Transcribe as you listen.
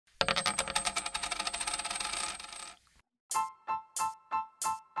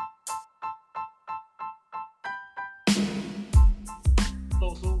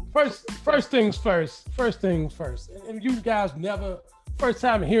first things first. And you guys never first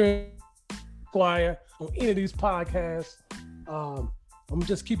time hearing Squire on any of these podcasts. I'm gonna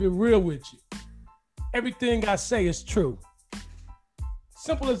just keep it real with you. Everything I say is true.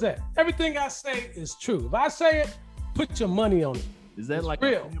 Simple as that. Everything I say is true. If I say it, put your money on it. Is that it's like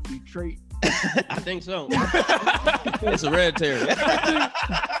real. a family trait? I think so. It's hereditary.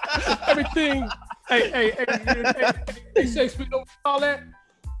 Everything. Hey, Shakespeare, don't call that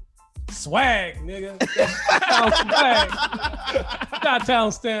swag, nigga. That's swag.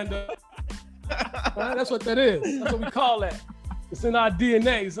 Downtown stand up. Right? That's what that is. That's what we call that. It's in our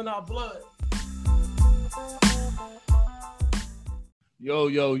DNA. It's in our blood.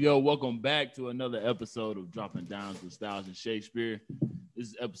 Yo, welcome back to another episode of Dropping Dimes with Styles and Shakespeare. This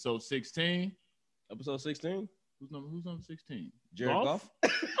is episode 16. Episode 16? Who's number 16? Jared Goff?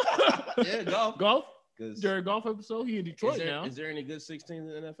 Yeah, Goff. Golf? Because Jared Goff episode? He in Detroit now. Is there any good 16s in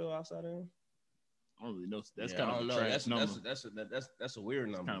the NFL outside of him? I don't really know. That's Yeah, I kind don't of a know. trash number. That's a weird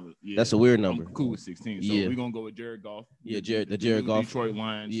number. Kind of a, That's a weird number. I'm cool with 16. So Yeah. we're going to go with Jared Goff. Yeah, Jared Goff. Detroit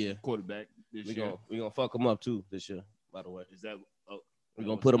Lions Yeah. quarterback this year. We're gonna fuck him up too this year, by the way. Is that... We're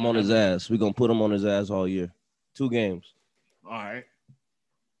gonna put him on his ass. We're gonna put him on his ass all year. 2 games. All right.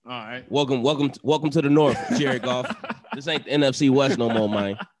 Welcome to the North, Jared Goff. This ain't the NFC West no more,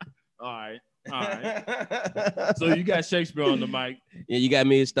 man. All right. So you got Shakespeare on the mic. Yeah, you got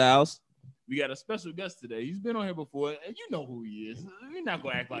me, Styles. We got a special guest today. He's been on here before, and you know who he is. We're not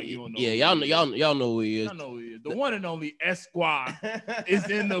gonna act like you don't know. Yeah, y'all know who he is. Y'all know who he is. The one and only Esquire is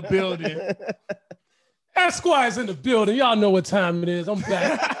in the building. Esquire's in the building. Y'all know what time it is. I'm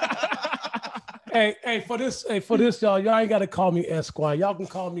back. hey, for this, y'all ain't gotta call me Esquire. Y'all can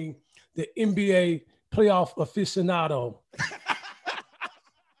call me the NBA playoff aficionado.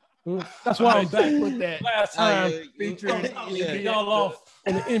 That's why I'm back with that last time. Featuring y'all off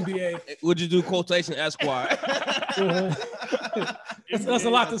in the NBA. Would you do quotation Esquire? That's a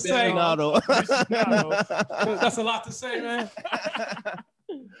lot to say. Aficionado. That's a lot to say, man.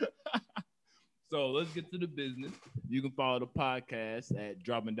 So let's get to the business. You can follow the podcast at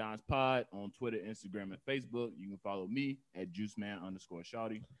Dropping Dimes Pod on Twitter, Instagram, and Facebook. You can follow me at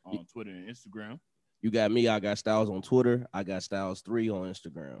JuiceMan_Shawty on Twitter and Instagram. You got me. I got Styles on Twitter. I got Styles3 on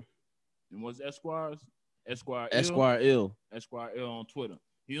Instagram. And what's Esquire's? Esquire Ill. Esquire Ill on Twitter.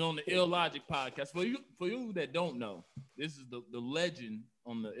 He's on the Ill Logic podcast. For you that don't know, this is the legend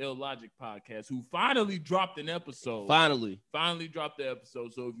on the Ill Logic podcast who finally dropped an episode. Finally dropped the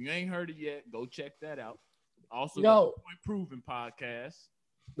episode. So if you ain't heard it yet, go check that out. Also, Yo, the Point Proven podcast.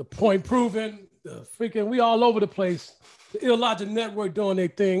 The Point Proven, the freaking, we all over the place. The Ill Logic Network doing their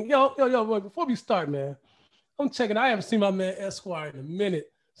thing. Yo, wait, before we start, man, I'm checking. I haven't seen my man Esquire in a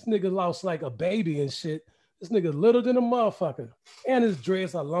minute. This nigga lost like a baby and shit. This nigga little than a motherfucker. And his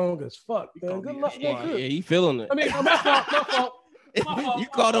dreads are long as fuck, man. Good luck. Yeah, he feeling it. I mean, my fault. You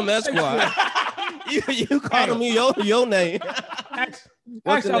called him Esquire. you called him your name. Actually,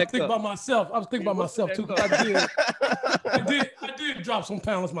 I was thinking about myself. I was thinking about myself too. I did drop some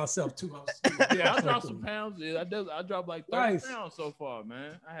pounds myself too. I dropped some pounds. Yeah, I dropped like 30 pounds so far,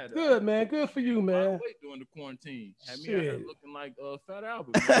 man. I had good, man. Good for you, man. Weight during the quarantine. Had me out here looking like Fat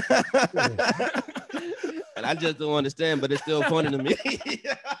Albert. And I just don't understand, but it's still funny to me.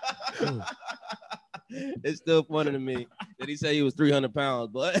 It's still funny to me that he said he was 300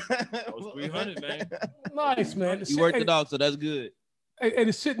 pounds, but I was 300, man. Nice, man. You worked it off, so that's good. Hey,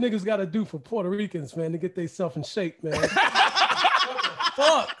 the shit niggas got to do for Puerto Ricans, man, to get themselves in shape, man.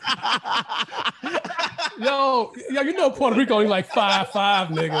 Fuck. Yo, you know Puerto Rico only like 5'5",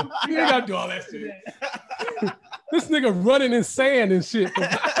 nigga. You ain't got to do all that shit. This nigga running in sand and shit.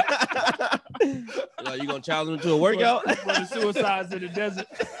 Yo, you gonna challenge him to a workout? For the suicides in the desert.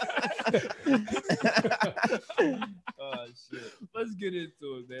 Oh shit. Let's get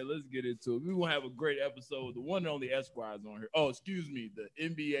into it, man. Let's get into it. We're gonna have a great episode. The one and only Esquire's on here. Oh, excuse me. The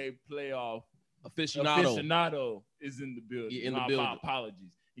NBA playoff aficionado is in the building. Yeah, in the building. My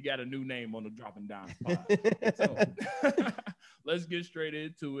apologies. He got a new name on the Dropping Dimes pod. So, let's get straight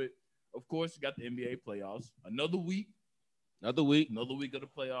into it. Of course, you got the NBA playoffs. Another week of the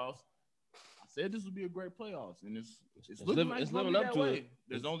playoffs. I said this would be a great playoffs, and it's living up to it.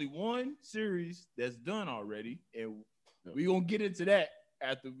 There's only one series that's done already, and we're gonna get into that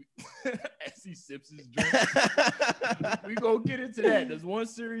after as he sips his drink. We're gonna get into that. There's one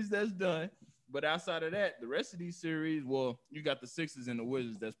series that's done, but outside of that, the rest of these series, well, you got the Sixers and the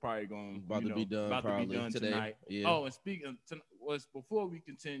Wizards that's probably going to be done today. Tonight. Yeah. Oh, and speaking before we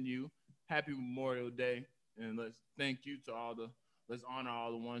continue, happy Memorial Day, and let's thank you to all the let's honor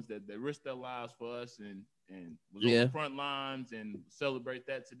all the ones that risked their lives for us and was on the front lines and celebrate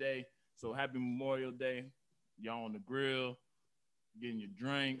that today. So happy Memorial Day. Y'all on the grill, getting your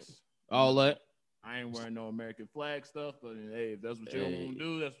drinks. All that. I ain't wearing no American flag stuff, but hey, if that's what you want to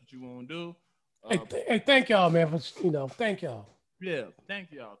do, that's what you want to do. Hey, thank y'all, man, for thank y'all. Yeah,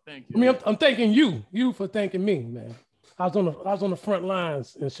 thank y'all. Thank you. I mean, I'm thanking you for thanking me, man. I was on the front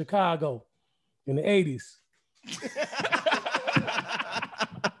lines in Chicago in the 80s.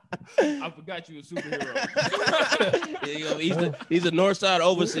 I forgot you a superhero. He's a North Side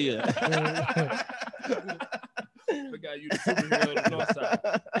overseer. Forgot you the superhero of the North Side.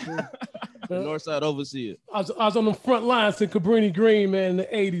 The North Side overseer. I was on the front lines in Cabrini Green, man, in the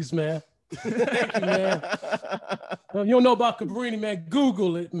 80s, man. Thank you, man. You don't know about Cabrini, man?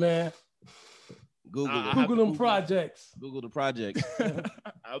 Google it, man. Google them projects. Google the projects. I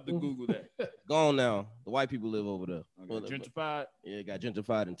have to Google that. Gone now. The white people live over there. Gentrified? Yeah, it got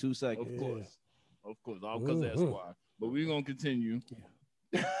gentrified in 2 seconds. Of course. All because of Esquire. But we're going to continue.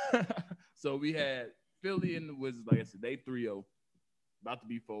 Yeah. So we had Philly and the Wizards, like I said, they 3-0. About to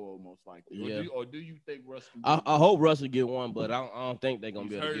be 4-0 most likely. Yeah. Or do you think Russ can I hope Russ will get one, but I don't think they're going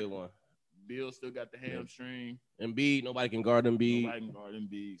to be able to get one. Bill still got the hamstring. Embiid, nobody can guard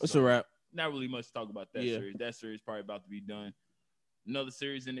Embiid. It's a wrap. Not really much to talk about that series. That series probably about to be done. Another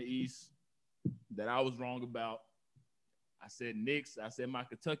series in the East that I was wrong about. I said Knicks. I said my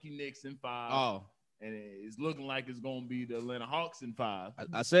Kentucky Knicks in 5. Oh. And it's looking like it's going to be the Atlanta Hawks in 5.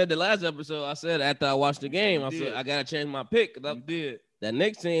 I said the last episode, I said after I watched the game, I said I got to change my pick. You did. That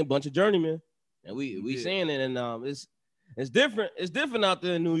Knicks team, bunch of journeymen. And we seeing it. And it's different. It's different out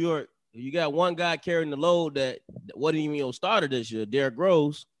there in New York. You got one guy carrying the load that wasn't even your starter this year, Derrick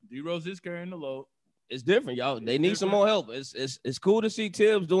Rose. D-Rose is carrying the load. It's different, y'all. They need some more help. It's cool to see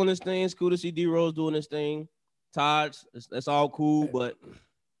Tibbs doing this thing. It's cool to see D-Rose doing this thing. Todd's, that's all cool, but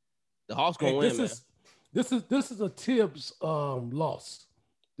the Hawks gonna win, man. This is a Tibbs loss.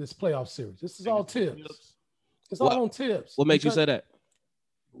 This playoff series. This is all Tibbs. It's all on Tibbs. What makes you say that?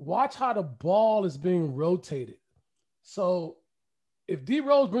 Watch how the ball is being rotated. So if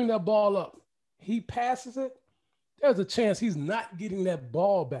D-Rose bring that ball up, he passes it, there's a chance he's not getting that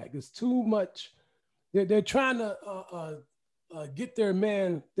ball back. It's too much. They're trying to get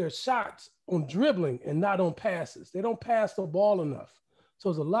their shots on dribbling and not on passes. They don't pass the ball enough.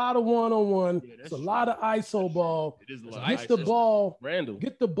 So it's a lot of one-on-one. It's a lot of ISO ball. It is a lot. Get the ball. Randall.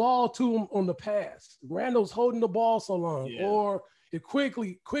 Get the ball to him on the pass. Randall's holding the ball so long, or it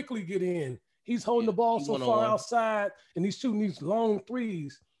quickly get in. He's holding the ball so far outside, and he's shooting these long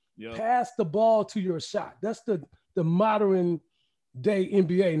threes. Yep. Pass the ball to your shot. That's the modern day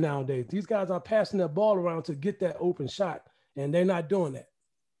NBA nowadays. These guys are passing that ball around to get that open shot, and they're not doing that.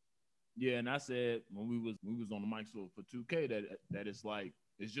 Yeah, and I said when we was on the mic for 2K that it's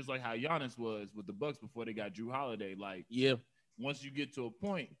just like how Giannis was with the Bucks before they got Jrue Holiday. Like, once you get to a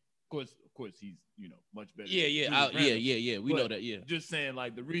point, of course he's much better. We know that. Yeah, just saying,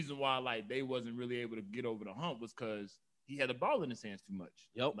 like, the reason why like they wasn't really able to get over the hump was because he had the ball in his hands too much.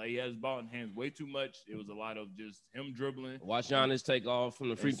 Yep. Like, he had his ball in his hands way too much. It was a lot of just him dribbling. Watch Giannis take off from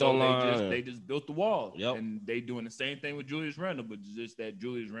the free throw line. They just built the wall. Yep. And they doing the same thing with Julius Randle, but just that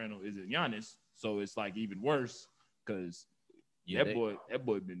Julius Randle isn't Giannis. So it's like even worse because that boy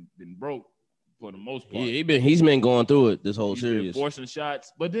been broke for the most part. Yeah, he's been going through it this whole series. Been forcing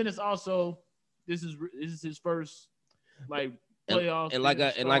shots. But then it's also this is his first like playoff. And like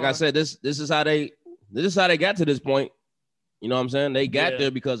I said, this is how they got to this point. You know what I'm saying? They got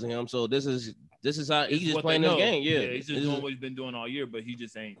there because of him. So this is how he's just playing this game. Yeah, he's just doing what he's been doing all year, but he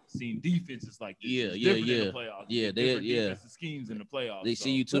just ain't seen defenses like this. In the playoffs. Defensive schemes in the playoffs. They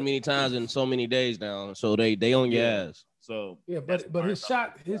see you too many times in so many days now, so they on your ass. So but his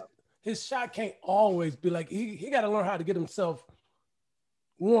shot can't always be like he got to learn how to get himself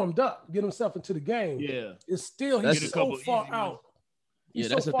warmed up, get himself into the game. Yeah, it's still he's so far out. He's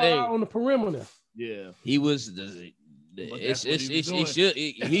that's so far out on the perimeter. Yeah, he was.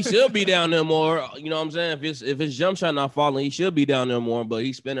 He should be down there more. You know what I'm saying? If his jump shot not falling, he should be down there more. But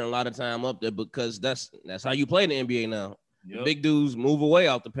he's spending a lot of time up there because that's how you play in the NBA now. Yep. The big dudes move away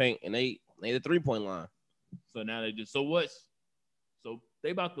out the paint and they the 3-point line. So now they just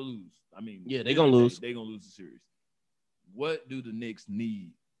they about to lose. I mean, they gonna lose. They gonna lose the series. What do the Knicks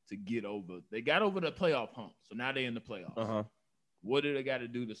need to get over? They got over the playoff hump, so now they're in the playoffs. What do they got to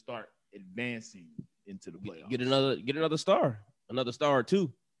do to start advancing into the playoffs? Get another star, another star or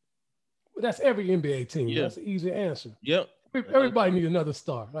two. Well, that's every NBA team. Yeah. That's an easy answer. Yep. Everybody needs another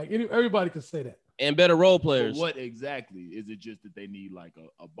star. Like everybody can say that. And better role players. But what exactly? Is it just that they need like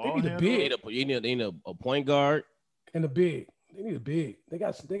a ball handler? They need a point guard and a big. They need a big. They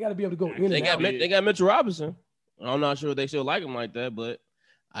got to be able to go in and out. They got Mitchell Robinson. I'm not sure if they still like him like that, but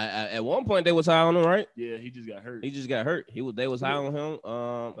I at one point they was high on him, right? Yeah, he just got hurt. They was high on him.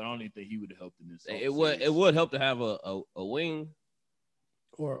 But I don't even think he would have helped in this. It would help to have a wing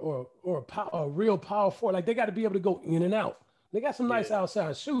or a real power forward. Like they got to be able to go in and out. They got some nice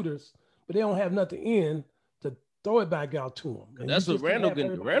outside shooters, but they don't have nothing in to throw it back out to them. And that's what Randall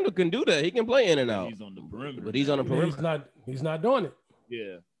can. Randall can do that. He can play in and out. He's on the perimeter, but he's on the perimeter. He's not doing it.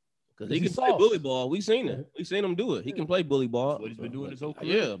 Yeah, because he can play bully ball. We seen it. We seen him do it. He can play bully ball. That's what he's been doing his whole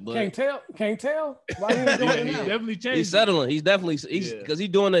career. Yeah, but can't tell. Why he ain't doing it now? Definitely changed. He's settling. He's because he's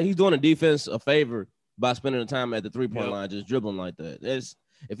doing the defense a favor by spending the time at the 3-point line, just dribbling like that.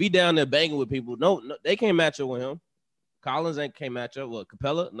 If he down there banging with people, no, they can't match up with him. Collins can't match up with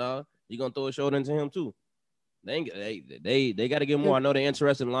Capella. No, he gonna throw a shoulder into him too. They got to get more. I know they're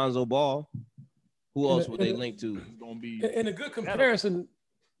interested in Lonzo Ball. Who else would they link to? It's gonna be in a good comparison.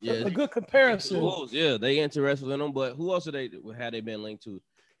 Yeah, a good comparison. Yeah, they interested in them, but who else had they been linked to?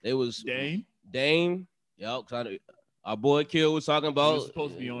 They was Dame. Yep. Our boy Kill was talking about. He was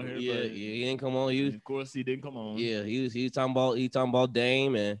supposed to be on here. Yeah, he didn't come on. Of course, he didn't come on. Yeah, he's talking about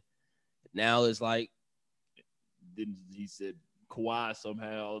Dame, and now it's like. He said Kawhi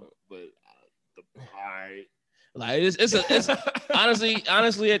somehow, but all right. Like it's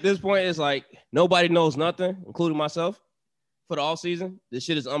honestly at this point it's like nobody knows nothing, including myself, for the off season. This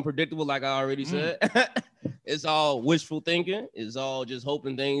shit is unpredictable, like I already said. It's all wishful thinking. It's all just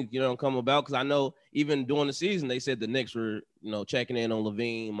hoping things come about. Because I know even during the season they said the Knicks were checking in on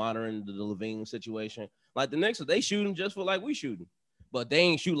LaVine, monitoring the LaVine situation. Like the Knicks, they shooting just for like we shooting. But they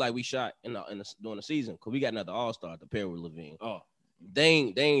ain't shoot like we shot during the season because we got another all-star to pair with LaVine. Oh, they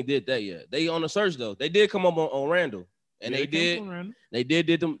ain't did that yet. They on the search though. They did come up on Randall, and they did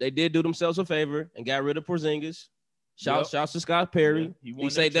do themselves a favor and got rid of Porzingis. Shouts to Scott Perry. Yeah, he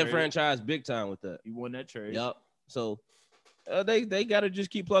saved that franchise big time with that. He won that trade. Yep. So they got to just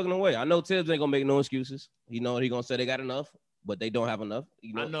keep plugging away. I know Tibbs ain't gonna make no excuses. He gonna say they got enough, but they don't have enough.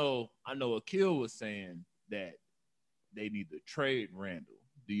 I know. Akil was saying that. They need to trade Randall.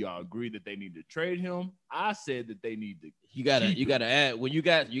 Do y'all agree that they need to trade him? I said that they need to. You gotta add when you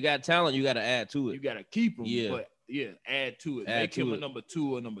got talent. You gotta add to it. You gotta keep him. Yeah, but add to it. Make him a number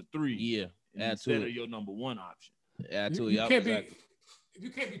 2 or number 3. Yeah, instead of your number 1 option. Add to it. If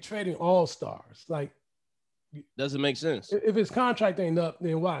you can't be trading all stars, like doesn't make sense. If his contract ain't up,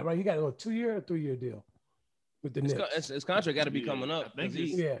 then why? Right? He got a 2-year or 3-year deal. With the Knicks. His contract got to be coming up. I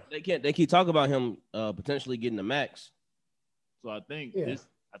think they keep talking about him potentially getting the max. So I think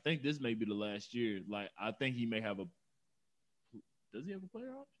this may be the last year. Like I think he may have a. Does he have a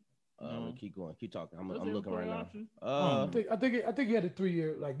player option? Keep going. Keep talking. I'm looking right now. I think he had a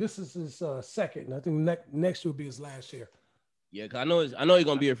 3-year. Like this is his second. And I think next year will be his last year. Yeah, cause I know he's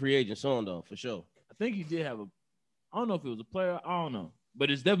gonna be a free agent soon though, for sure. I think he did have a. I don't know if it was a player. I don't know. But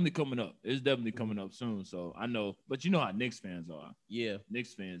it's definitely coming up. It's definitely coming up soon. So I know, but you know how Knicks fans are. Yeah,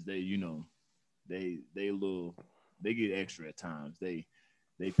 Knicks fans, they get extra at times. They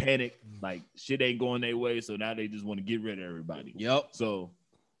panic like shit ain't going their way. So now they just want to get rid of everybody. Yep. So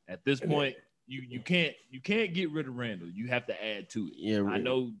at this point, you can't get rid of Randall. You have to add to it. Yeah, I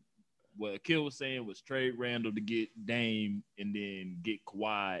know what Akil was saying was trade Randall to get Dame and then get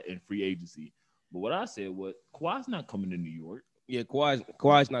Kawhi in free agency. But what I said was Kawhi's not coming to New York. Yeah,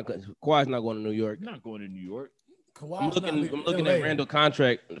 Kawhi's not going to New York. He's not going to New York. I'm looking at Randall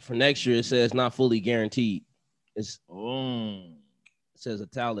contract for next year. It says not fully guaranteed. It says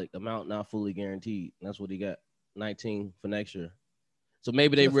italic amount not fully guaranteed. That's what he got. 19 for next year. So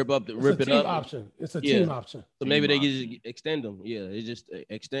maybe they rip it up. Option. It's a team option. So maybe they just extend them. Yeah, they just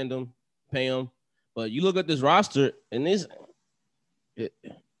extend them, pay them. But you look at this roster and it's a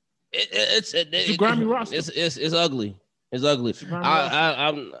grimy roster. It's ugly. It's ugly.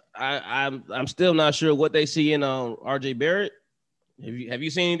 I'm still not sure what they see in RJ Barrett. Have you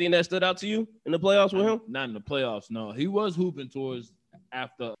seen anything that stood out to you in the playoffs with him? Not in the playoffs, no. He was hooping towards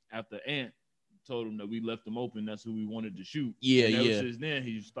after Ant told him that we left him open. That's who we wanted to shoot. Yeah, and yeah. Since then,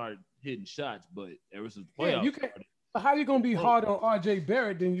 he started hitting shots, but ever since the playoffs, how you gonna be hard on RJ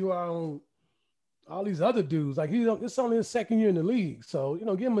Barrett than you are on all these other dudes? Like it's only his second year in the league, so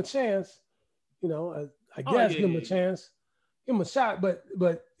give him a chance. I guess give him a chance. Give him a shot, but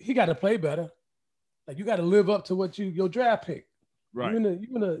he got to play better. Like you got to live up to what your draft pick. Right. You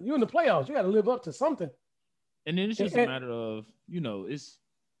in the playoffs. You got to live up to something. And then it's just a matter of it's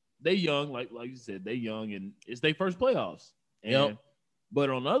they young, like you said, they young, and it's their first playoffs. But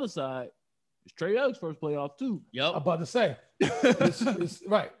on the other side, It's Trae Young's first playoff too. Yep. I'm about to say. It's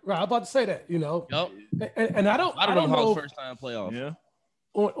right. I'm about to say that, you know. Yep. And I don't know. First time playoff. Yeah.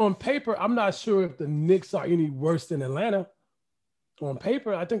 On paper, I'm not sure if the Knicks are any worse than Atlanta. On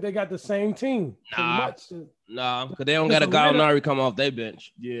paper, I think they got the same team. Nah, because they don't got a Gallinari come off their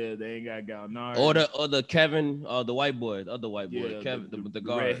bench. Yeah, they ain't got Gallinari. Or the Kevin, the white boy, the other white boy, Kevin, the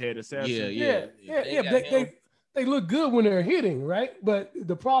guard. Redhead assassin. Yeah. They look good when they're hitting, right? But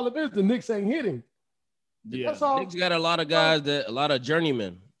the problem is the Knicks ain't hitting. Yeah, that's all. Knicks got a lot of guys a lot of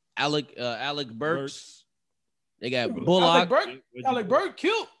journeymen. Alec Burks. They got Bullock. Alec Burks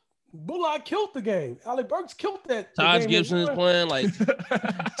killed. Bullock killed the game. Alec Burks killed that. Taj Gibson is playing like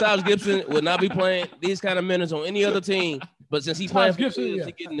Taj Gibson would not be playing these kind of minutes on any other team. But since he's playing for Gibson,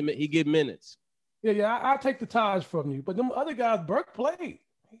 he get minutes. Yeah. I'll take the Taj from you. But them other guys, Burke played.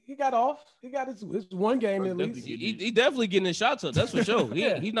 He got off. He got his one game at least. He definitely getting his shots up. That's for sure.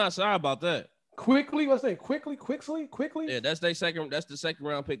 He's not sorry about that. Quickly. Yeah, that's the second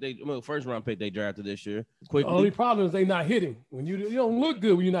round pick. First round pick they drafted this year. Quickly. The only problem is they not hitting. When you don't look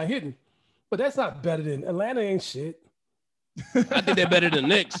good when you're not hitting. But that's not better than Atlanta. Ain't shit. I think they're better than the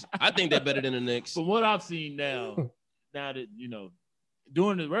Knicks. I think they're better than the Knicks. From what I've seen now that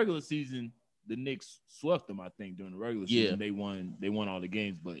during the regular season, the Knicks swept them. I think during the regular season, they won all the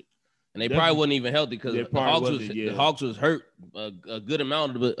games, and they probably wasn't even healthy because the Hawks was hurt a good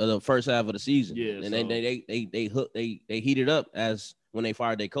amount of the first half of the season. Yeah, and they heated up as when they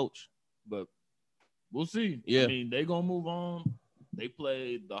fired their coach. But we'll see. Yeah, I mean they gonna move on. They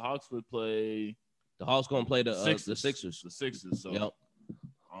played the Hawks would play. The Hawks gonna play the Sixers. The Sixers. So yep.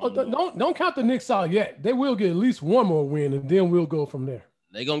 Don't count the Knicks out yet. They will get at least one more win, and then we'll go from there.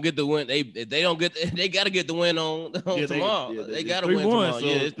 They gonna get the win. They gotta get the win on tomorrow. They gotta win tomorrow. So.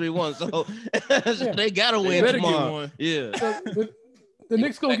 Yeah, it's 3-1. So they gotta win tomorrow. Yeah. The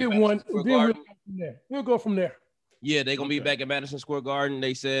Knicks gonna get one. Then we'll go from there. Yeah, they're gonna be back at Madison Square Garden.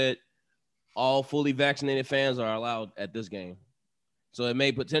 They said all fully vaccinated fans are allowed at this game, so it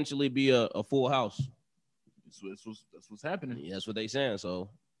may potentially be a full house. That's what's happening. Yeah, that's what they saying. So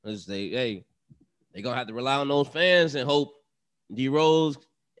they gonna have to rely on those fans and hope D Rose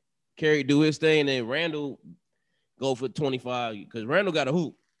do his thing, and then Randall go for 25 because Randall got a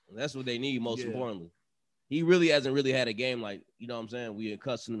hoop. That's what they need most importantly. He really hasn't had a game like, you know what I'm saying, we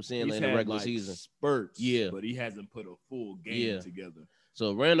accustomed to seeing in the regular season. Spurts, but he hasn't put a full game together.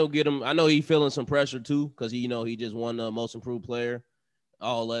 So Randall get him. I know he feeling some pressure too because he just won the most improved player,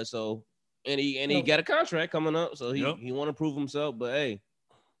 all that. So and he got a contract coming up, so he want to prove himself. But hey,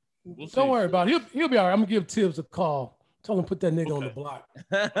 don't worry about it. He'll be all right. I'm gonna give Tibbs a call. Tell him put that nigga on the block.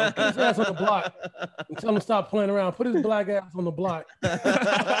 Put his ass on the block. And tell him stop playing around. Put his black ass on the block.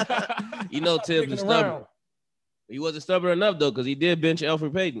 Tibbs is stubborn. He wasn't stubborn enough though, because he did bench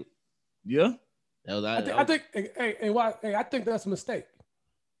Elfrid Payton. Yeah. I think that's a mistake.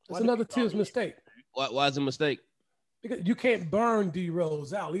 That's another Tibbs mistake. Why is it a mistake? Because you can't burn D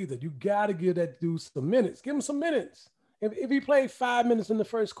Rose out either. You gotta give that dude some minutes. Give him some minutes. If he played 5 minutes in the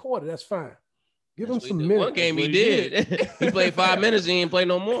first quarter, that's fine. Give him some minutes. One game he did. He played 5 minutes. He didn't play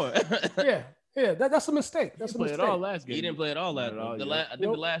no more. Yeah. That's a mistake. That's a mistake. All last game. He didn't play it all last. I think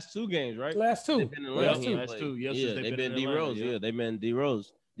the last 2 games, right? Last two. Last two. Yes, they've been D Rose. Yeah, they've been D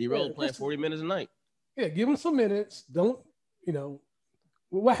Rose. D Rose playing 40 minutes a night. Yeah, give him some minutes. Don't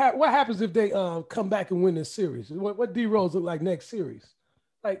what happens if they come back and win this series? What D Rose look like next series?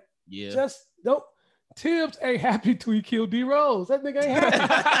 Just don't. Tibbs ain't happy till he killed D Rose. That nigga ain't happy.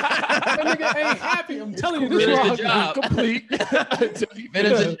 That nigga ain't happy. I'm telling you, this is complete.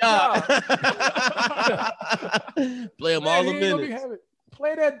 Finish the job. Play him all the minutes.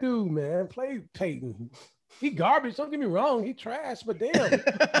 Play that dude, man. Play Peyton. He garbage. Don't get me wrong. He trash, but damn,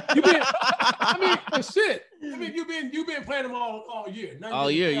 you've been playing him all year. All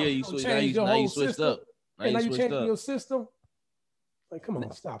year, yeah. You switched up. Now you changing your system. Like, come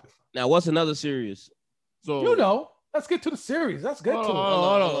on, stop it. Now, what's another series? So let's get to the series. Let's get to it.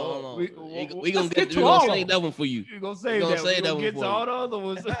 Hold on. We gonna save that one for you. You're gonna save that one. We're gonna get to all the other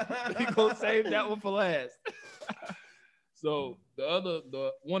ones. We're gonna save that one for last. So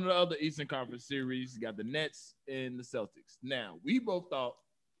one of the other Eastern Conference series got the Nets and the Celtics. Now we both thought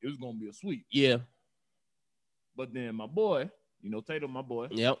it was gonna be a sweep. Yeah. But then my boy, Tatum, my boy.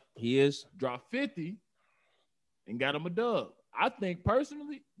 Yep, he is. Dropped 50 and got him a dub. I think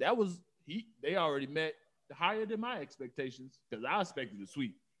personally they already met higher than my expectations because I expected a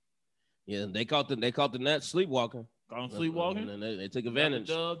sweep. Yeah, they caught the Nets sleepwalking. Caught them sleepwalking. And they took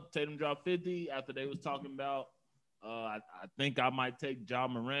advantage. Tatum dropped 50 after they was talking about. I think I might take Ja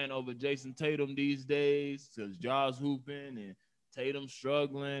Morant over Jason Tatum these days because Ja's hooping and Tatum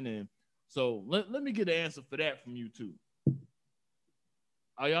struggling, and So let me get an answer for that from you two.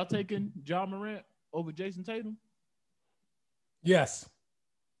 Are y'all taking Ja Morant over Jason Tatum? Yes.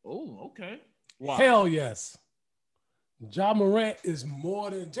 Oh, okay. Wow. Hell yes. Ja Morant is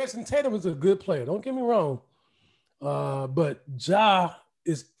more than Jason Tatum is a good player. Don't get me wrong. But Ja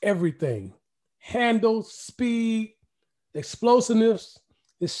is everything. Handle, speed, explosiveness.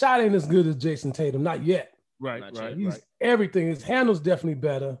 His shot ain't as good as Jason Tatum, not yet. Right. He's everything. His handle's definitely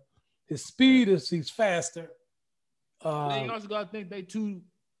better. His speed he's faster. You also got to think they two.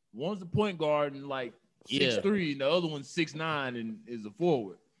 One's the point guard and like 6'3", and the other one's 6'9" and is a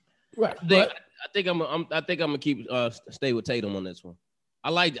forward. Right. I think I'm gonna keep stay with Tatum on this one.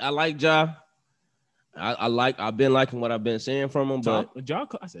 I like Ja. I've been liking what I've been seeing from him, but Ja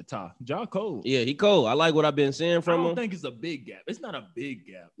Cole. Yeah, he cold. I like what I've been seeing from him. I don't think it's a big gap. It's not a big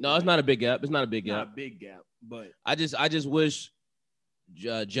gap. No, it's not a big gap. It's not a big gap. Not a big gap, but I just wish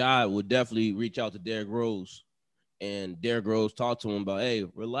Ja would definitely reach out to Derrick Rose, and Derrick Rose talk to him about, hey,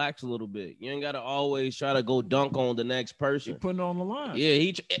 relax a little bit. You ain't gotta always try to go dunk on the next person. He putting it on the line.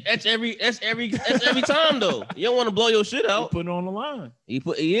 Yeah, that's every time though. You don't want to blow your shit out. He putting it on the line. He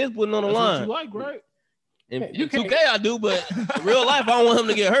is putting on the line. What you like, right? In 2K I do, but in real life I don't want him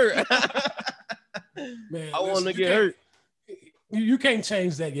to get hurt. Man, I want him to get hurt. You can't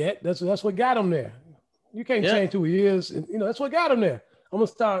change that yet. That's what got him there. You can't change who he is, and that's what got him there. I'm gonna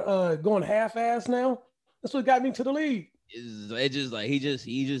start going half-ass now. That's what got me to the league. It's just like he's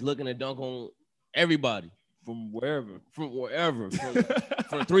just looking to dunk on everybody from wherever, from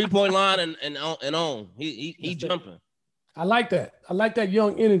 3-point line and on. He jumping. I like that. I like that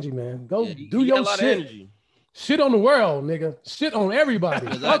young energy, man. Go do your shit. Shit on the world, nigga. Shit on everybody.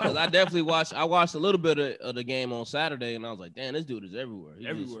 Because I definitely watched a little bit of the game on Saturday, and I was like, damn, this dude is everywhere. He's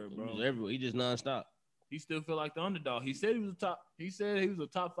bro. He's everywhere. He just nonstop. He still feel like the underdog. He said he was a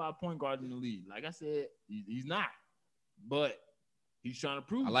top 5 point guard in the league. Like I said, he's not, but he's trying to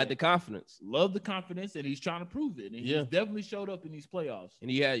prove. I like the confidence. Love the confidence, and he's trying to prove it. And he's definitely showed up in these playoffs.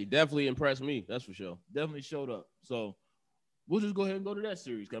 And he definitely impressed me. That's for sure. Definitely showed up. So we'll just go ahead and go to that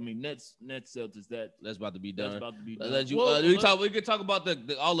series. I mean, Nets Celtics. That's about to be done. That's about to be done. We could talk about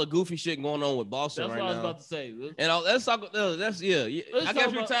all the goofy shit going on with Boston right now. That's what I was about to say. And let's talk. I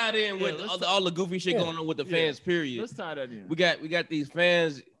guess we're tied in with all the goofy shit going on with the fans. Period. Let's tie that in. We got these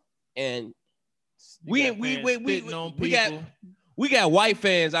fans, and we got white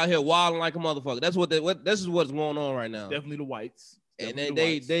fans out here wilding like a motherfucker. This is what's going on right now. Definitely the whites. And then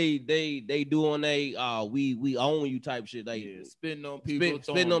they doing we own you type shit. Like spitting on people,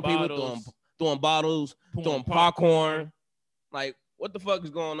 throwing bottles, throwing popcorn. Like, what the fuck is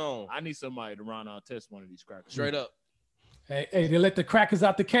going on? I need somebody to run out test one of these crackers. Straight up. Hey, they let the crackers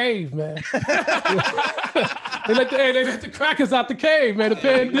out the cave, man. they let the crackers out the cave, man. The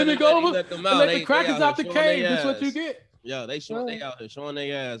pandemic over. They let the crackers out the cave. That's what you get. Yeah, they out there showing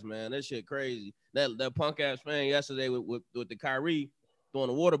their ass, man. That shit crazy. That punk ass fan yesterday with the Kyrie throwing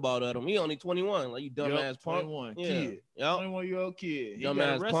a water bottle at him. He only 21. Like, you dumbass punk. 21 kid. Yep. 21-year-old kid. He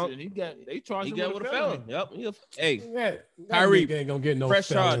dumbass punk. They charged him with a felony. Yep. Kyrie ain't gonna get no fresh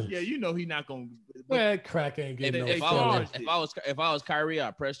charge. Yeah, you know he not gonna. That crack ain't getting no felony. If I was Kyrie,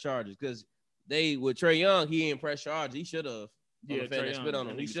 I'd press charges because with Trae Young, he ain't press charges. He should have. Yeah, Trae spit on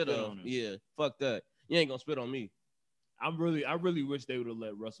him. He should have. Yeah, fuck that. You ain't gonna spit on me. I really wish they would have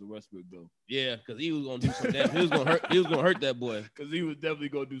let Russell Westbrook go. Yeah, because he was gonna do some damage. He was gonna hurt that boy. Because he was definitely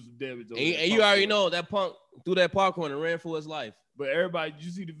gonna do some damage. And you already know that punk threw that popcorn and ran for his life. But everybody,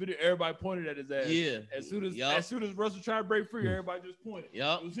 you see the video? Everybody pointed at his ass. Yeah. As soon as Russell tried to break free, everybody just pointed.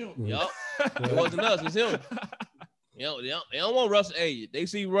 Yep. It was him. Yep. It wasn't us. It's him. They don't want Russell. Hey, they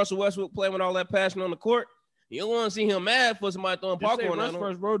see Russell Westbrook playing with all that passion on the court. You don't want to see him mad for somebody throwing popcorn at him.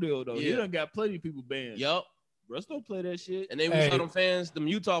 First rodeo though. He done got plenty of people banned. Yep. Russ don't play that shit. And then we saw them fans, them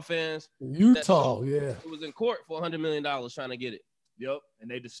Utah fans. It was in court for $100 million trying to get it. Yep.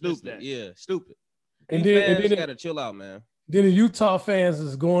 And they dismissed that. Yeah, stupid. And then gotta chill out, man. Then the Utah fans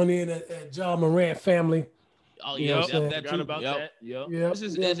is going in at Ja Morant family. Oh yeah, forgot about that. Yep. It's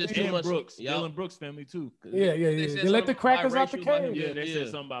just too much. Brooks, Dylan Brooks family too. Yeah. They let the crackers out the cave. Yeah, they said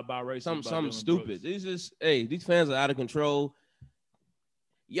something about biracial. Something stupid. These fans are out of control.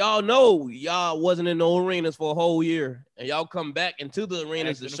 Y'all know y'all wasn't in no arenas for a whole year, and y'all come back into the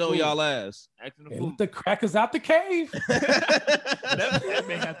arenas to show y'all ass. Let the crackers out the cave. that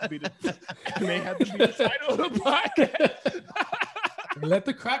may have to be the title of the podcast. Let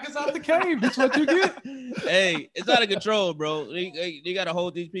the crackers out the cave. That's what you get. Hey, it's out of control, bro. They got to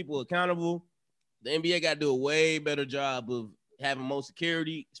hold these people accountable. The NBA got to do a way better job of having more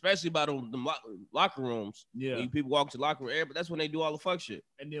security, especially about the locker rooms. Yeah, when people walk to the locker room, but that's when they do all the fuck shit.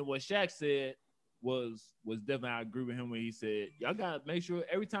 And then what Shaq said was definitely, I agree with him when he said, y'all gotta make sure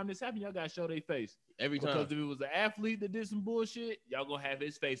every time this happens, y'all gotta show their face. Every time. Because if it was an athlete that did some bullshit, y'all gonna have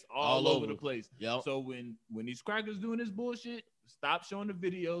his face all over the place. Yep. So when these crackers doing this bullshit, stop showing the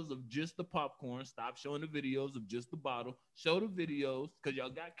videos of just the popcorn. Stop showing the videos of just the bottle. Show the videos, because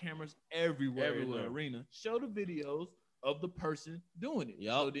y'all got cameras everywhere in the arena. Show the videos of the person doing it.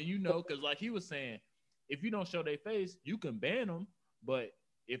 Yep. So then you know, because like he was saying, if you don't show their face, you can ban them. But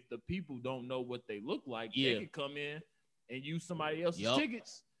if the people don't know what they look like, they can come in and use somebody else's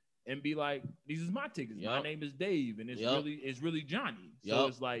tickets and be like, "These is my tickets. My name is Dave, and it's really Johnny." So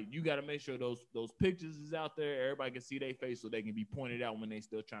it's like you got to make sure those pictures is out there. Everybody can see their face, so they can be pointed out when they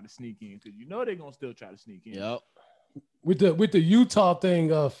still trying to sneak in, because you know they're gonna still try to sneak in. Yep. With the Utah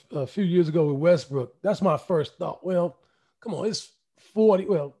thing a few years ago with Westbrook, that's my first thought. Well, come on, it's 40.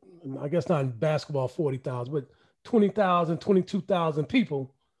 Well, I guess not in basketball 40,000, but 20,000, 22,000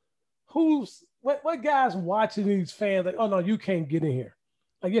 people. What guys watching these fans like, oh no, you can't get in here.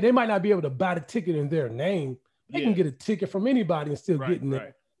 Like, yeah, they might not be able to buy the ticket in their name. They can get a ticket from anybody and still get in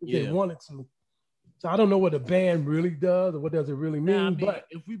there if they wanted to. So I don't know what a ban really does or what does it really mean. Now, I mean, but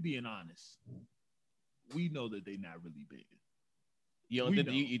if we being honest, we know that they're not really banned. You don't think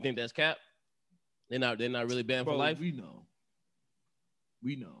you think that's cap? They're not really banned for life. We know.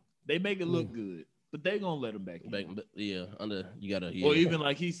 They make it look good. But they gonna let them back in. You gotta. Or even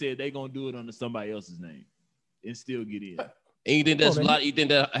like he said, they gonna do it under somebody else's name and still get in. And you think that's a lot? You think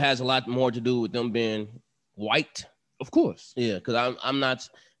that has a lot more to do with them being white? Of course. Yeah, because I'm not,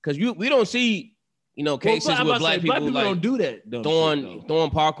 because we don't see cases with black people like don't do that.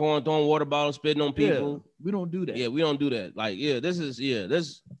 Throwing popcorn, throwing water bottles, spitting on people. Yeah, we don't do that. Yeah, we don't do that. Like,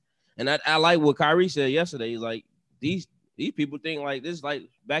 this, and I like what Kyrie said yesterday. He's like, these people think like this, like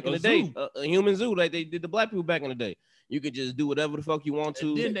back in the day, a human zoo, like they did the black people back in the day. You could just do whatever the fuck you want to.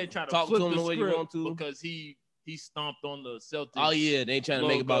 And then they try to talk flip to them the way you want to because he stomped on the Celtics. Oh yeah, they trying to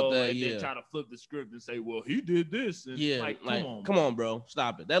make about that. And they try to flip the script and say, well, he did this. And come on, bro,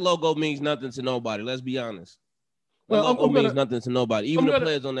 stop it. That logo means nothing to nobody. Let's be honest. That logo means nothing to nobody, even the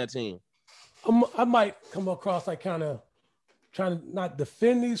players on that team. I might come across like kind of trying to not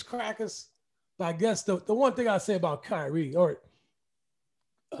defend these crackers, but I guess the one thing I say about Kyrie, or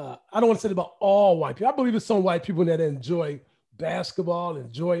I don't want to say about all white people. I believe it's some white people that enjoy basketball,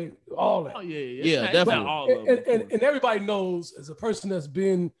 enjoy all that. Oh yeah, definitely. All of them, and everybody knows, as a person that's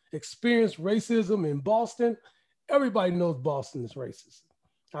been experienced racism in Boston, everybody knows Boston is racist.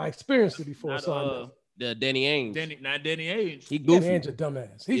 I experienced it before, so I know. Danny Ainge. Danny Ainge. He goofy. Danny Ainge a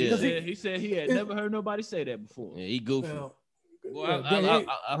dumbass. He said he had never heard nobody say that before. Yeah, he goofy. Well,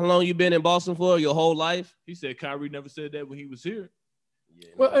 how long you been in Boston for? Your whole life? He said Kyrie never said that when he was here. Yeah,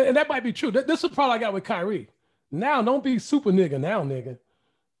 well, and that might be true. This is the problem I got with Kyrie. Now, don't be super nigga now, nigga.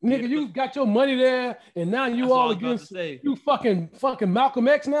 Nigga, you got your money there, and now you all against you fucking Malcolm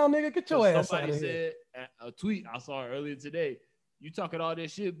X now, nigga. Get your ass out of here. Somebody said a tweet I saw earlier today. You talking all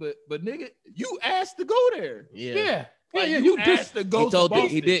this shit, but nigga, you asked to go there. Yeah. You asked to go.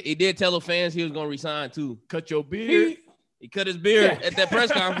 He did tell the fans he was gonna resign too. Cut your beard. He cut his beard at that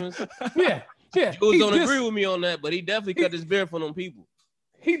press conference. Yeah. Jules don't agree with me on that, but he definitely cut his beard for them people.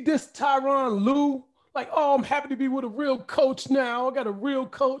 He dissed Tyronn Lue. Like, oh, I'm happy to be with a real coach now. I got a real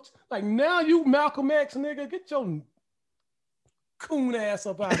coach. Like, now you Malcolm X, nigga, get your coon ass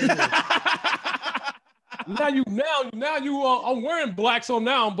up out of here. now you I'm wearing black, so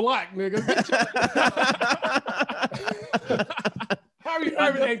now I'm black, nigga. Kyrie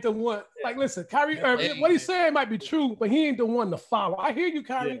Irving ain't the one. Like, listen, Kyrie Irving, what he's saying might be true, but he ain't the one to follow. I hear you,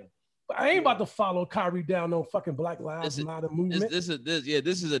 Kyrie. Yeah. But I ain't about to follow Kyrie down on fucking Black Lives Matter movement. This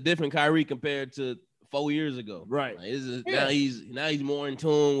is a different Kyrie compared to 4 years ago. Right. Now he's more in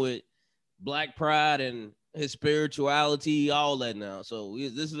tune with Black pride and his spirituality, all that now. So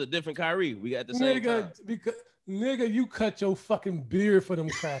this is a different Kyrie. We got the same time. Because nigga, you cut your fucking beard for them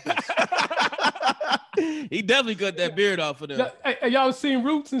crackers. He definitely cut that beard off for them. Hey, y'all seen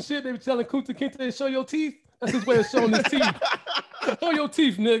Roots and shit? They were telling Kunta Kinte to show your teeth. That's his way of showing his teeth. Show your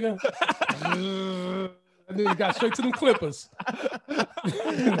teeth, nigga. And then he got straight to them Clippers.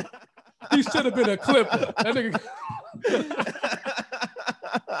 He should have been a Clipper. That nigga.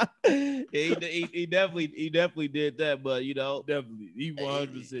 He definitely did that, but definitely he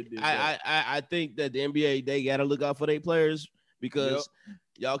 100% did that. I think that the NBA, they gotta look out for their players, because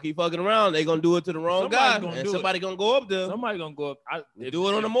y'all keep fucking around, they gonna do it to the wrong guy, and somebody gonna go up there. Somebody gonna go up. Do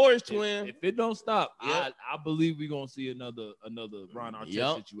it on the Morris twin. If it don't stop, I believe we gonna see another Ron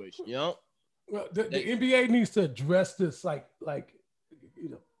Artest situation. Yep. Well, the NBA needs to address this, like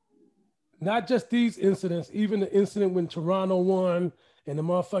not just these incidents, even the incident when Toronto won and the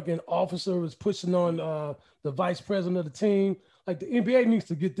motherfucking officer was pushing on the vice president of the team. Like the NBA needs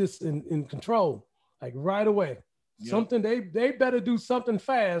to get this in control, like right away. Yep. Something they better do something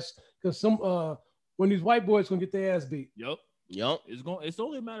fast because when these white boys gonna get their ass beat. Yep. It's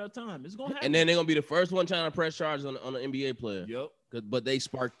only a matter of time. It's gonna happen. And then they're gonna be the first one trying to press charges on an NBA player. Yep. But they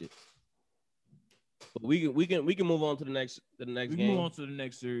sparked it. But we can move on to the next game. We can move on to the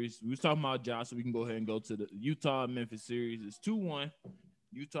next series. We was talking about Josh, so we can go ahead and go to the Utah-Memphis series. It's 2-1.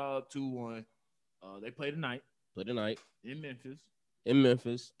 Utah up 2-1. They play tonight. In Memphis.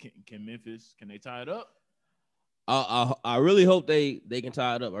 Can Memphis can they tie it up? I really hope they can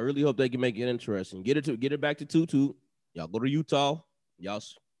tie it up. I really hope they can make it interesting. Get it back to 2-2. Y'all go to Utah.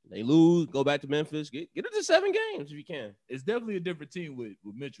 They lose, go back to Memphis. Get it to 7 games if you can. It's definitely a different team with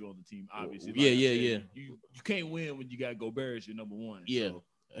Mitchell on the team, obviously. Yeah. You can't win when you got Gobert as your number one. Yeah, so.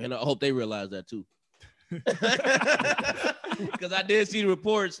 And I hope they realize that too. Because I did see the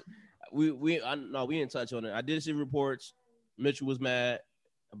reports. We didn't touch on it. I did see reports. Mitchell was mad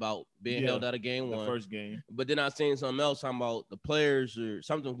about being held out of game 1. The first game. But then I seen something else talking about the players or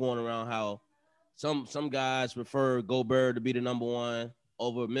something going around how some guys prefer Gobert to be the number one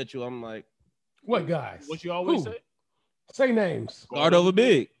over Mitchell. I'm like, what guys? What you always say? Say names. Guard over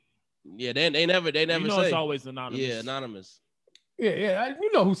big. Yeah, they never say. It's always anonymous. Yeah, anonymous. Yeah.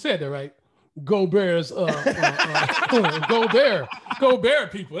 You know who said that, right? Gobert's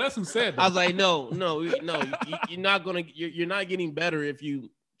Gobert people. That's who said that. I was like, no. You're not getting better if you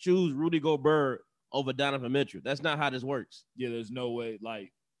choose Rudy Gobert over Donovan Mitchell. That's not how this works. Yeah, there's no way.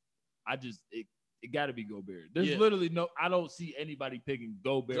 Like, it got to be Gobert. There's literally I don't see anybody picking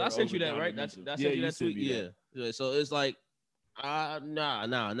Gobert. So I sent you that, right? I sent you that tweet. Yeah. So it's like, nah.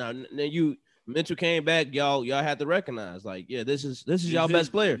 Then Mitchell came back. Y'all had to recognize, like, this is y'all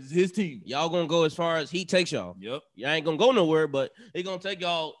best player. This is his team. Y'all gonna go as far as he takes y'all. Yep. Y'all ain't gonna go nowhere, but he gonna take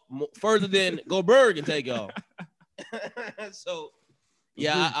y'all further than Gobert can take y'all. So,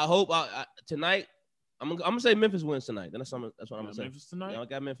 yeah, I hope tonight. I'm gonna say Memphis wins tonight. That's what I'm gonna say. Memphis tonight. Yeah, I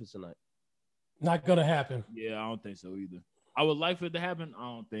got Memphis tonight. Not gonna happen. Yeah, I don't think so either. I would like for it to happen. I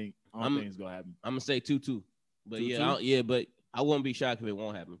don't think it's gonna happen. I'm gonna say 2-2. But 2-2? But I wouldn't be shocked if it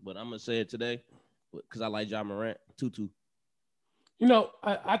won't happen. But I'm gonna say it today because I like Ja Morant. 2-2. You know,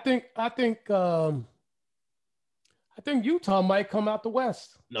 I think Utah might come out the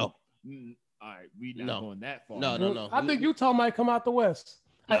West. No. All right, we not going that far. No. I think Utah might come out the West.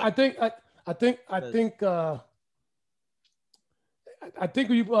 I think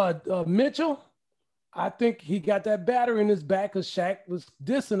Mitchell. I think he got that battery in his back because Shaq was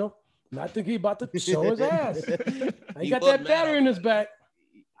dissing him. And I think he about to show his ass. He got that battery in his back.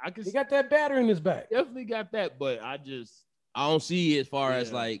 He got that battery in his back. Definitely got that, but I don't see as far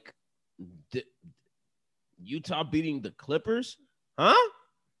as like Utah beating the Clippers. Huh?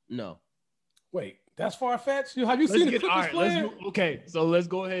 No. Wait, that's far-fetched? Have you seen the Clippers play? Okay, so let's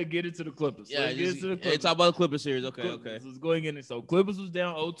go ahead and get into the Clippers. Yeah, talk about the Clippers series. Okay. Let's go and get it. So Clippers was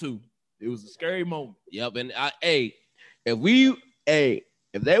down 0-2. It was a scary moment. Yep, and if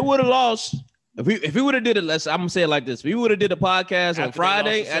they would have lost, if we would have did it, I'm gonna say it like this: if we would have did a podcast on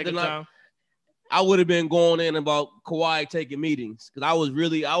Friday at the night, I would have been going in about Kawhi taking meetings because that was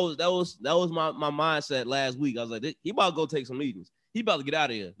my mindset last week. I was like, he about to go take some meetings. He about to get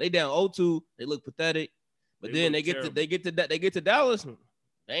out of here. They down 0-2. They look pathetic, but then they get to Dallas.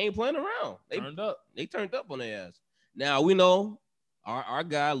 They ain't playing around. They turned up on their ass. Now we know our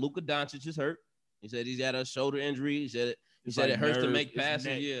guy Luka Doncic is hurt. He said he's had a shoulder injury. He said it hurts to make passes.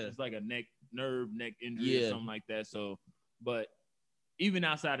 It's like a neck injury or something like that. So, but even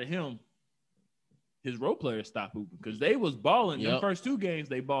outside of him, his role players stopped hooping because they was balling. Yep. The first 2 games,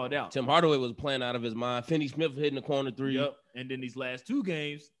 they balled out. Tim Hardaway was playing out of his mind. Finney Smith hitting the corner 3. Yep. And then these last 2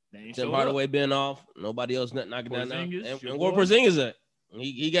 games, they ain't Tim Hardaway been off. Nobody else knocking down now. And where Porzingis at?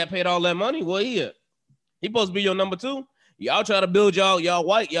 He got paid all that money. Where he at? He supposed to be your number 2. Y'all try to build y'all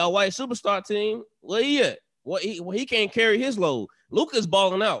white superstar team. Where he at? He can't carry his load. Luka's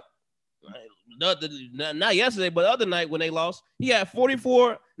balling out. Not yesterday, but the other night when they lost, he had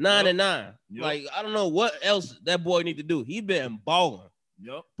 44, 9 and 9. Yep. Like, I don't know what else that boy need to do. He been balling.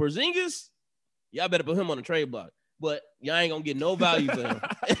 Yep. Porzingis, y'all better put him on the trade block. But y'all ain't gonna get no value for him.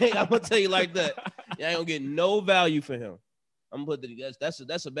 I'm gonna tell you like that. Y'all ain't gonna get no value for him. I'm gonna put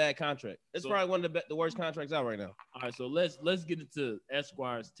that's a bad contract. It's probably one of the worst contracts out right now. All right, so let's get into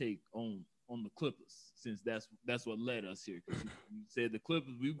Esquire's take on the Clippers, since that's what led us here. You said the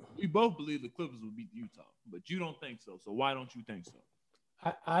Clippers, we both believe the Clippers will beat Utah, but you don't think so. So why don't you think so?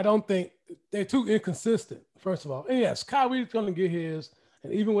 I don't think they're too inconsistent, first of all. And yes, Kyrie's going to get his.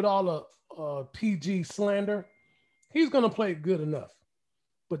 And even with all the PG slander, he's going to play good enough.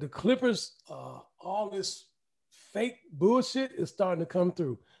 But the Clippers, all this fake bullshit is starting to come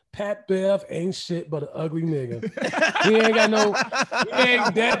through. Pat Bev ain't shit but an ugly nigga. He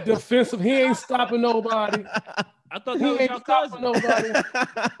ain't that defensive. He ain't stopping nobody. I thought that was your cousin. Nobody.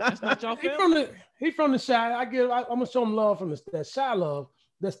 That's not your family. He from the Shy. I'm gonna show him love from that Shy love.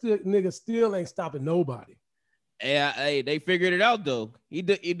 That still ain't stopping nobody. Hey, they figured it out though. He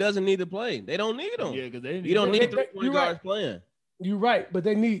doesn't need to play. They don't need him. Yeah, because you don't need 3 point guards playing. You're right, but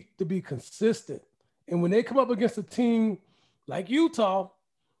they need to be consistent. And when they come up against a team like Utah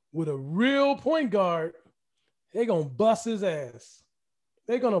with a real point guard, they're gonna bust his ass.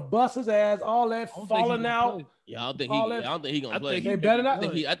 They're gonna bust his ass. All that falling out. Yeah, I don't think he gonna play. They better not.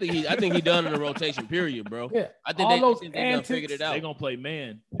 I think he done in the rotation period, bro. Yeah, I think they done figured it out. They gonna play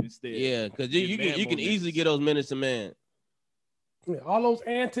man instead. Yeah, because you can easily get those minutes to man. Yeah, all those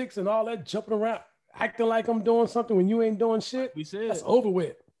antics and all that jumping around, acting like I'm doing something when you ain't doing shit. We said that's over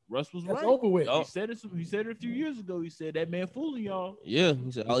with. Russ was that's right. Over with. He said it a few years ago. He said that man fooling y'all. Yeah,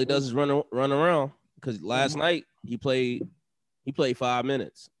 he said all he does is run around. Because last night he played 5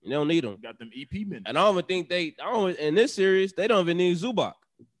 minutes. You don't need him. Got them EP minutes. And I don't even think in this series they don't even need Zubac.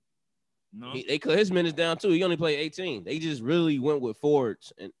 No, they cut his minutes down too. He only played 18. They just really went with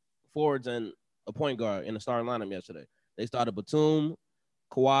forwards and a point guard in the starting lineup yesterday. They started Batum,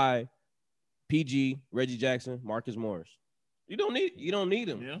 Kawhi, PG, Reggie Jackson, Marcus Morris. You don't need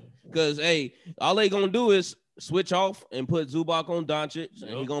him. Yeah. Because all they gonna do is switch off and put Zubac on Doncic,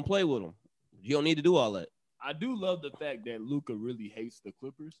 and he gonna play with him. You don't need to do all that. I do love the fact that Luka really hates the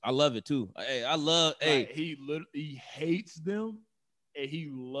Clippers. I love it too. He hates them, and he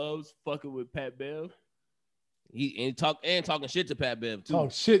loves fucking with Pat Bev. Talking shit to Pat Bev too.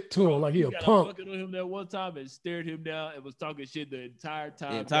 Talk shit to him like he a punk. Fucking with him that one time and stared him down and was talking shit the entire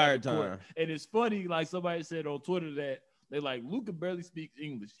time. And it's funny, like somebody said on Twitter that they like Luka barely speaks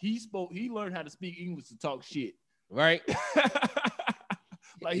English. He learned how to speak English to talk shit. Right.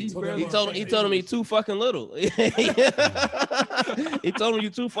 Like he told him he's too fucking little. He told him you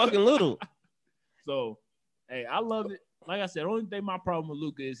too fucking little. So, hey, I love it. Like I said, the only thing my problem with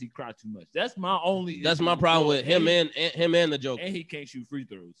Luka is he cried too much. That's my only. That's my problem with him and the Joker. And he can't shoot free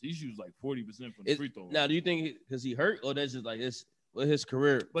throws. He shoots like 40% from the free throws. Now, do you think because he hurt or that's just like his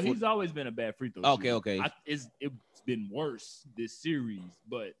career? But he's always been a bad free throw shooter. Okay. It's been worse this series,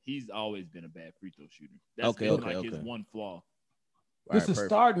 but he's always been a bad free throw shooter. That's his one flaw. This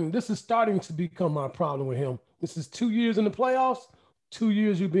is starting to become my problem with him. This is 2 years in the playoffs. 2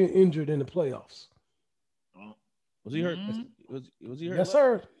 years you've been injured in the playoffs. Was he hurt? Was he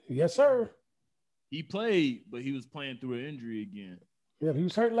hurt? Yes, sir. He played, but he was playing through an injury again. Yeah, he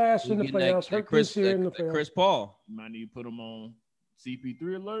was hurt last year in the playoffs. Hurt this year in the playoffs. Chris Paul. You might need to put him on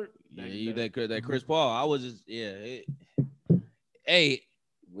CP3 alert. That Chris Paul. I was just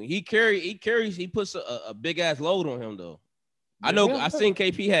when he carries, he puts a big ass load on him though. I know. I seen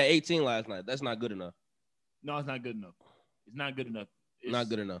KP had 18 last night. That's not good enough. No, it's not good enough. It's not good enough. Not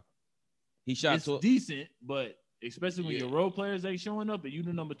good enough. He shot. It's decent, but especially when your role players ain't showing up and you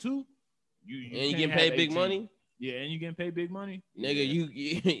the number 2, you getting paid big money. Yeah, and you getting paid big money. Nigga,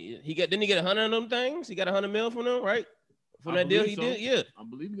 he didn't he get 100 of them things? He got 100 mil from them, right? From that deal he did. Yeah, I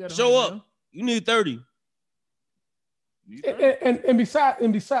believe he got. Show up. Mil. You need 30. And besides,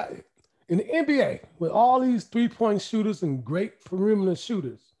 in the NBA, with all these 3-point shooters and great perimeter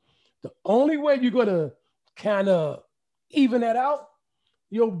shooters, the only way you're gonna kind of even that out,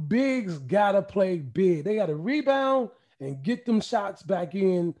 your bigs gotta play big. They gotta rebound and get them shots back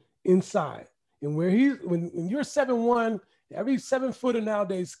inside. And when you're 7'1", every 7-footer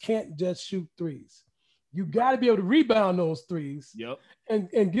nowadays can't just shoot threes. You got to be able to rebound those threes. Yep.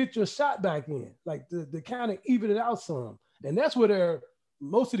 And get your shot back in, like to kind of even it out some. And that's where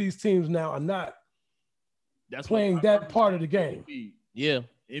most of these teams now are not playing that part of the game. Yeah.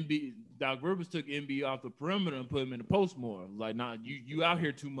 Doc Rivers took MB off the perimeter and put him in the post more. Like, nah, you out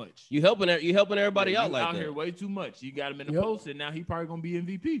here too much. You helping everybody out like that. Out here way too much. You got him in the post, and now he probably gonna be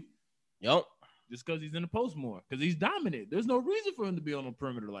MVP. Yep. Just because he's in the post more, because he's dominant. There's no reason for him to be on the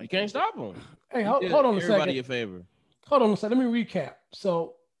perimeter like that. You can't stop him. Hey, hold on a second. Everybody your favor. Hold on a second. Let me recap.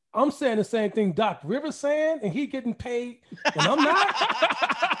 So I'm saying the same thing Doc Rivers saying, and he getting paid, and I'm not.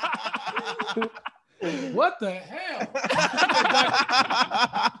 What the hell?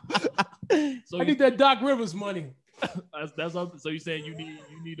 I need that Doc Rivers money. So you're saying you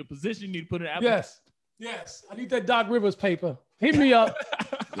need a position, you need to put an application. Yes. I need that Doc Rivers paper. Hit me up.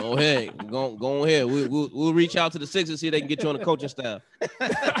 Go ahead. Go ahead. We'll reach out to the Sixers, see if they can get you on the coaching staff.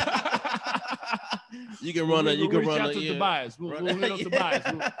 You can run We'll reach out to Tobias. We'll hit up Tobias.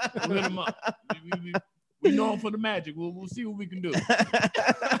 We'll hit him up. We know him for the Magic. We'll see what we can do.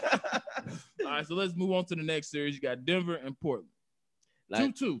 All right, so let's move on to the next series. You got Denver and Portland.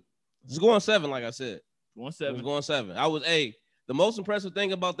 2-2. It's going 7, like I said. 1-7. It's going 7. The most impressive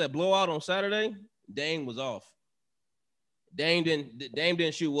thing about that blowout on Saturday, Dame was off. Dame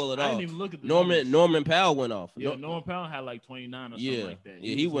didn't shoot well at all. I didn't even look at the Norman Powell went off. Yeah, Norman Powell had like 29 or something like that.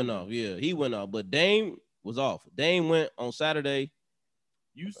 He went off. Yeah, he went off. But Dame was off. Dame went on Saturday.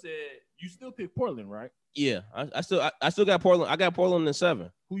 You said you still picked Portland, right? Yeah, I still got Portland. I got Portland in 7.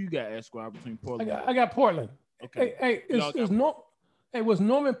 Who you got, Esquire, between Portland? I got Portland. Okay. Was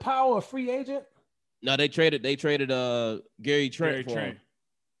Norman Powell a free agent? No, they traded Gary Trent for him.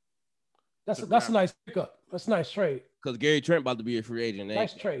 That's a nice pickup. That's a nice trade. Because Gary Trent about to be a free agent.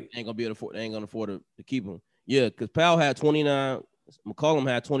 Nice trade. They ain't gonna afford to keep him. Yeah, because Powell had 29, McCollum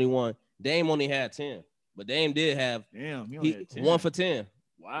had 21, Dame only had 10. But Dame did have he only had 10. 1 for 10.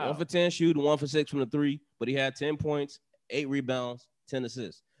 Wow. 1 for 10 shooting, 1 for 6 from the 3. But he had 10 points, 8 rebounds, 10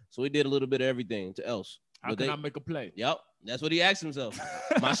 assists. So he did a little bit of everything to else. How can I make a play? Yep. That's what he asked himself.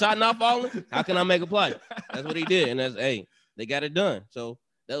 My shot not falling. How can I make a play? That's what he did. And they got it done. So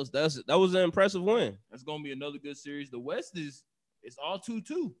that was an impressive win. That's gonna be another good series. The West it's all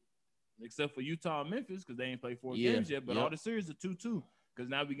 2-2, except for Utah and Memphis because they ain't played 4 games yet. But all the series are 2-2 because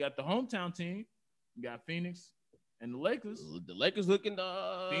now we got the hometown team. We got Phoenix and the Lakers. The Lakers looking.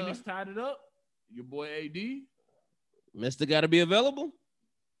 Phoenix tied it up. Your boy AD. Mister got to be available.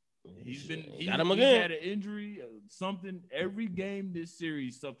 He's got him again. Had an injury, something. Every game this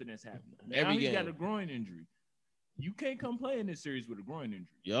series, something that's happening. Every game. He got a groin injury. You can't come play in this series with a groin injury.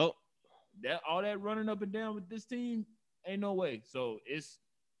 Yup. All that running up and down with this team, ain't no way. So it's.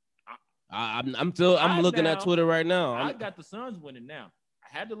 I'm looking at Twitter right now. I got the Suns winning now.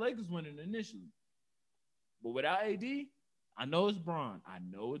 I had the Lakers winning initially, but without AD, I know it's Bron.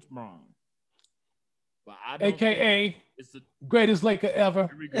 But I don't AKA it's the greatest Laker ever.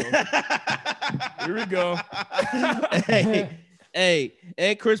 Here we go. Hey,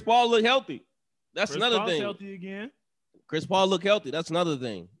 and Chris Paul look healthy. That's another Paul's thing. Healthy again. Chris Paul look healthy. That's another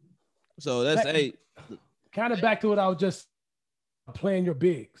thing. So that's kind of back to what I was just playing your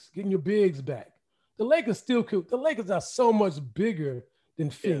bigs, getting your bigs back. The Lakers still could. The Lakers are so much bigger than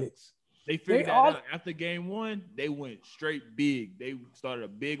Phoenix. They figured that out. After game 1, they went straight big. They started a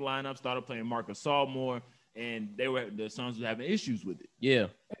big lineup, started playing Marcus Gasol more, and the Suns were having issues with it. Yeah.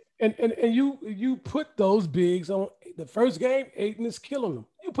 And you put those bigs on the first game, Ayton is killing them.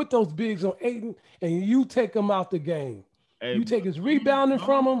 You put those bigs on Ayton and you take them out the game. Hey, you take his rebounding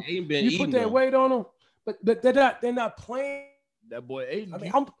from him. You put that weight on them. But they're not playing. That boy Ayton,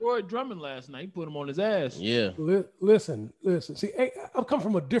 destroyed Drummond last night. He put him on his ass. Yeah. Listen. See, I've come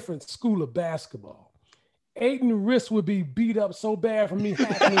from a different school of basketball. Ayton's wrist would be beat up so bad from me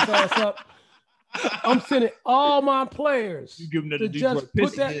hacking his ass up. I'm sending all my players. You give him to just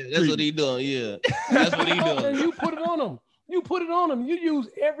put that. Yeah, that's what he doing. Yeah, that's what he doing. And you put it on him. You use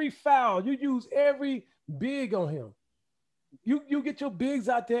every foul. You use every big on him. You get your bigs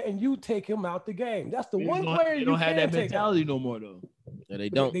out there and you take him out the game. That's the one player you don't have that mentality no more though. Yeah, they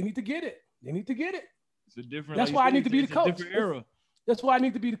don't. They need to get it. It's a different. That's why I need to be the coach. Different era. That's why I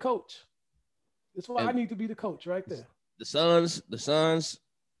need to be the coach. That's why I need to be the coach right there. The Suns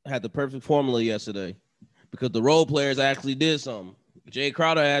had the perfect formula yesterday because the role players actually did something. Jay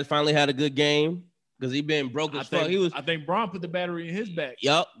Crowder finally had a good game because he been broke as fuck. I think Bron put the battery in his back.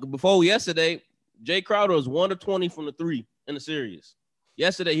 Yup. Before yesterday, Jay Crowder was 1 of 20 from the 3 in the series.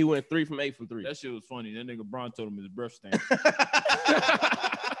 Yesterday he went 3 from 8 from 3. That shit was funny. That nigga Bron told him his breath stank.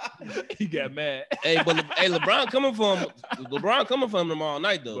 He got mad. LeBron coming for him. LeBron coming for him tomorrow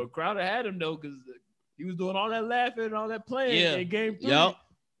night though. But Crowder had him though because he was doing all that laughing and all that playing in game 3. Yep.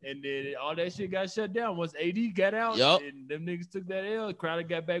 And then all that shit got shut down once AD got out. Yep. And them niggas took that L. Crowder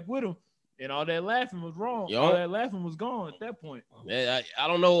got back with him. And all that laughing was wrong. Yep. All that laughing was gone at that point. Yeah, I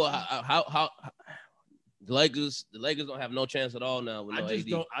don't know how the Lakers don't have no chance at all now with no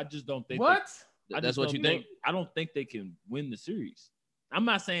AD. I just don't think what? That's what you think? I don't think they can win the series. I'm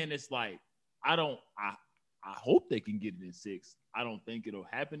not saying it's like I hope they can get it in 6. I don't think it'll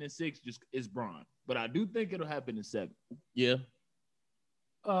happen in 6. Just it's Bron, but I do think it'll happen in 7. Yeah.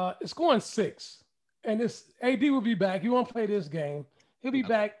 It's going 6, and this AD will be back. He won't play this game. He'll be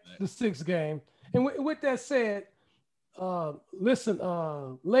back the 6th game. And with that said, listen,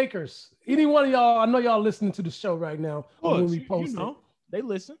 Lakers. Any one of y'all, I know y'all listening to the show right now when we post it. They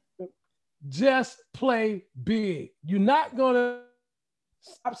listen. just play big. You're not gonna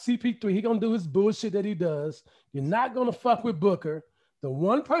stop CP3. He's gonna do his bullshit that he does. You're not gonna fuck with Booker. The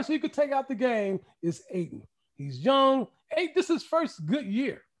one person you could take out the game is Ayton. He's young. This is his first good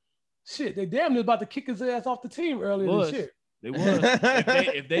year. Shit, they damn near about to kick his ass off the team earlier this year. They was.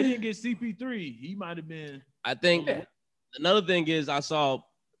 if they didn't get CP3, he might have been. I think another thing is I saw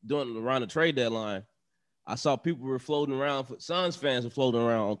around the trade deadline, I saw people were floating around. Suns fans were floating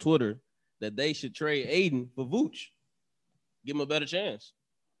around on Twitter that they should trade Ayton for Vooch. Give him a better chance.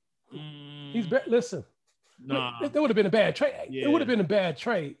 He's listen. Nah. That would have been a bad trade. Yeah. It would have been a bad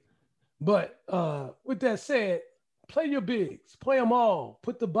trade. But with that said, play your bigs. Play them all.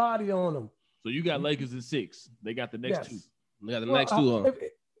 Put the body on them. So you got Lakers in 6. They got the next 2. They got the next 2 on.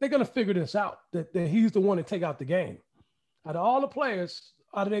 They're going to figure this out, that he's the one to take out the game. Out of all the players,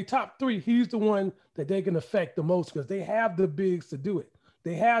 out of their top 3, he's the one that they can affect the most because they have the bigs to do it.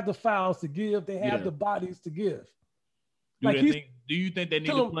 They have the fouls to give. They have the bodies to give. Do you think they need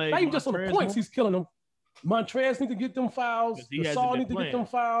to play? Not even just on the points, he's killing them. Montrez need to get them fouls. Gasol need to get them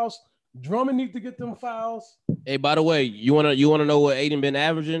fouls. Drummond need to get them fouls. Hey, by the way, you wanna know what Ayton been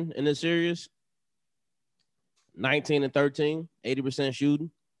averaging in this series? 19 and 13, 80%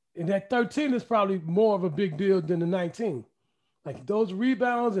 shooting. And that 13 is probably more of a big deal than the 19. Like those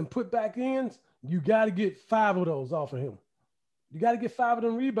rebounds and put back ins, you got to get 5 of those off of him. You got to get 5 of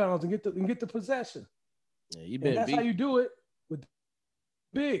them rebounds and get the possession. Yeah, that's how you do it with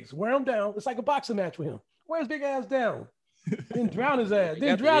bigs. Wear him down. It's like a boxing match with him. Wear his big ass down. Then drown his ass.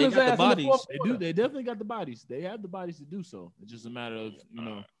 Then drown his ass. The bodies. They definitely got the bodies. They have the bodies to do so. It's just a matter of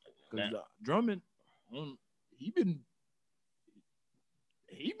because Drummond, he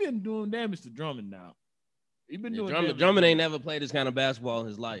been doing damage to Drummond now. He been doing Drummond ain't never played this kind of basketball in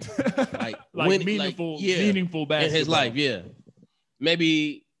his life. Meaningful basketball in his life. Yeah,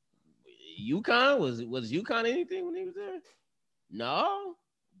 maybe UConn was UConn anything when he was there? No.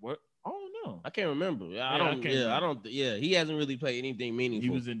 What? I don't know. I can't remember. He hasn't really played anything meaningful.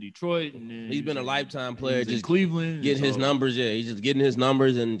 He was in Detroit, and then he's been a lifetime player. Just Cleveland, getting his numbers. Yeah, he's just getting his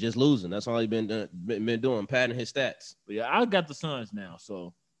numbers and just losing. That's all he's been doing, padding his stats. But yeah, I got the Suns now,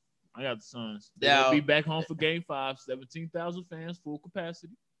 so I got the Suns. They'll be back home for Game 5. 17,000 fans, full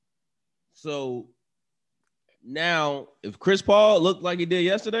capacity. So now, if Chris Paul looked like he did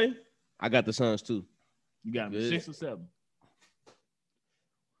yesterday, I got the Suns too. You got him 6 or 7.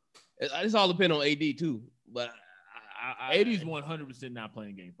 It's all depend on AD too, but AD's 100% not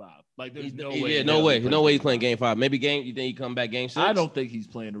playing Game 5. Like there's no way. Yeah, no way he's playing Game 5. Maybe you think he come back Game 6? I don't think he's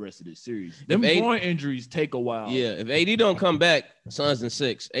playing the rest of this series. Them groin injuries take a while. Yeah, if AD don't come back, Suns in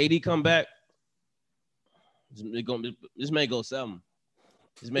 6. AD come back, this may go 7.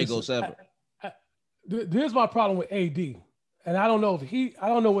 This may go 7. Here's my problem with AD, and I don't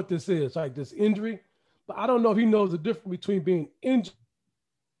know what this is, like this injury, but I don't know if he knows the difference between being injured.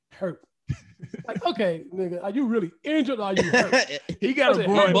 Hurt. Like, okay, nigga, are you really injured or are you hurt? He got a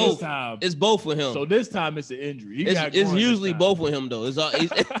groin this time. It's both for him. So this time it's an injury. It's usually both for him though.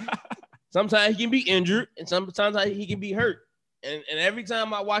 Sometimes he can be injured and sometimes he can be hurt. And every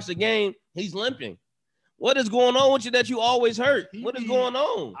time I watch the game, he's limping. What is going on with you that you always hurt? What is going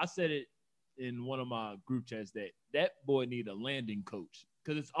on? I said it in one of my group chats that boy need a landing coach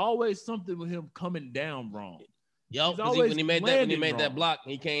because it's always something with him coming down wrong. Yo, when he made that block,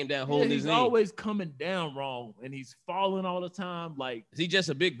 he came down holding his knee. He's always coming down wrong, and he's falling all the time. Like, is he just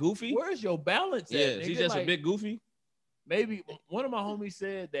a bit goofy? Where's your balance? Is he just a bit goofy? Maybe one of my homies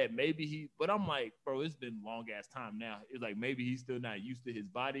said that but I'm like, bro, it's been long ass time now. It's like maybe he's still not used to his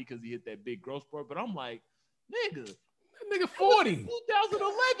body because he hit that big growth spurt. But I'm like, nigga, that nigga 40. 2011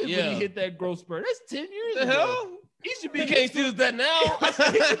 when he hit that growth spurt. That's 10 years ago. Hell? He can't use that now.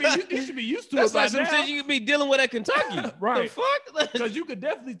 he should be used to That's it. That's like some shit you could be dealing with at Kentucky. Right. The fuck? Because you could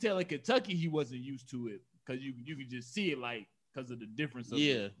definitely tell at Kentucky he wasn't used to it. Because you could just see it like because of the difference of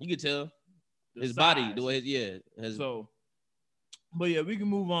you could tell. His size. Body, the way So, but yeah, we can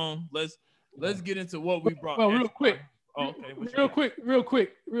move on. Let's get into what we brought. Well, real quick. Real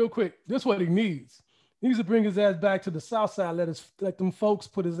quick. This is what he needs. He needs to bring his ass back to the south side. Let them folks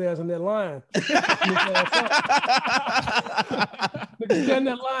put his ass in that line. Get in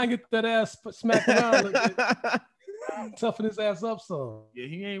that line, get that ass smacked around. Toughen his ass up some. Yeah,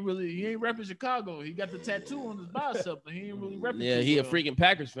 he ain't repping Chicago. He got the tattoo on his bicep, but he ain't really repping. Yeah, he a freaking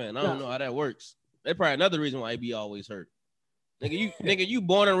Packers fan. I don't know how that works. That's probably another reason why he be always hurt. Nigga, you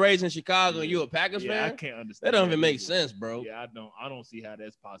born and raised in Chicago and you a Packers fan? I can't understand. That don't even make sense, bro. Yeah, I don't see how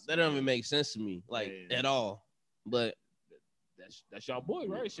that's possible. That don't even make sense to me, at all. But that's y'all boy,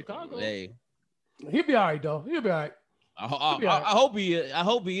 right? Chicago. Hey. He'll be all right, though. He'll be all right. I hope he is. I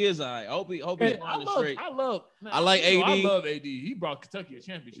hope he is. I hope he's on the straight. I like AD. I love AD. He brought Kentucky a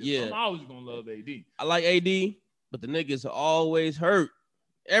championship. Yeah. So I'm always gonna love AD. I like AD, but the niggas always hurt.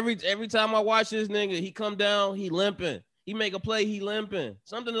 Every time I watch this nigga, he come down, he limping. He make a play, he limping.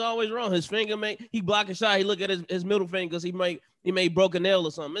 Something is always wrong. His finger he block a shot. He look at his middle finger because he may broke a nail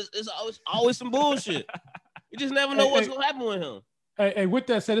or something. It's always some bullshit. You just never know what's gonna happen with him. Hey, with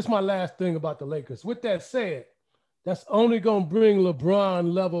that said, it's my last thing about the Lakers. With that said, that's only gonna bring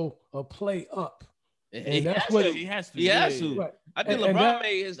LeBron level of play up. And that's what he has to. He has to. Right. I think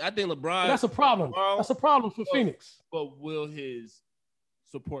LeBron. That's a problem. That's a problem for Phoenix. But will his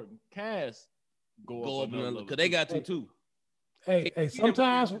supporting cast go up because they got to too. Hey,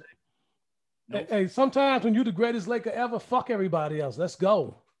 sometimes when you're the greatest Laker ever, fuck everybody else. Let's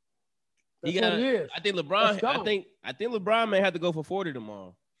go. That's what it is. I think LeBron. I think LeBron may have to go for 40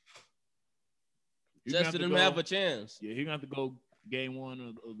 tomorrow. Just to them have a chance. Yeah, he's gonna have to go game 1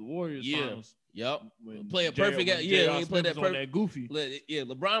 of the Warriors finals. Yep. Play a perfect game. Yeah, he played that goofy. Yeah,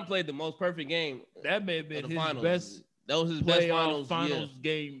 LeBron played the most perfect game. That may have been his finals. Best. That was his best finals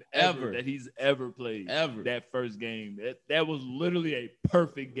game ever that he's ever played. Ever. That first game. That was literally a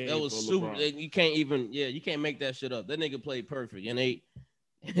perfect game. That was super. LeBron. You can't even. Yeah, you can't make that shit up. That nigga played perfect, and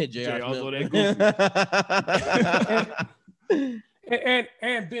J.R. also that goofy.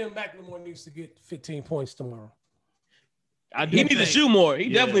 and Ben McLemore needs to get 15 points tomorrow. He needs to shoot more. He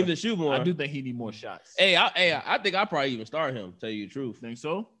definitely needs to shoot more. I do think he need more shots. I think I'll probably even start him. Tell you the truth. Think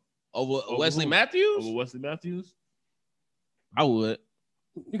so? Over Wesley Matthews? Over Wesley Matthews? I would.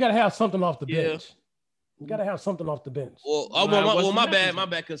 You gotta have something off the bench. You gotta have something off the bench. My bad,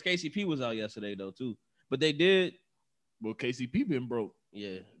 because KCP was out yesterday though too. But they did. Well, KCP been broke.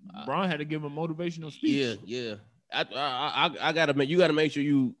 Yeah, Bron had to give him a motivational speech. Yeah. I gotta make. You gotta make sure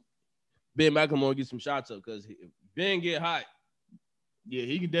you Ben McLemore get some shots up because Ben get hot. Yeah,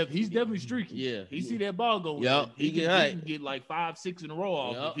 he can. He's definitely streaky. Yeah, he see that ball going. Yeah, he can get like 5-6 in a row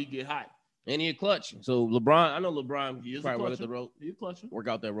off if he get hot. And he a clutch. So LeBron, I know LeBron probably work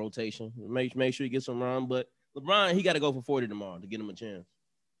out that rotation. Make sure he gets some run. But LeBron, he got to go for 40 tomorrow to get him a chance.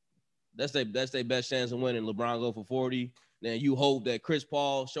 That's their best chance of winning. LeBron go for 40. Then you hope that Chris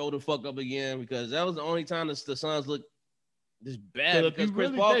Paul show the fuck up again because that was the only time the Suns looked this bad because Chris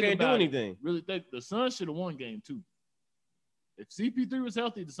Paul can't do anything. Really think the Suns should have won game 2. If CP3 was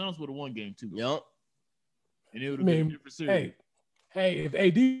healthy, the Suns would have won game 2. Yep. And it would have been a different series. Hey, if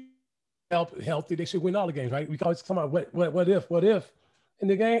AD healthy, they should win all the games, right? We always come out, what if in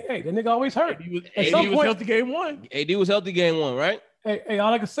the game? Hey, the nigga always hurt. AD was healthy game 1. AD was healthy game 1, right? Hey,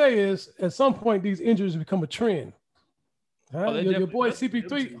 all I can say is at some point these injuries become a trend. Huh? Oh, your boy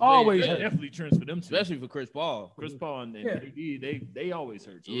CP3 always hurt. Definitely trends for them, too. Especially for Chris Paul. Chris Paul and AD, they always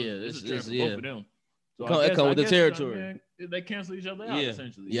hurt. So this is both of them. So it come with the territory. They cancel each other out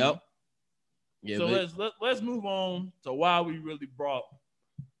essentially. Yep. Yeah, so let's move on to why we really brought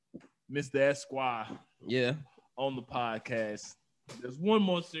Mr. Esquire on the podcast. There's one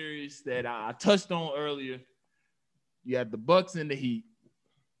more series that I touched on earlier. You had the Bucks and the Heat.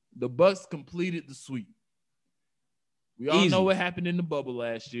 The Bucks completed the sweep. We all know what happened in the bubble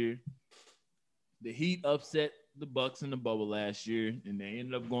last year. The Heat upset the Bucks in the bubble last year, and they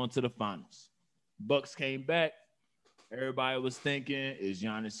ended up going to the finals. Bucks came back. Everybody was thinking, is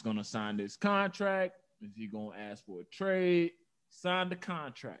Giannis going to sign this contract? Is he going to ask for a trade? Sign the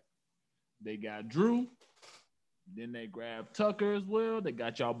contract. They got Drew. Then they grabbed Tucker as well. They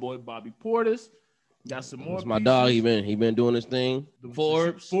got y'all boy Bobby Portis. Got some more. That's my dog. He been doing his thing.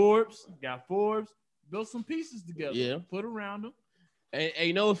 Forbes. Got Forbes. Built some pieces together. Yeah. Put around them. And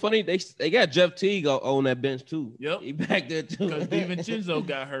you know what's funny? They got Jeff Teague on that bench too. Yep. He back there too. Because DiVincenzo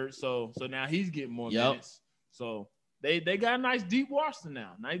got hurt. So now he's getting more minutes. So they got a nice deep roster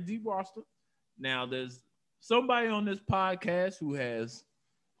now. Now there's somebody on this podcast who has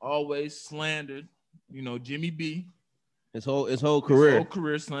always slandered, Jimmy B. His whole career.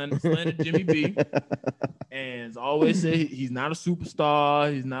 Slandered Jimmy B. And always said he's not a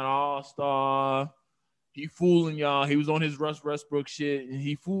superstar. He's not an all-star. He fooling y'all. He was on his Russ Westbrook shit, and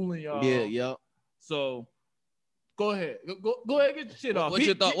he fooling y'all. Yeah. So go ahead. Go ahead and get the shit off.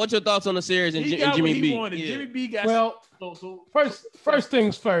 What's your thoughts on the series and Jimmy B? Yeah. Jimmy B got first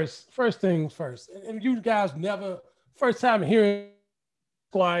things first. And you guys never first time hearing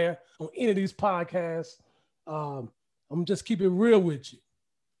Squire on any of these podcasts. I'm just keep it real with you.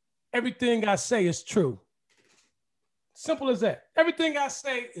 Everything I say is true. Simple as that. Everything I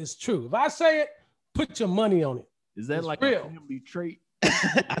say is true. If I say it, put your money on it. Is that it's like real. a family trait?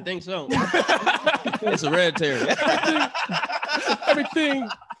 I think so. It's hereditary. Everything.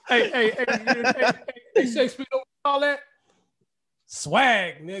 Hey, Shakespeare, all that.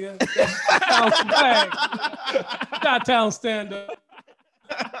 swag, nigga. That's swag. Chi-town stand up.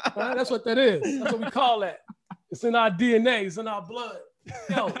 Right? That's what that is. That's what we call that. It's in our DNA. It's in our blood.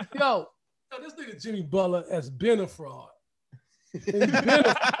 Yo, this nigga Jimmy Butler has been a fraud.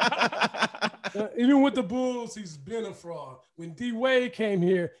 Even with the Bulls, he's been a fraud. When D Wade came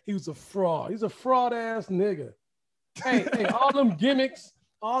here, he was a fraud. He's a fraud ass nigga. Hey, all them gimmicks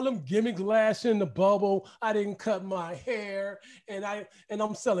last year in the bubble. I didn't cut my hair, and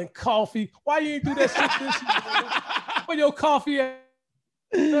I'm selling coffee. Why you ain't do that shit this year? Where your coffee at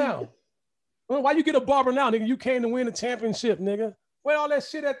now? Why you get a barber now, nigga? You came to win a championship, nigga. Where all that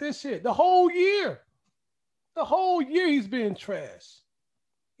shit at this shit? The whole year he's been trash.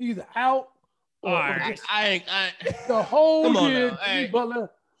 He's out. All right, the whole come on year, now. Hey,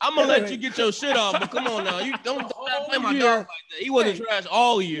 Butler. I'm gonna let you get your shit off, but come on now. You don't play my dog like that. He wasn't trash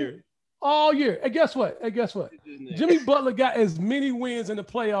all year. All year. And guess what? Jimmy Butler got as many wins in the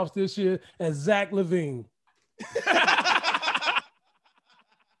playoffs this year as Zach LaVine.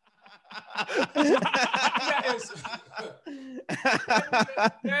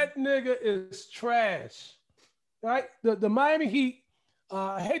 That nigga is trash. Right? The Miami Heat,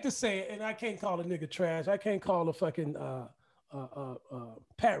 I hate to say it, and I can't call a nigga trash. I can't call a fucking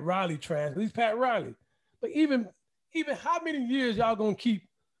Pat Riley trash. He's Pat Riley. But even how many years y'all gonna keep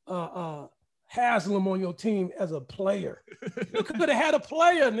Haslam on your team as a player? You could have had a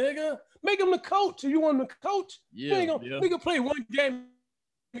player, nigga. Make him the coach. If you want him to coach, we can play one game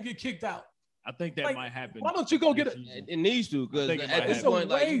and get kicked out. I think that might happen. Why don't you go get it? It needs to, because at this point,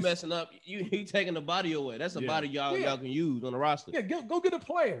 like, you messing up, he taking the body away. That's a body y'all can use on the roster. Yeah, go get a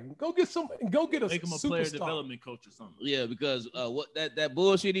player. Go get a make him a player development coach or something. Yeah, because what that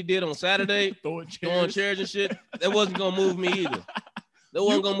bullshit he did on Saturday, throwing chairs and shit, that wasn't gonna move me either. That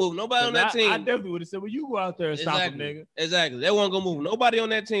wasn't gonna move nobody on that team. I definitely would have said, well, you go out there and stop him, nigga. Exactly. That wasn't gonna move nobody on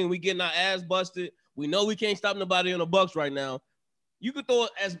that team. We getting our ass busted. We know we can't stop nobody on the Bucks right now. You could throw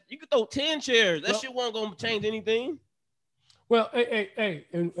 10 chairs. That shit wasn't gonna change anything. Well, hey,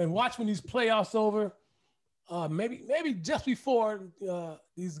 and watch when these playoffs over. Maybe just before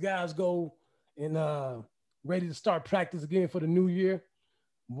these guys go and ready to start practice again for the new year.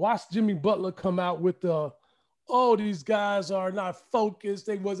 Watch Jimmy Butler come out with these guys are not focused.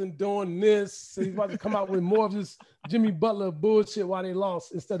 They wasn't doing this. So he's about to come out with more of this Jimmy Butler bullshit while they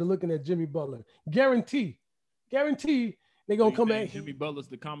lost instead of looking at Jimmy Butler. Guarantee. They gonna come at Jimmy Butler's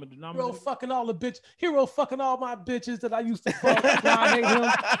the common denominator. Hero fucking all my bitches that I used to fuck.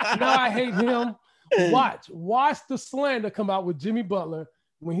 Now I hate him. Watch the slander come out with Jimmy Butler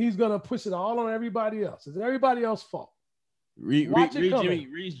when he's gonna push it all on everybody else. It's everybody else's fault. Read Jimmy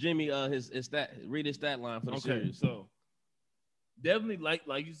his stat line for the series. So definitely, like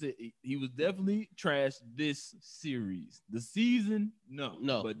you said, he was definitely trash this series. The season,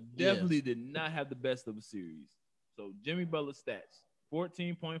 no, but definitely did not have the best of a series. So Jimmy Butler stats: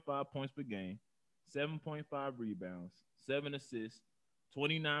 14.5 points per game, 7.5 rebounds, 7 assists,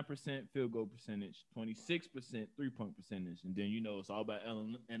 29% field goal percentage, 26% 3-point percentage, and then it's all about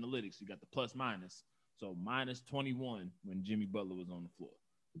analytics. You got the plus minus. So minus 21 when Jimmy Butler was on the floor,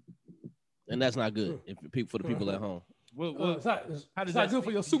 and that's not good for the people at home. It's not good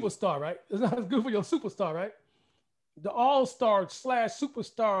for your superstar, right? It's not good for your superstar, right? The all-star /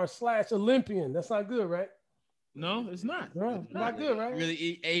 superstar / Olympian. That's not good, right? No, it's not. No, it's not good, right?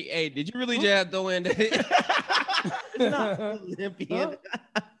 Really, hey, did you really just throw in that? It's not Olympian.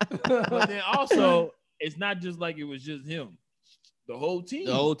 But then also, it's not just like it was just him. The whole team.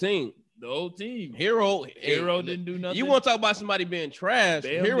 Hero didn't do nothing. You want to talk about somebody being trash?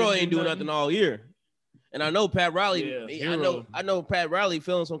 Hero ain't doing nothing all year. And I know Pat Riley. I know Pat Riley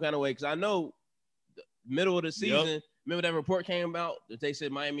feeling some kind of way because I know the middle of the season. Remember that report came out that they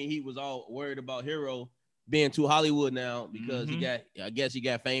said Miami Heat was all worried about Hero being too Hollywood now because he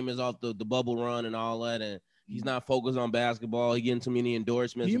got famous off the bubble run and all that, and he's not focused on basketball. He getting too many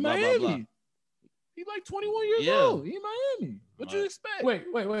endorsements. He and blah, Miami. blah, blah. He like 21 years old. He Miami. What you expect?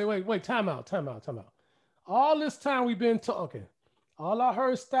 Wait. Time out. All this time we've been talking. All I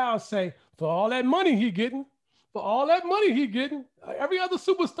heard Styles say, for all that money he getting, every other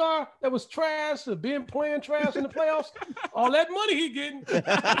superstar that was trash or playing trash in the playoffs, all that money he getting.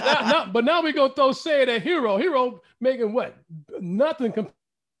 But now we gonna throw shade at Hero. Hero making what? Nothing. Okay.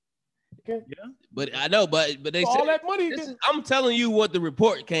 Yeah, but I know, but they all said that money. I'm telling you what the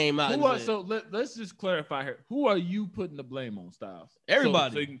report came out. So let's just clarify here. Who are you putting the blame on, Styles?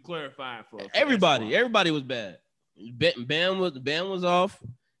 Everybody. So you can clarify for everybody. Everybody was bad. Bam was off.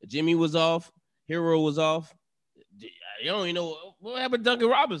 Jimmy was off. Hero was off. You don't even know what happened to Duncan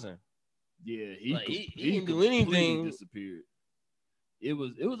Robinson. Yeah, he didn't do anything. Disappeared. It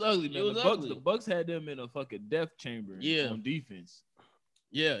was ugly, man. It was ugly. ugly. The Bucks had them in a fucking death chamber on defense.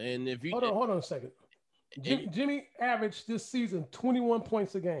 Yeah, and if you hold on a second. Jimmy averaged this season 21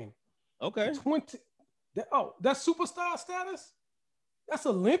 points a game. Okay. 20. That's superstar status? That's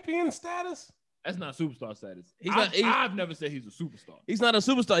Olympian status? That's not superstar status. I've never said he's a superstar. He's not a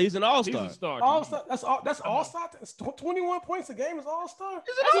superstar. He's an all-star. He's a star. All-star. That's all-star. 21 points a game is all-star.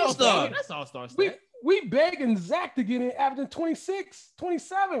 He's an all-star. That's all-star. We begging Zach to get in averaging 26,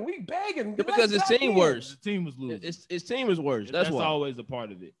 27. We begging. Because his team worse. The team was losing. His team is worse. That's why. Always a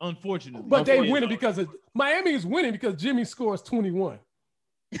part of it. Unfortunately. But they winning because Miami is winning because Jimmy scores 21.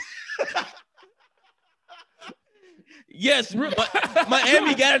 Yes,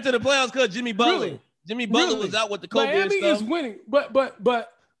 Miami got into the playoffs because Jimmy Butler. Really? Jimmy Butler was out with the COVID Miami stuff. is winning, but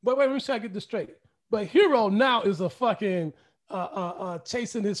wait, let me try to get this straight. But Hero now is a fucking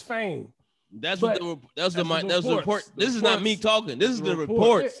chasing his fame. That's the report. This is not me talking. This is the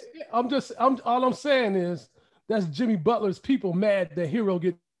reports. All I'm saying is that's Jimmy Butler's people mad that Hero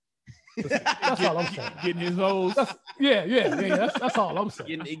get. That's all I'm saying. Getting his hoes. Yeah. That's all I'm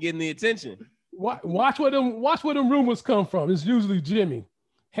saying. Getting the attention. Watch where them rumors come from. It's usually Jimmy,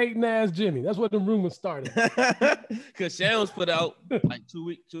 hating ass Jimmy. That's where them rumors started. Because Shams put out like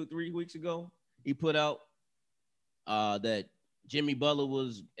 3 weeks ago. He put out that Jimmy Butler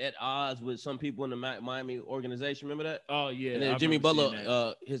was at odds with some people in the Miami organization. Remember that? Oh yeah. And then Jimmy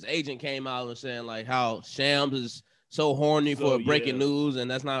Butler, his agent came out and saying like how Shams is so horny for breaking news,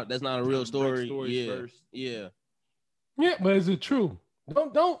 and that's not a real story. Yeah. But is it true?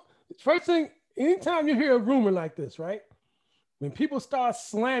 Don't. First thing, anytime you hear a rumor like this, right? When people start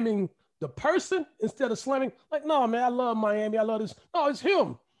slamming the person instead of slamming, like, no, man, I love Miami. I love this. No, it's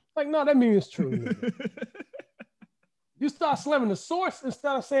him. Like, no, that means it's true. You start slamming the source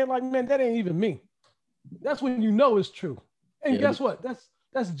instead of saying, like, man, that ain't even me. That's when you know it's true. And guess what?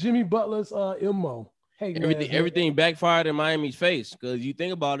 That's Jimmy Butler's MO. Hey, everything backfired in Miami's face. Because you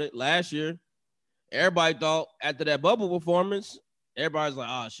think about it, last year, everybody thought after that bubble performance, everybody's like,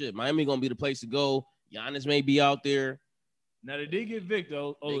 oh, shit, Miami going to be the place to go. Giannis may be out there. Now, they did get Vic,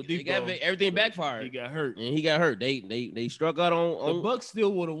 though. Everything backfired. He got hurt. And he got hurt. They struck out on the Bucks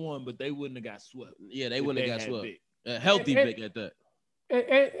still would have won, but they wouldn't have got swept. Yeah, they wouldn't have got swept. A healthy Vic at that.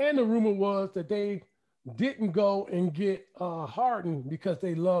 And the rumor was that they didn't go and get Harden because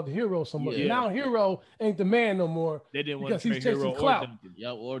they loved Hero so much. Yeah. Now Hero ain't the man no more. They didn't want to trade Hero clout.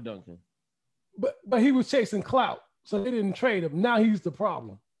 Or Duncan. But he was chasing clout, so they didn't trade him. Now he's the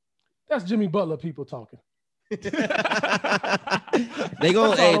problem. That's Jimmy Butler people talking. They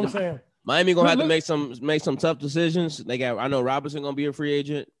gonna Miami gonna have to make some tough decisions. I know Robinson gonna be a free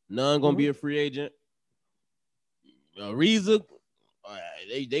agent. Nunn gonna be a free agent. Reza,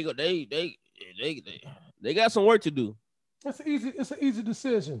 they got some work to do. It's an easy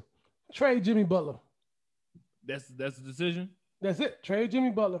decision. Trade Jimmy Butler. That's the decision. That's it. Trade Jimmy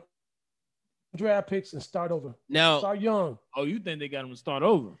Butler. Draft picks and start over. Now start young. Oh, you think they got him to start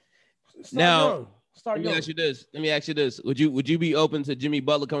over? Let me ask you this. Would you be open to Jimmy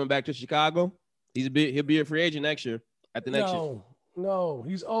Butler coming back to Chicago? He'll be a free agent next year. No,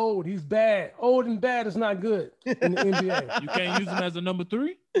 he's old. He's bad. Old and bad is not good in the NBA. You can't use him as a number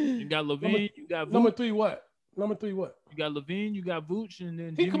 3. You got LaVine. You got Vooch. Number 3 what? You got LaVine. You got Vooch, and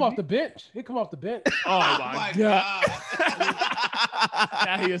then he come off the bench. Oh my God!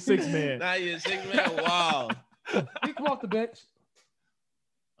 Now he a 6-man. Wow. He come off the bench.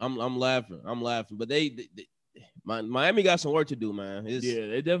 I'm laughing, but Miami got some work to do, man.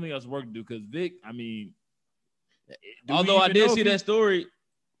 They definitely got some work to do because Vic. I mean, although I did see that story,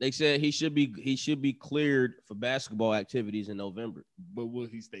 they said he should be cleared for basketball activities in November. But will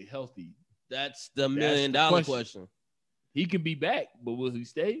he stay healthy? That's the $1 million question. He can be back, but will he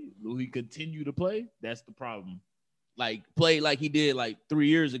stay? Will he continue to play? That's the problem. Like play like he did like 3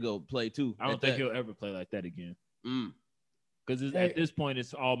 years ago. Play too. I don't think he'll ever play like that again. Because at this point,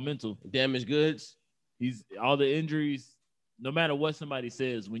 it's all mental. Damaged goods. He's all the injuries. No matter what somebody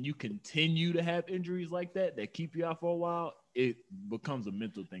says, when you continue to have injuries like that keep you out for a while, it becomes a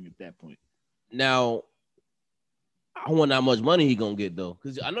mental thing at that point. Now, I wonder how much money he gonna get though,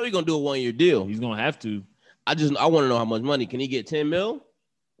 because I know he's gonna do a 1-year deal. He's gonna have to. I want to know how much money. Can he get 10 mil?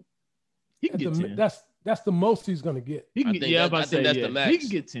 He can get 10. That's the most he's gonna get. He can get, I think that's the max. He can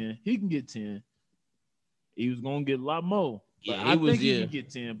get 10. He can get 10. He was gonna get a lot more. But I think he can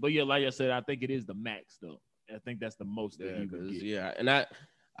get 10. But yeah, like I said, I think it is the max though. I think that's the most that he could get. Yeah, and I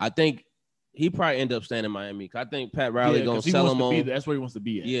think he probably end up staying in Miami. I think Pat Riley gonna sell him on. That's where he wants to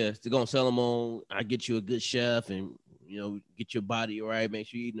be at. Yeah, they're gonna sell him on. I get you a good chef and get your body right. Make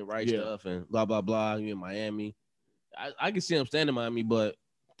sure you're eating the right stuff and blah blah blah. You in Miami. I can see him standing in Miami, but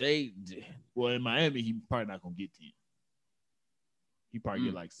well, in Miami, he probably not gonna get 10. He probably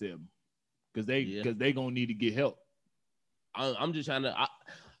get like 7 because they gonna need to get help. I'm just trying to.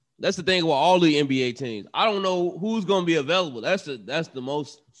 That's the thing with all the NBA teams. I don't know who's gonna be available. That's the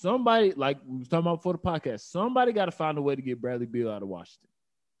most. Somebody, like we was talking about for the podcast, somebody got to find a way to get Bradley Beal out of Washington.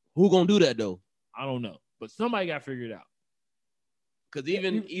 Who gonna do that though? I don't know, but somebody got to figure it out. Because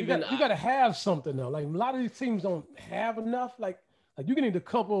you got to have something though. Like a lot of these teams don't have enough. Like you can need a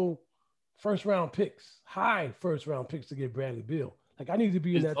couple first round picks, high first round picks to get Bradley Beal. Like I need to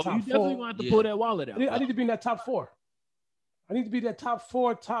be in that top 4. You definitely gonna have to pull that wallet out. I need to be in that top 4. I need to be that top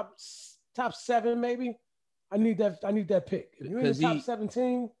 4, top 7 maybe. I need that pick. If you're in the top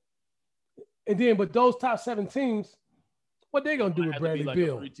 17, and then but those top 7 teams, what they gonna do with Bradley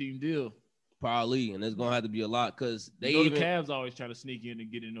Beal? A 3-team deal. Probably, and it's gonna have to be a lot because the Cavs always try to sneak in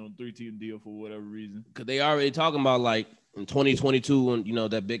and get in on a 3-team deal for whatever reason. Because they already talking about like in 2022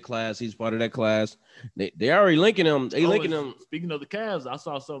 and that big class, he's part of that class. They already linking him. Linking him. Speaking of the Cavs, I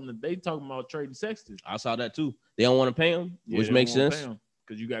saw something that they talking about trading Sexton. I saw that too. They don't want to pay him, which makes sense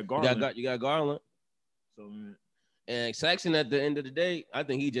because you got Garland. You got Garland. So and Sexton at the end of the day, I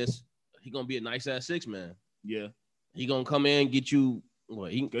think he gonna be a nice ass 6-man. Yeah, he gonna come in and get you. Well,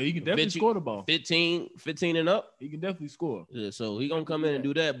 he can definitely score the ball. 15 and up. He can definitely score. Yeah, so he gonna come in and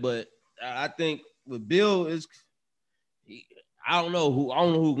do that. But I think with Bill I don't know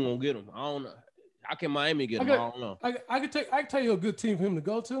who's gonna get him. I don't know. How can Miami get him? I don't know. I can tell you a good team for him to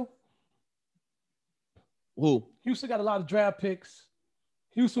go to. Who? Houston got a lot of draft picks.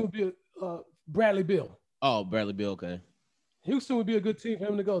 Houston would be Bradley Beal. Oh, Bradley Beal. Okay. Houston would be a good team for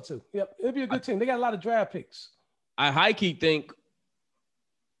him to go to. Yep, it'd be a good team. They got a lot of draft picks. I high-key think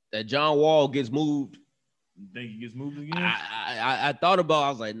that John Wall gets moved. You think he gets moved again? I thought about. I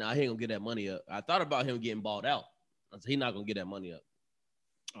was like, nah, he ain't gonna get that money up. I thought about him getting bought out. I said, he's not gonna get that money up.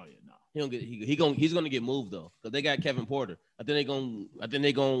 Oh yeah, no. He's gonna get moved though, because they got Kevin Porter. I think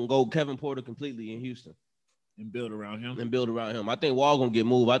they gonna go Kevin Porter completely in Houston and build around him. I think Wall gonna get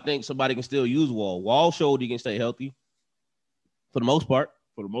moved. I think somebody can still use Wall. Wall showed he can stay healthy for the most part.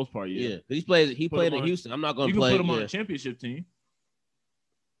 For the most part, yeah. He played in Houston. I'm not gonna play. You can put him on a championship team.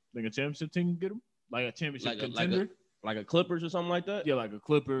 Think a championship team can get him? Like a championship contender? Like a Clippers or something like that? Yeah, like a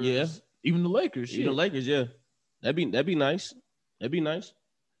Clippers. Yeah. Even the Lakers. Even the Lakers, yeah. That'd be nice. That'd be nice.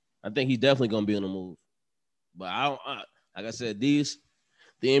 I think he's definitely gonna be on the move. But like I said, the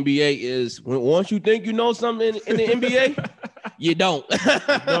NBA is once you think you know something in the NBA, you don't.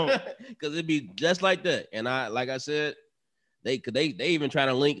 Because it'd be just like that. And like I said, they even trying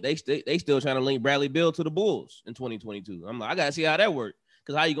to link, they still trying to link Bradley Beal to the Bulls in 2022. I'm like, I gotta see how that works.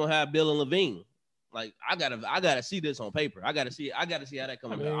 Because how you gonna have Bill and Levine? Like I gotta see this on paper. I gotta see how that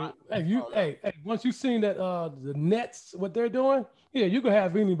comes out. Hey, once you seen that the Nets what they're doing, yeah, you can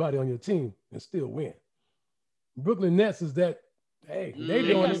have anybody on your team and still win. Brooklyn Nets is that. Hey, they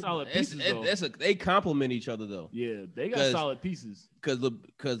doing got solid pieces. They complement each other though. Yeah, they got solid pieces.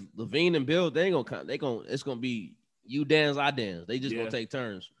 Because Levine and Bill, it's gonna be you dance, I dance. They just gonna take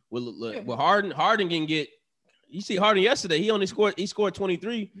turns. With Harden can get. You see Harden yesterday. He scored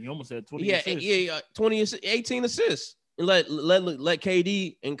 23. He almost had 20 assists. Yeah, 18 assists. And let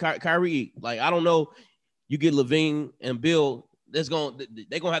KD and Kyrie eat. Like, I don't know. You get Levine and Bill, they're gonna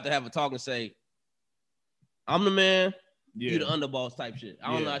have to have a talk and say, I'm the man, you the underboss type shit.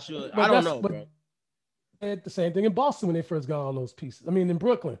 I'm not sure. I don't know, bro. They had the same thing in Boston when they first got all those pieces. I mean, in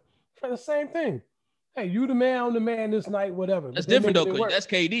Brooklyn, for the same thing. Hey, you the man, I'm the man this night, whatever. That's different though, because that's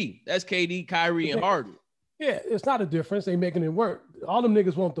KD. That's KD, Kyrie, and Harden. Yeah, it's not a difference. They making it work. All them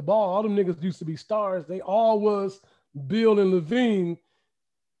niggas want the ball. All them niggas used to be stars. They all was Bill and Levine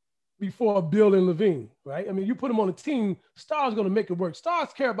before Bill and Levine, right? I mean, you put them on a team, stars going to make it work. Stars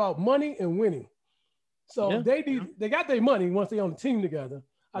care about money and winning. So they got their money once they on the team together.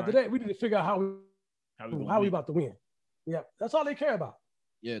 After that, we need to figure out how we about to win. Yeah, that's all they care about.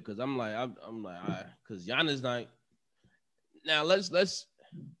 Yeah, because I'm like, because Giannis night. Now let's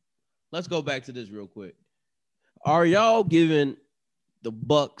go back to this real quick. Are y'all giving the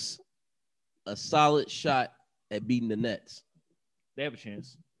Bucks a solid shot at beating the Nets? They have a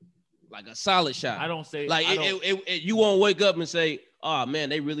chance. Like a solid shot. I don't say like you won't wake up and say, "Oh man,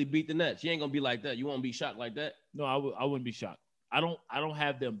 they really beat the Nets." You ain't gonna be like that. You won't be shocked like that. No, I wouldn't be shocked. I don't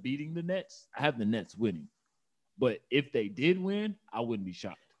have them beating the Nets. I have the Nets winning. But if they did win, I wouldn't be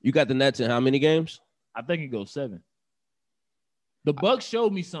shocked. You got the Nets in how many games? I think it goes 7. The Bucks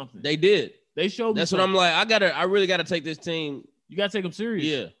showed me something. They did. They showed me. That's something. what I'm like. I really gotta take this team. You gotta take them serious.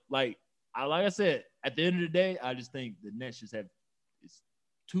 Yeah. Like I said, at the end of the day, I just think the Nets just have it's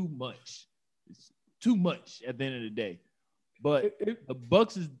too much. too much at the end of the day. But the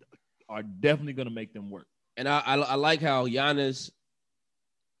Bucks are definitely going to make them work. And I like how Giannis,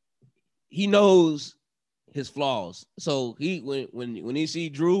 he knows his flaws. So when he see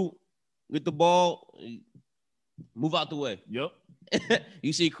Drew with the ball, move out the way. Yep.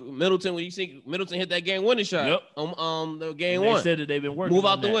 You see Middleton, when you see Middleton hit that game-winning shot. Yep. The game one. They said that they've been working. Move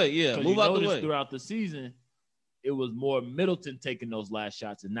out the way. Yeah. Move out the way. Throughout the season, it was more Middleton taking those last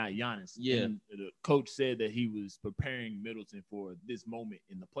shots and not Giannis. Yeah. And the coach said that he was preparing Middleton for this moment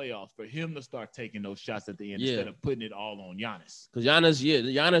in the playoffs for him to start taking those shots at the end instead of putting it all on Giannis. Because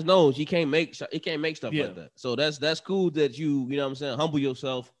Giannis knows he can't make stuff like that. So that's cool that you know what I'm saying, humble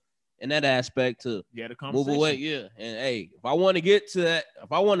yourself in that aspect to move away. Yeah. And hey, if I want to get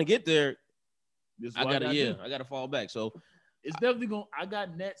there, I gotta fall back. So it's definitely going. I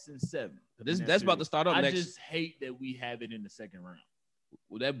got Nets in 7. That's about to start up next. I just hate that we have it in the second round.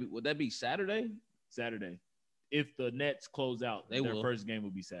 Would that be Saturday? Saturday. If the Nets close out, their first game will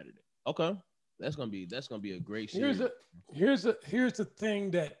be Saturday. Okay, that's gonna be a great series. Here's the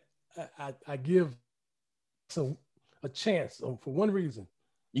thing that I give a chance for one reason.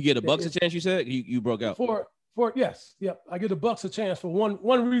 You get the Bucks a chance. You said you broke out yes, yep. I give the Bucks a chance for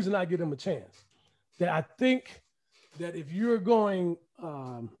one reason. I give them a chance. That I think that if you're going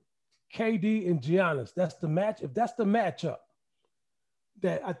KD and Giannis, that's the match. If that's the matchup,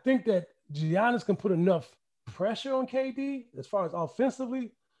 that I think that Giannis can put enough pressure on KD as far as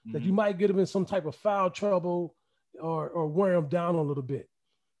offensively that you might get him in some type of foul trouble or wear him down a little bit.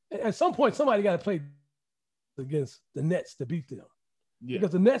 At some point, somebody got to play against the Nets to beat them. Yeah.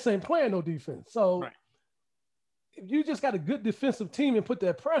 Because the Nets ain't playing no defense. So if you just got a good defensive team and put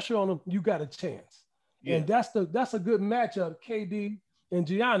that pressure on them, you got a chance. Yeah. And that's a good matchup, KD and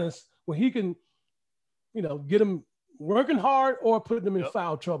Giannis, where he can, get them working hard or put them in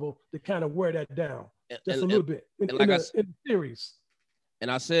foul trouble to kind of wear that down just a little bit in the series.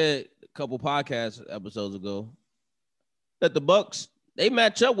 And I said a couple podcast episodes ago that the Bucks, they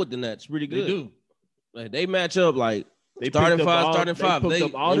match up with the Nets pretty good. They do. Like they match up like they starting five. They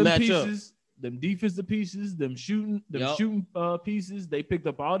picked up all them pieces, them defensive pieces, them shooting pieces. They picked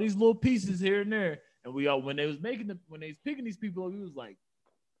up all these little pieces here and there. And when they was picking these people, we was like,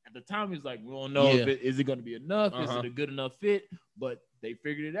 at the time, he was like, we don't know if is it going to be enough? Is it a good enough fit? But they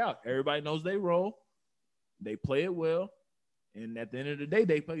figured it out. Everybody knows they role. They play it well. And at the end of the day,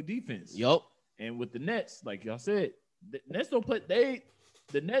 they play defense. Yep. And with the Nets, like y'all said, the Nets don't play.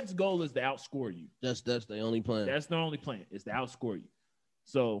 The Nets' goal is to outscore you. That's the only plan. That's the only plan. Is to outscore you.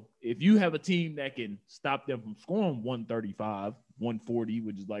 So if you have a team that can stop them from scoring 135, 140,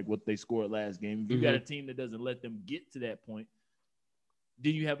 which is like what they scored last game, if you got a team that doesn't let them get to that point,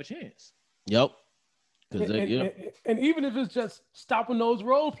 then you have a chance. Yep. And even if it's just stopping those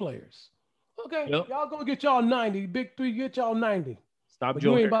role players. Okay, y'all go get y'all 90. Big three, get y'all 90. But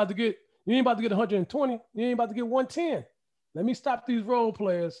you ain't about to get 120. You ain't about to get 110. Let me stop these role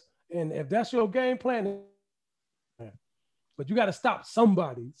players. And if that's your game plan, but you got to stop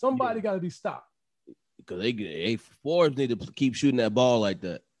somebody. Somebody got to be stopped. Because Forbes need to keep shooting that ball like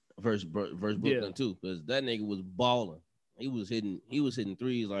that versus Brooklyn too. Because that nigga was balling. He was hitting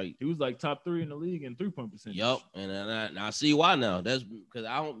threes like he was like top 3 in the league in 3-point percentage. Yep, and I see why now. That's because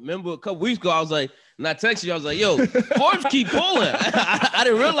I don't remember a couple weeks ago. I was like, and I texted you. I was like, "Yo, Forbes keep pulling." I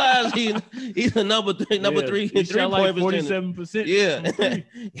didn't realize he's a number 3 in 3-point 47%. Yeah,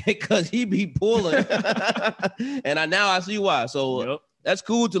 because he be pulling, and now I see why. So that's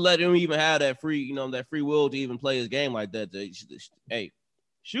cool to let him even have that free will to even play his game like that. Hey,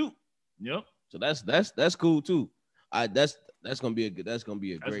 shoot. Yep. So that's cool too. That's gonna be a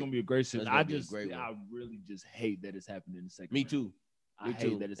great season. I really just hate that it's happening in the second. Me too. I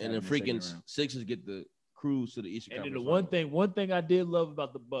hate that it's happening. And the freaking Sixers get the cruise to the Eastern Conference. And then one thing I did love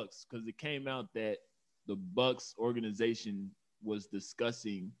about the Bucks, because it came out that the Bucks organization was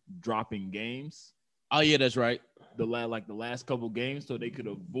discussing dropping games. Oh yeah, that's right. The last couple games, so they could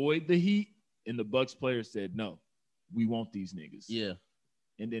avoid the heat. And the Bucks players said, "No, we want these niggas." Yeah.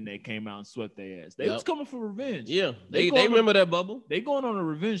 And then they came out and swept their ass. They was coming for revenge. Yeah, they remember that bubble. They going on a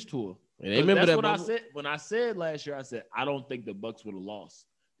revenge tour. Yeah, they remember that bubble. I said when I said last year. I said I don't think the Bucks would have lost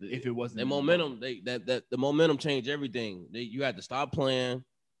if it wasn't the momentum. The momentum changed everything. You had to stop playing,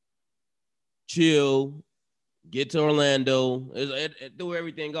 chill, get to Orlando. It threw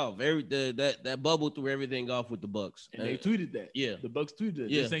everything off. That bubble threw everything off with the Bucks. And they tweeted that. Yeah, the Bucks tweeted that.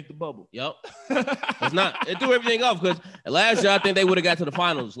 Yeah. This ain't the bubble. Yep. It's not. It threw everything off because last year I think they would have got to the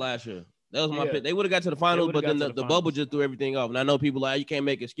finals last year. That was my pick. They would have got to the finals, but then the bubble just threw everything off. And I know people you can't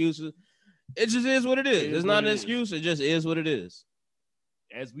make excuses. It just is what it is. It's not an excuse. It just is what it is.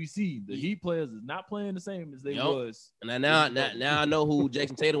 as we see, the Heat players is not playing the same as they was. And now I know who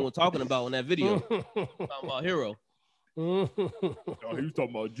Jason Tatum was talking about in that video. Talking about Hero. Oh, he was talking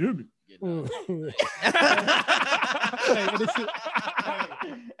about Jimmy.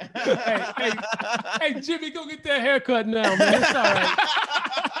 Hey, Jimmy, go get that haircut now, man. It's all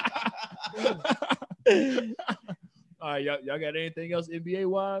right. All right, y'all got anything else NBA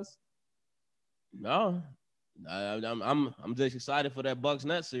wise? No. I'm just excited for that Bucks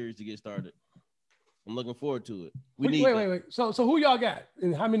Nets series to get started. I'm looking forward to it. Wait. So who y'all got?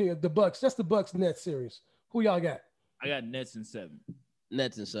 And how many of the Bucks? Just the Bucks Nets series. Who y'all got? I got Nets in 7.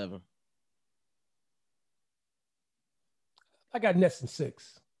 Nets in 7. I got Nets in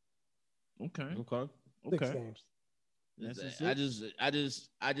 6. Okay. 6 games.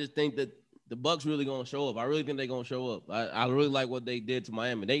 I just think that the Bucks really gonna show up. I really think they're gonna show up. I really like what they did to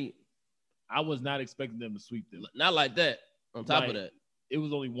Miami. I was not expecting them to sweep them. Not like that. On top of that, it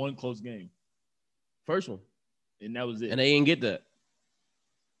was only one close game. First one, and that was it. And they didn't get that.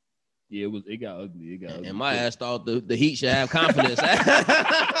 Yeah, it got ugly. And my ass thought the Heat should have confidence.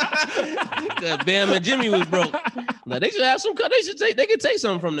 Because Bam and Jimmy was broke. Now they should have some. They could take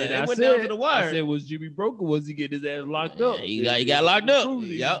something from that. They went down to the wire. I said, was Jimmy broke or was he getting his ass locked up? He got locked up.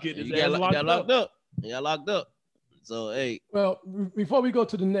 Yep. He got locked up. He got locked up. So hey. Well, before we go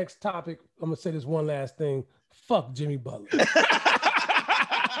to the next topic, I'm gonna say this one last thing. Fuck Jimmy Butler.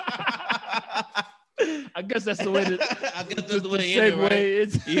 I guess that's the way to. I guess that's the way to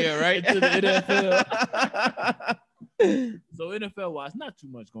segue. Right? Into the NFL. So NFL wise, not too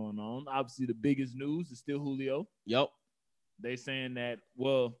much going on. Obviously, the biggest news is still Julio. Yep. They saying that.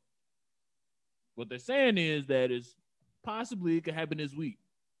 Well, what they're saying is that it's possibly it could happen this week.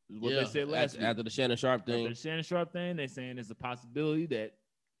 Is what they said last week. After the Shannon Sharpe thing. After the Shannon Sharpe thing, they're saying there's a possibility that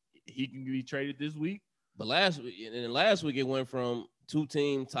he can be traded this week. But last week it went from 2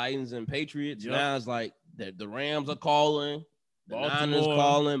 teams, Titans and Patriots. Yep. Now it's like the Rams are calling, the Niners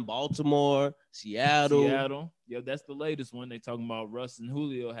calling, Baltimore, Seattle. Yeah, that's the latest one. They talking about Russ and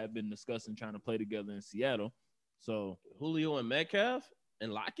Julio have been discussing trying to play together in Seattle. So Julio and Metcalf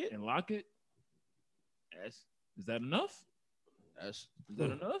and Lockett. Is that enough? Is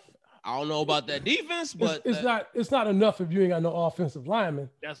that enough? I don't know about that defense, but it's not enough if you ain't got no offensive linemen.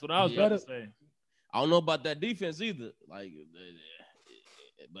 That's what I was about to say. I don't know about that defense either. Like,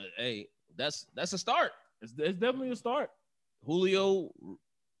 but hey, that's a start. It's definitely a start. Julio,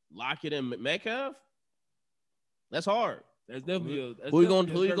 Lockett, and Metcalf. That's hard. That's definitely who you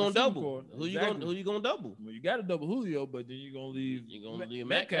gonna double? Who you gonna double? Well, you got to double Julio, but then you're gonna leave.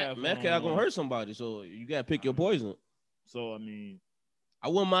 Metcalf. Metcalf gonna hurt somebody, so you gotta pick your poison. So I mean, I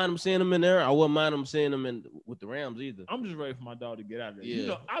wouldn't mind him seeing him in there. I wouldn't mind him seeing him with the Rams either. I'm just ready for my dog to get out of there.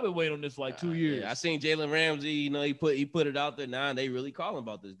 Yeah. I've been waiting on this for like 2 years. I seen Jalen Ramsey. He put it out there. Now they really calling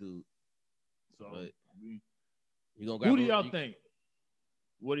about this dude. So you gonna grab who do y'all think?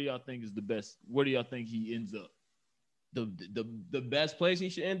 What do y'all think is the best? Where do y'all think he ends up? The best place he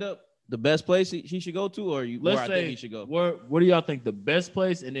should end up? The best place he should go to, or where I think he should go? Where do y'all think the best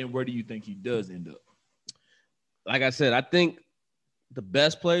place, and then where do you think he does end up? Like I said, I think the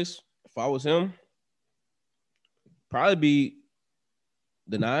best place, if I was him, probably be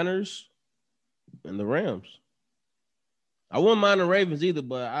the Niners and the Rams. I wouldn't mind the Ravens either,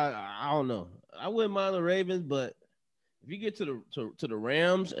 but I don't know. I wouldn't mind the Ravens, but if you get to the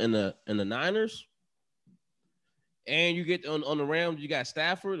Rams and the Niners, and you get on the Rams, you got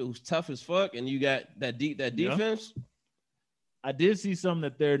Stafford, who's tough as fuck, and you got that defense. Yeah. I did see something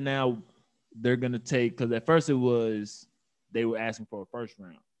that they're gonna take, because at first they were asking for a first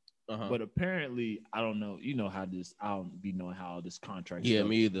round. But apparently, I don't know. You know how this, I don't be knowing how this contract Yeah,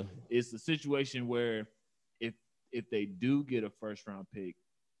 me either. It's a situation where if they do get a first round pick,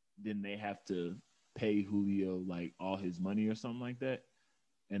 then they have to pay Julio like all his money or something like that.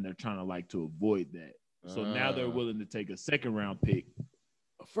 And they're trying to avoid that. So now they're willing to take a second round pick.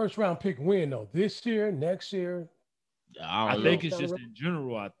 A first round pick when though? This year, next year? I think it's just in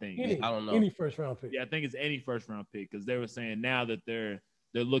general. I think I don't know any first round pick. Yeah, I think it's any first round pick, because they were saying now that they're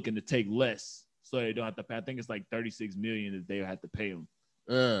looking to take less, so they don't have to pay. I think it's like $36 million that they have to pay them.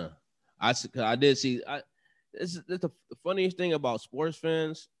 I did see. It's the funniest thing about sports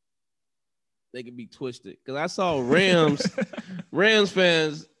fans. They can be twisted, because I saw Rams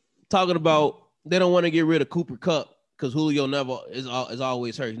fans talking about they don't want to get rid of Cooper Kupp because Julio never is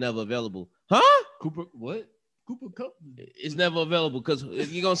always hurt. He's never available. Huh? Cooper Kupp is never available, because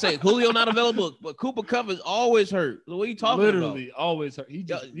you're gonna say Julio not available, but Cooper Kupp is always hurt. So what are you talking about? Literally always hurt. He's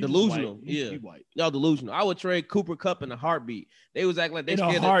delusional. He's white. Y'all delusional. I would trade Cooper Kupp in a heartbeat. They was acting like they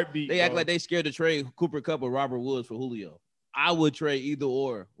scared. They act like they scared to trade Cooper Kupp or Robert Woods for Julio. I would trade either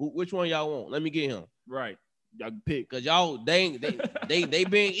or. Which one y'all want? Let me get him. Right. Y'all can pick. Cause y'all they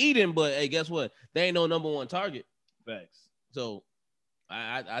been eating, but hey, guess what? They ain't no number one target. Facts. So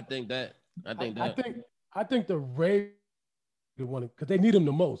I think that. I think the Ravens want it because they need him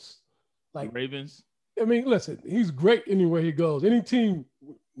the most. Like the Ravens. I mean, listen, he's great anywhere he goes. Any team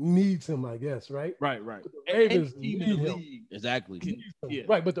needs him, I guess, right? Right. The Ravens need him. Exactly. Yeah.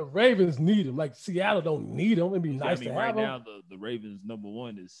 Right, but the Ravens need him. Like Seattle don't need him. It'd be nice to have right him. now, the Ravens number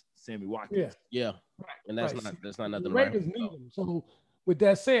one is Sammy Watkins. Yeah. Right. And that's not nothing. The Ravens need him. So with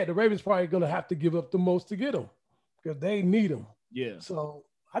that said, the Ravens probably gonna have to give up the most to get him because they need him. Yeah. So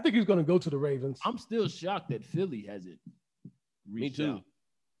I think he's gonna go to the Ravens. I'm still shocked that Philly hasn't reached Me too. out.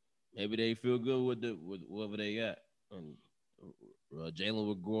 Maybe they feel good with whoever they got. And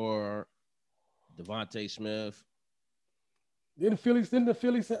Jalen McGraw, Devontae Smith. Didn't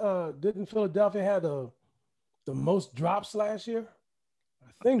Philadelphia have the most drops last year?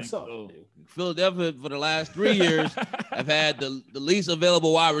 I think so. Philadelphia for the last 3 years have had the least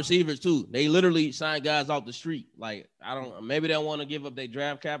available wide receivers too. They literally sign guys off the street. Like maybe they want to give up their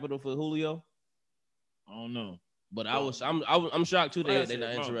draft capital for Julio. I don't know. But I'm shocked too that they're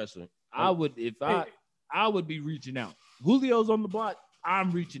not interested. I would be reaching out. Julio's on the block.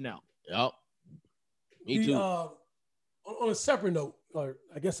 I'm reaching out. Yep. Me too. On a separate note, or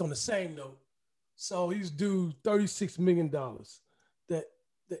I guess on the same note, so he's due $36 million. The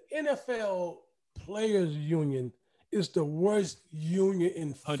NFL Players Union is the worst union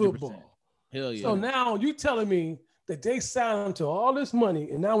in football. 100%. Hell yeah. So now you telling me that they signed him to all this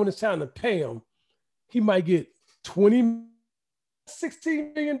money, and now when it's time to pay him, he might get $16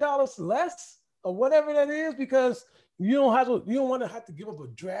 million less or whatever that is because you don't want to have to give up a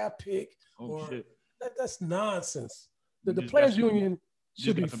draft pick. Shit. That's nonsense. The Players Union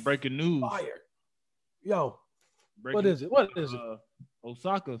should be breaking news. Fired. Yo, what is it? What is it?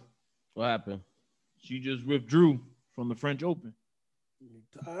 Osaka. What happened? She just withdrew from the French Open.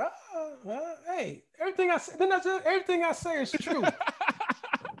 Hey, everything I say is true.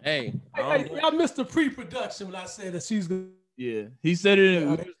 Hey, y'all missed the pre-production when I said that she's good. Yeah, he said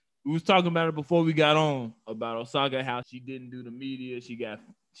it. We was talking about it before we got on about Osaka, how she didn't do the media. She got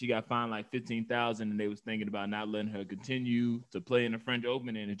fined like $15,000, and they was thinking about not letting her continue to play in the French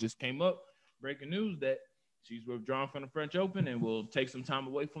Open. And it just came up, breaking news, that she's withdrawn from the French Open and will take some time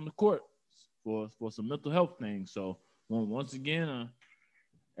away from the court for some mental health things. So once again,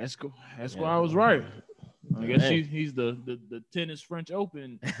 Esquire was right. I guess he's the tennis French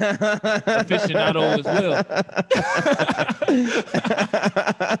Open aficionado as well.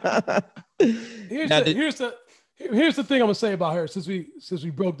 Here's the thing I'm gonna say about her since we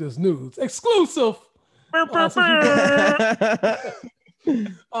broke this news. Exclusive. I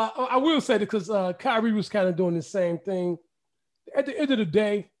will say that because Kyrie was kind of doing the same thing. At the end of the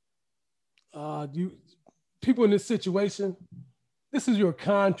day, people in this situation, this is your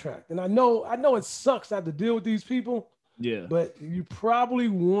contract, and I know it sucks to have to deal with these people. Yeah, but you probably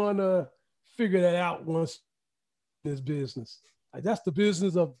want to figure that out once this business. Like that's the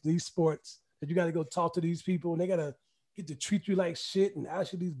business of these sports. That you got to go talk to these people, and they got to get to treat you like shit and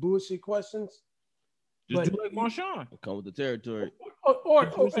ask you these bullshit questions. Just do like Marshawn. Come with the territory. Or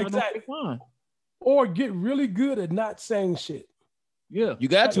exactly. Or get really good at not saying shit. Yeah, you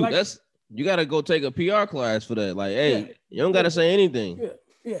got to. You got to go take a PR class for that. Like, hey, you don't got to say anything.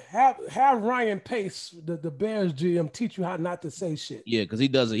 Yeah. Have Ryan Pace, the Bears GM, teach you how not to say shit. Yeah, because he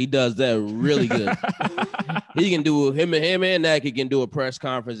does it. He does that really good. He can do him and Nak can do a press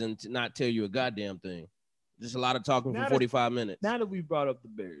conference and not tell you a goddamn thing. Just a lot of talking for 45 minutes. Now that we brought up the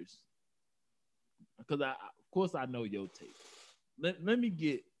Bears, because of course I know your take. Let me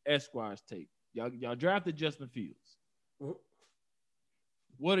get Esquire's take. Y'all drafted Justin Fields. Mm-hmm.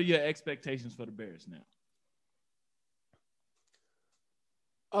 What are your expectations for the Bears now?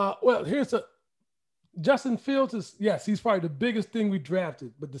 Well, Justin Fields is, yes, he's probably the biggest thing we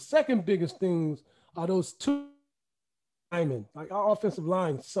drafted. But the second biggest things are those two linemen. Like our offensive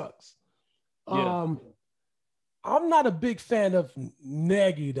line sucks. Yeah. I'm not a big fan of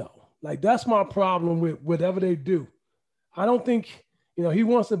Nagy though. Like that's my problem with whatever they do. I don't think, he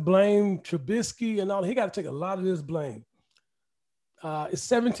wants to blame Trubisky and all. He got to take a lot of this blame. It's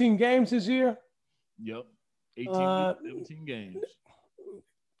 17 games this year. Yep. 17 games.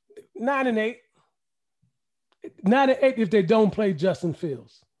 9-8. 9-8 if they don't play Justin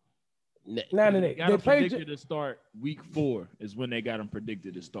Fields. 9-8. They got him predicted to start week 4 is when they got him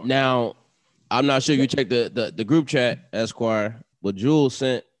predicted to start. Now, I'm not sure if you checked the group chat, Esquire, but Jules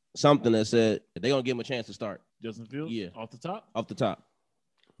sent something that said they're going to give him a chance to start. Justin Fields? Yeah. Off the top? Off the top.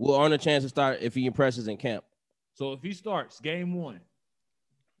 We'll earn a chance to start if he impresses in camp. So if he starts game 1,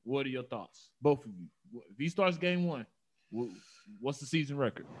 what are your thoughts? Both of you. If he starts game 1, what's the season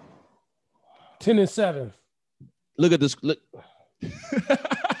record? 10-7. Look at this. Look.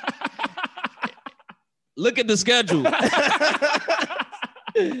 Look at the schedule.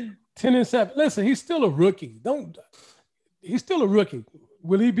 10-7. Listen, he's still a rookie. He's still a rookie.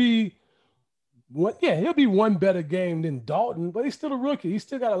 Will he be one? Yeah, he'll be one better game than Dalton, but he's still a rookie. He's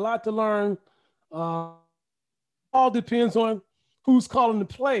still got a lot to learn. All depends on who's calling the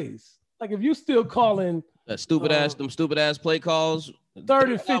plays. Like if you still calling that stupid ass play calls,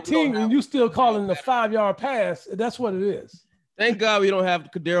 3rd and 15, and you still calling the 5-yard pass, that's what it is. Thank God we don't have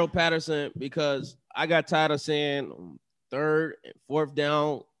Cordero Patterson, because I got tired of saying 3rd and 4th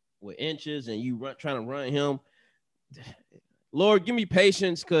down with inches and you trying to run him. Lord, give me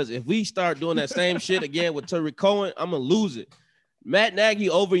patience, because if we start doing that same shit again with Tariq Cohen, I'm going to lose it. Matt Nagy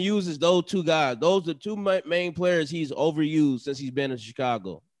overuses those two guys. Those are two main players he's overused since he's been in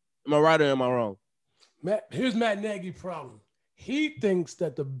Chicago. Am I right or am I wrong? Here's Matt Nagy's problem. He thinks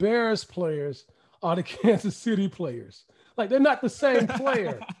that the Bears players are the Kansas City players. Like they're not the same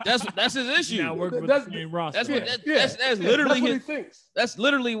player. That's his issue. Now working with the same roster. That's literally what he thinks. That's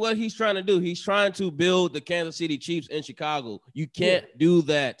literally what he's trying to do. He's trying to build the Kansas City Chiefs in Chicago. You can't do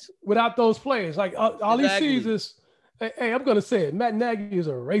that without those players. Like all exactly. He sees is, hey, I'm gonna say it. Matt Nagy is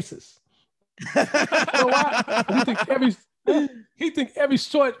a racist. You know why? He think every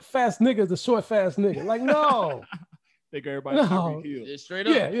short fast nigga is a short fast nigga. Like no. Think everybody should be healed. Straight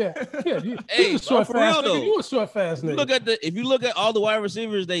up. Yeah. Hey, a short for fast real though. Nigga. You a short fast nigga. If you look at all the wide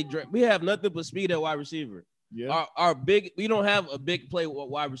receivers we have nothing but speed at wide receiver. Yeah. We don't have a big play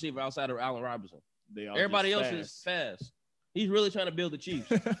wide receiver outside of Allen Robinson. Everybody else is fast. He's really trying to build the Chiefs.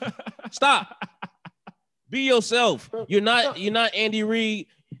 Stop. Be yourself. You're not Andy Reid.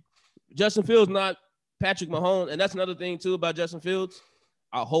 Justin Fields not Patrick Mahomes. And that's another thing too about Justin Fields.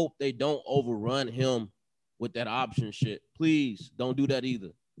 I hope they don't overrun him with that option shit. Please don't do that either.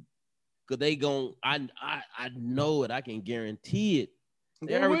 Cause they I know it. I can guarantee it.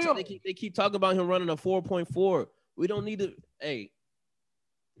 They keep talking about him running a 4.4. We don't need to. Hey,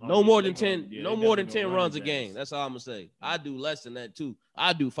 no more than 10. No more than 10 runs a game. That's all I'm gonna say. I do less than that too.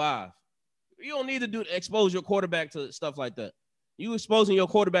 I do 5. You don't need to expose your quarterback to stuff like that. You exposing your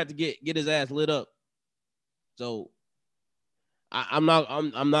quarterback to get his ass lit up. So I'm not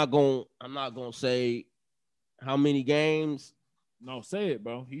gonna say how many games. No, say it,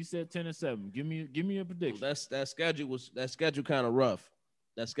 bro. He said 10-7. Give me a prediction. That schedule kind of rough.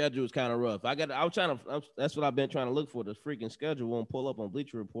 That schedule is kind of rough. That's what I've been trying to look for. The freaking schedule won't pull up on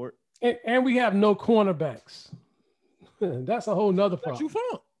Bleacher Report. And we have no cornerbacks. That's a whole nother problem. True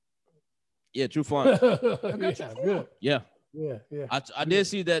Font. Yeah, True Font. Good. Yeah. I did Yeah.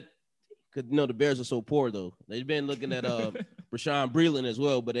 see that. Because, the Bears are so poor, though. They've been looking at Rashawn Breeland as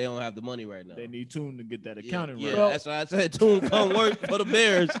well, but they don't have the money right now. They need Tune to get that accounting right. Yeah, that's why I said Tune come work for the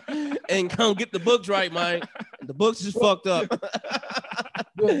Bears and come get the books right, Mike. The books is fucked up.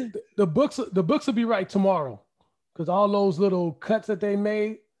 The books will be right tomorrow because all those little cuts that they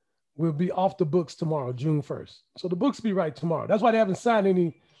made will be off the books tomorrow, June 1st. So the books will be right tomorrow. That's why they haven't signed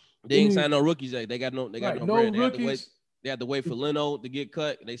any. They ain't signed no rookies yet. They got no bread. Rookies. They had to wait for Leno to get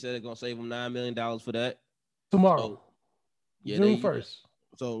cut. They said they're gonna save him $9 million for that tomorrow. So, June 1st.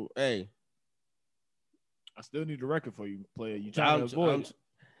 So hey, I still need the record for you, player. You trying to avoid?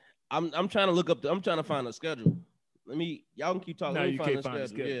 I'm trying to look up. I'm trying to find a schedule. Y'all can keep talking. No, Let me you find can't find the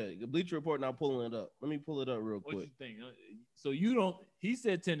schedule. Yeah, the Bleacher Report. Now pulling it up. Let me pull it up real quick. What you think? So you don't? He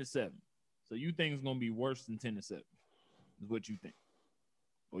said 10-7. So you think it's gonna be worse than 10-7? Is what you think?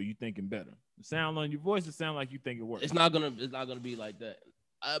 Or you thinking better? The sound on your voice, it sound like you think it works. It's not gonna be like that.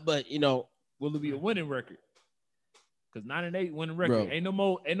 But will it be a winning record? Because 9-8 winning record. Bro. Ain't no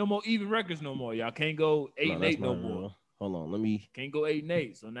more even records no more. Y'all can't go 8-8 no more. Hold on, can't go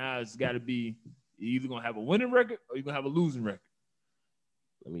 8-8. So now it's got to be you're either gonna have a winning record or you're gonna have a losing record.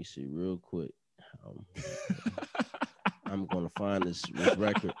 Let me see real quick. I'm gonna find this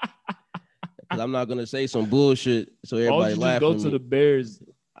record because I'm not gonna say some bullshit so everybody laugh. Go to the Bears.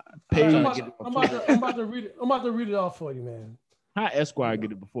 I'm about to read it. I'm about to read it off for you, man. How Esquire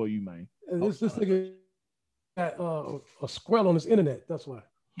get it before you, man? This nigga got a squirrel on his internet. That's why.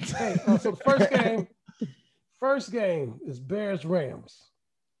 Hey, so the first game is Bears Rams.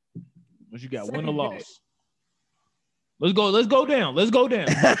 What you got? Win or loss? Let's go down. Let's go down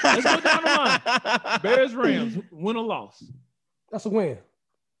the line. Bears Rams. Win or loss? That's a win.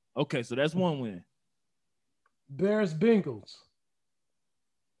 Okay, so that's one win. Bears Bengals.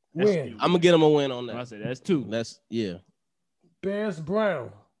 Win. I'm gonna get them a win on that. I said that's 2. Yeah. Bears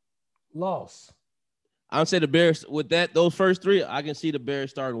Brown. Loss. I'd say the Bears with those first three. I can see the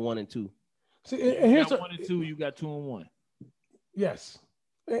Bears starting 1 and 2. See, and here's 1 and 2. You got 2 and 1. Yes.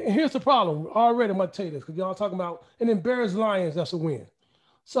 And here's the problem. Already, I'm gonna tell you this because y'all talking about and then Bears Lions. That's a win.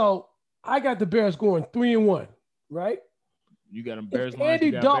 So I got the Bears going 3 and 1. Right. You got them Bears.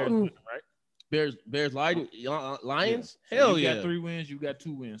 Andy Dalton, Bears, right? Bears Lions. Yeah. Hell you yeah. got 3 wins. You got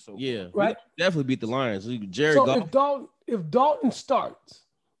 2 wins. So yeah, right. Definitely beat the Lions. Jared so Goff. if Dalton starts,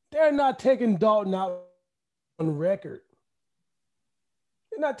 they're not taking Dalton out on record.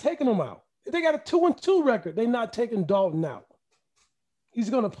 They're not taking him out. If they got a 2-2 record, they're not taking Dalton out. He's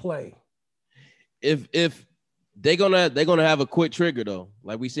gonna play. If they're gonna have a quick trigger though,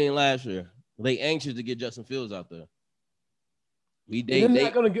 like we seen last year. They anxious to get Justin Fields out there. They're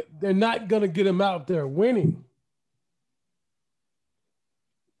not gonna get him out there winning.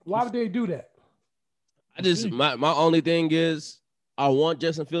 Why would they do that? My only thing is I want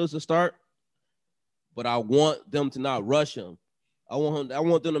Justin Fields to start, but I want them to not rush him. I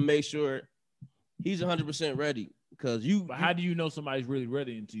want them to make sure he's 100% ready. But how do you know somebody's really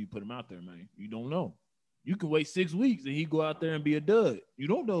ready until you put him out there, man? You don't know. You can wait 6 weeks and he go out there and be a dud. You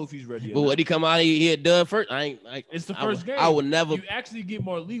don't know if he's ready. But when he come out, he a dud first. It's the first game. I would never. You actually get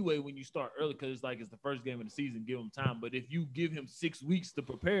more leeway when you start early because it's the first game of the season. Give him time. But if you give him 6 weeks to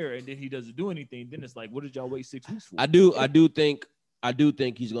prepare and then he doesn't do anything, then it's like, what did y'all wait 6 weeks for? I do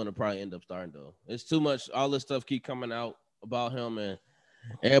think he's gonna probably end up starting though. It's too much. All this stuff keep coming out about him and.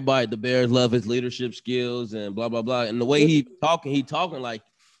 Everybody, the Bears love his leadership skills and blah blah blah. And the way he talking like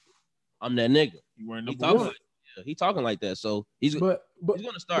I'm that nigga. He talking like that. So he's gonna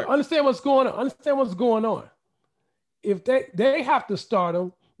start. Understand what's going on. If they have to start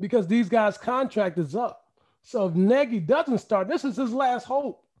him because these guys' contract is up. So if Nagy doesn't start, this is his last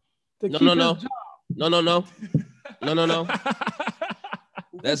hope to keep his job. No.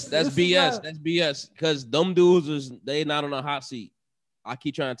 That's BS. That's BS. Because them dudes they not on a hot seat. I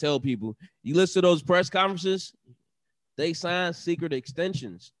keep trying to tell people, you listen to those press conferences, they sign secret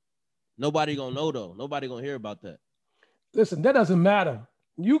extensions. Nobody gonna know though. Nobody gonna hear about that. Listen, that doesn't matter.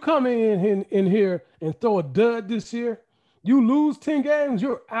 You come in here and throw a dud this year, you lose 10 games,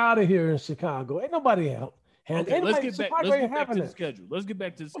 you're out of here in Chicago. Ain't nobody else. Okay, let's get back to the schedule. Let's get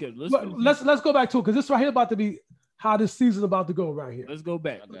back to the schedule. Let's go back to it because this right here about to be how this season about to go right here. Let's go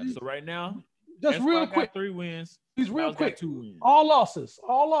back. So right now, just real quick, 3 wins. He's real quick. 2 wins. All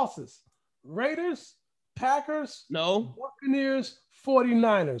losses. Raiders, Packers, Buccaneers,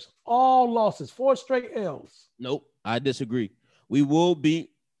 49ers. All losses. 4 straight L's. Nope, I disagree. We will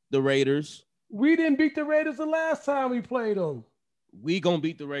beat the Raiders. We didn't beat the Raiders the last time we played them. We gonna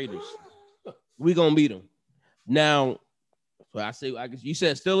beat the Raiders. We gonna beat them. Now, so you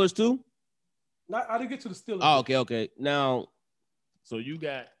said Steelers too? I didn't get to the Steelers. Oh, okay. Now, so you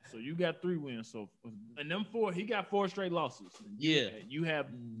got 3 wins. So and them 4, he got 4 straight losses. Yeah, you have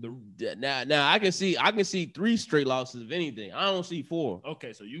the now I can see 3 straight losses if anything. I don't see 4.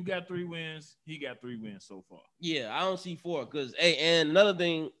 Okay, so you got 3 wins. He got 3 wins so far. Yeah, I don't see 4 because and another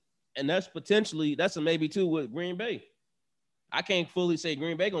thing, and that's a maybe too with Green Bay. I can't fully say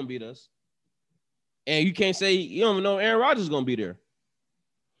Green Bay gonna beat us, and you can't say you don't even know Aaron Rodgers is gonna be there.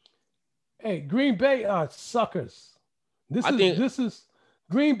 Hey, Green Bay are suckers. This is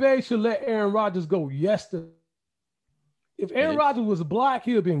Green Bay should let Aaron Rodgers go yesterday. If Aaron Rodgers was black,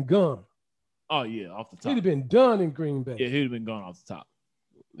 he'd have been gone. Oh yeah, off the top. He'd have been done in Green Bay. Yeah, he'd have been gone off the top.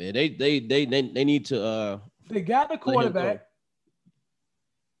 Man, they need to. They got the quarterback.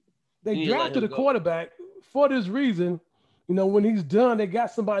 They drafted a quarterback for this reason. You know, when he's done, they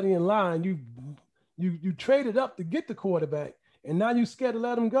got somebody in line. You traded up to get the quarterback, and now you scared to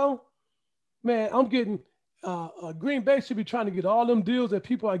let him go. Man, I'm getting. Green Bay should be trying to get all them deals that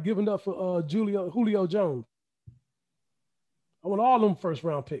people are giving up for Julio Jones. I want all them first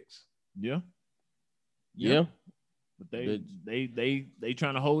round picks. Yeah. But they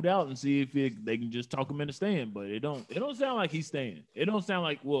trying to hold out and see if they can just talk him in the stand. But it don't sound like he's staying. It don't sound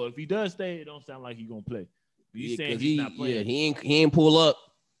like if he does stay, it don't sound like he's gonna play. But he's saying he's not playing. Yeah, he ain't pull up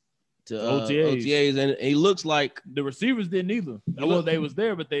to OTAs, and he looks like the receivers didn't either. Well, they was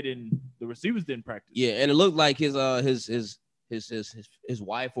there, but they didn't. The receivers didn't practice. Yeah, and it looked like his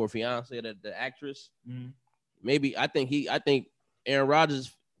wife or fiance, the actress. Mm-hmm. Maybe I think Aaron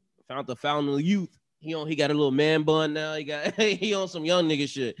Rodgers found the fountain of youth. He got a little man bun now. He on some young nigga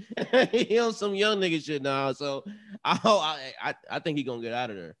shit. He on some young nigga shit now. So I think he gonna get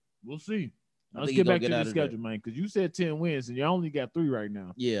out of there. We'll see. Let's get back to the schedule, man, because you said 10 wins and you only got 3 right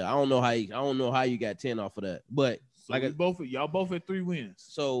now. Yeah, I don't know how you got 10 off of that, but so y'all both had 3 wins.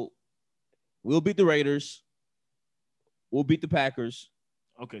 So we'll beat the Raiders. We'll beat the Packers.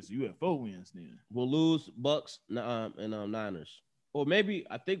 Okay, so you have 4 wins then. We'll lose Bucks and Niners, or maybe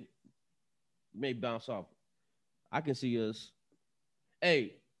I think maybe bounce off. I can see us.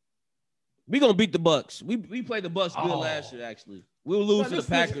 Hey, we gonna beat the Bucks. We played the Bucks good last year. Actually, we'll lose to the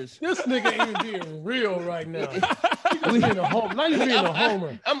Packers. This nigga ain't being real right now. We being a homer. Now you being a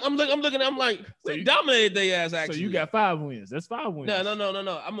homer. I'm looking. I'm like, so we dominated their ass. Actually, so you got 5 wins. That's 5 wins.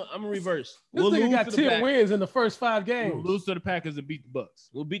 No. I'm a reverse. This nigga got 10 wins in the first 5 games. We'll lose to the Packers and beat the Bucks.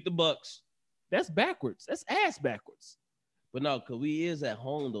 We'll beat the Bucks. That's backwards. That's ass backwards. But no, because we is at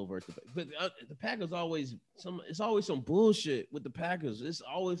home though versus the Packers always it's always some bullshit with the Packers. It's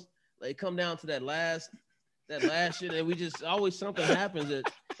always like come down to that last shit, and we just always something happens and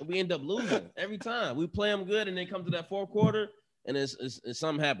we end up losing every time. We play them good and then come to that fourth quarter and it's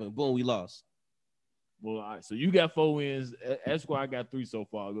something happened. Boom, we lost. Well, all right. So you got 4 wins. Esquire got 3 so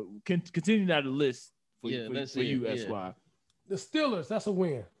far. Continue down the list for you, Esquire. The Steelers, that's a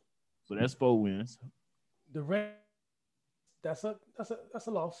win. So that's 4 wins. The Reds, that's a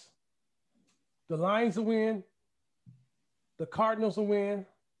loss. The Lions a win. The Cardinals a win.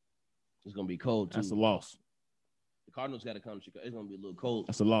 It's gonna be cold too. That's a loss. The Cardinals got to come to Chicago. It's gonna be a little cold.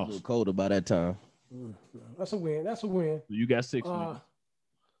 That's a loss. A little colder by that time. That's a win. That's a win. So you got 6 wins.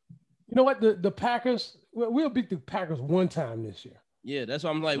 You know what? The Packers, we'll beat the Packers one time this year. Yeah, that's why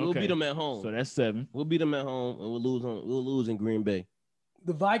I'm like, we'll beat them at home. So that's 7. We'll beat them at home and we'll lose in Green Bay.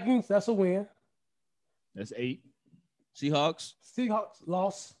 The Vikings, that's a win. That's 8. Seahawks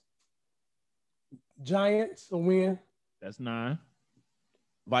loss. Giants a win. That's 9.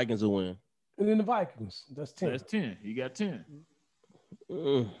 Vikings a win. And then the Vikings, that's 10. That's 10. You got 10.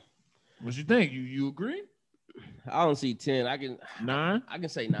 What you think? You agree? I don't see 10. I can 9. I can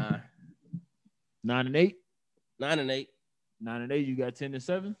say 9. 9 and 8. 9 and 8. 9 and 8. You got 10 and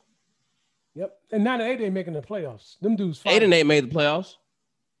 7. Yep. And 9 and 8 ain't making the playoffs. Them dudes. 8 and 8 made the playoffs.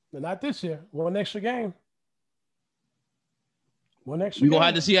 But not this year. One extra game. We're gonna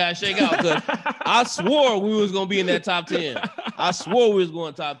have to see how it shake out. Cause I swore we was gonna be in that top 10. I swore we was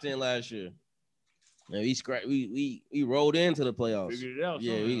going top 10 last year. And we rolled into the playoffs. Figured it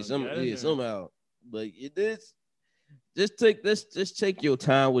out. Somehow. But just take your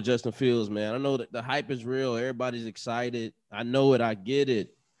time with Justin Fields, man. I know that the hype is real. Everybody's excited. I know it. I get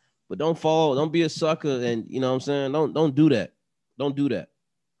it. But don't fall. Don't be a sucker. And you know what I'm saying? Don't do that. Don't do that.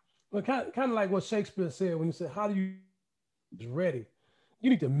 Well, kind of like what Shakespeare said when he said, "How do you ready?" You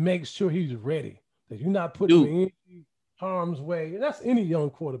need to make sure he's ready. That you're not putting him in harm's way. And that's any young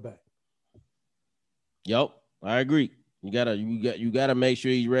quarterback. Yep, I agree. You gotta make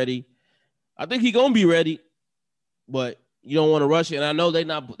sure he's ready. I think he's gonna be ready, but you don't want to rush it. And I know they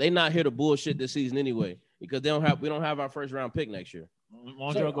not here to bullshit this season anyway, because we don't have our first round pick next year.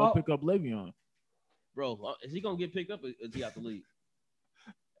 Why don't y'all go pick up Le'Veon? Bro, is he gonna get picked up or is he out the league?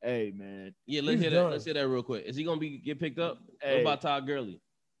 Hey man, yeah, let's hear that real quick. Is he gonna get picked up? Hey. What about Todd Gurley?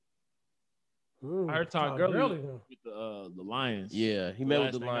 I heard Todd Gurley with the Lions. Yeah, he met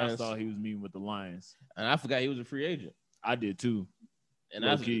with the Lions. I saw he was meeting with the Lions, and I forgot he was a free agent. I did too. And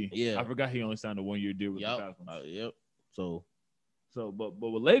I forgot he only signed a 1-year deal with the Falcons. Yep.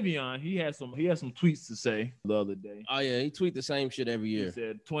 But with Le'Veon, he had some tweets to say the other day. Oh yeah, he tweets the same shit every year. He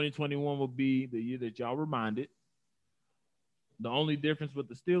said 2021 will be the year that y'all reminded. The only difference with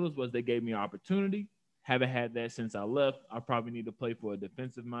the Steelers was they gave me an opportunity. Haven't had that since I left. I probably need to play for a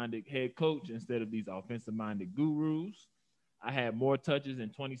defensive-minded head coach instead of these offensive-minded gurus. I had more touches in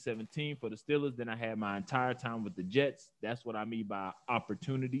 2017 for the Steelers than I had my entire time with the Jets. That's what I mean by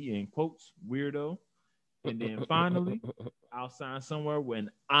opportunity, in quotes, weirdo. And then finally, I'll sign somewhere when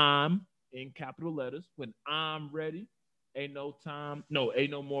I'm, in capital letters, when I'm ready. Ain't no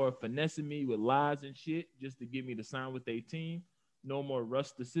more finessing me with lies and shit just to get me to sign with their team. No more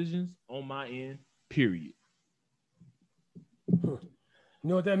rush decisions on my end, period. You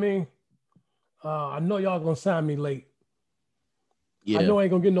know what that means? I know y'all gonna sign me late. Yeah. I know I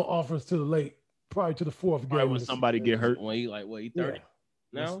ain't gonna get no offers to the late, probably to the fourth game. When somebody get hurt. When he 30? Yeah.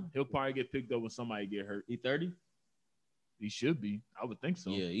 No? He'll probably get picked up when somebody get hurt. He 30? He should be. I would think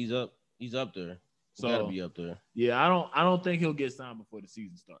so. Yeah, he's up. He's up there. So gotta be up there. Yeah, I don't think he'll get signed before the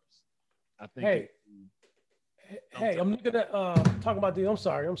season starts. I think Hey, I'm looking at talking about I'm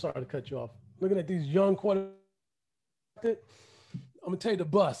sorry to cut you off. Looking at these young quarterbacks. I'm gonna tell you the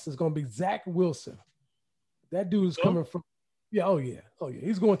bus is gonna be Zach Wilson. That dude is coming from oh yeah.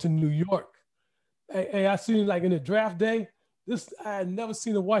 He's going to New York. Hey, I seen like in the draft day. I had never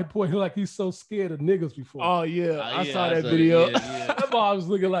seen a white boy like he's so scared of niggas before. Oh yeah, I saw that video. That boy was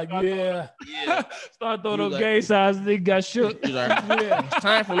looking like Start throwing those gay signs. Nigga got shook. It's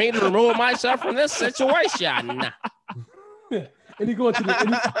time for me to remove myself from this situation. And And he going to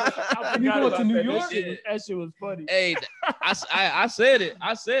New York. That shit was funny. Hey, I said it.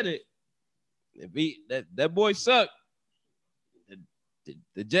 I said it. That boy sucked.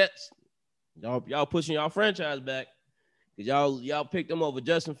 The Jets, y'all pushing y'all franchise back because y'all picked them over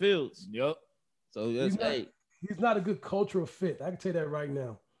Justin Fields. Yep. So he's not a good cultural fit. I can tell you that right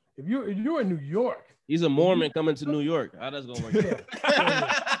now. If you're in New York, he's a Mormon coming to New York. How that's gonna work?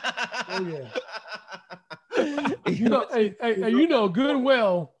 Yeah. You know, hey, you know good and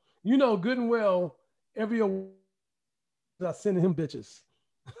well. Every award I sending him bitches.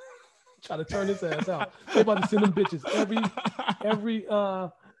 Try to turn his ass out. They about to send him bitches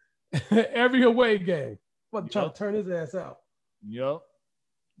every away game. About to try to turn his ass out. Yup.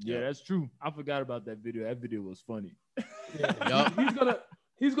 Yeah, that's true. I forgot about that video. That video was funny. Yeah.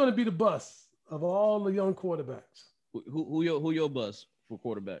 He's gonna be the bus of all the young quarterbacks. Who your bus for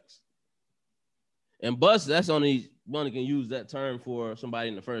quarterbacks? And bus, that's only one that can use that term for somebody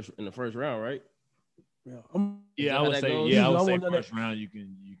in the first round, right? Yeah, I would say first round you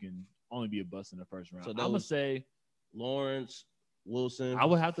can only be a bust in the first round. So I would say Lawrence, Wilson. I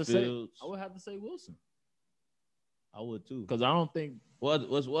would have to say Wilson. I would too. Because I don't think what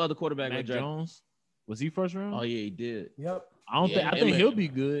other quarterback Mac Jones was he first round? Oh yeah, he did. Yep. I think he'll be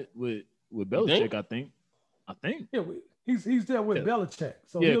good with Belichick. I think. Yeah, he's there with Belichick.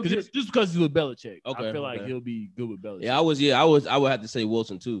 So just because he's with Belichick. Okay, I feel like he'll be good with Belichick. Yeah, I would have to say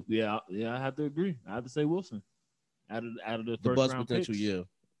Wilson too. Yeah, I have to agree. I have to say Wilson. Out of the first bust round potential, picks. yeah.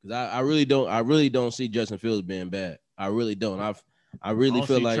 Because I really don't see Justin Fields being bad. I really don't. I really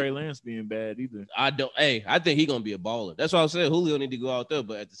feel like Trey Lance being bad either. I don't. Hey, I think he's gonna be a baller. That's why I said Julio need to go out there,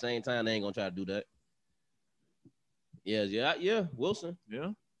 but at the same time, they ain't gonna try to do that. Yeah, Wilson. Yeah,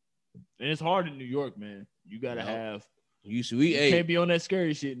 and it's hard in New York, man. You gotta have. You can't be on that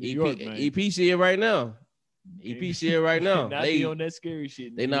scary shit in New York, man. EP see it right now. EP see it right now. Not be on that scary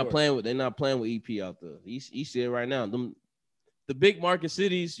shit. They're not playing with EP out there. He see it right now. The big market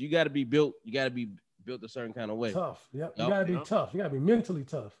cities, you got to be built. You got to be built a certain kind of way. Tough. Yep. You got to be tough. You got to be mentally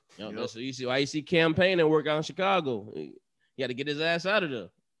tough. That's what you see. Why you see campaign and work out in Chicago. He got to get his ass out of there.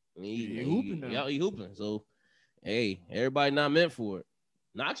 He hooping now. Yeah, he hooping. So, hey, everybody not meant for it.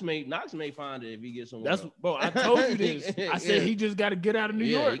 Knox may find it if he gets somewhere. I told you this. I said he just got to get out of New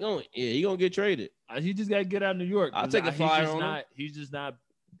York. He gonna get traded. He just got to get out of New York. I'll take a flyer on him. He's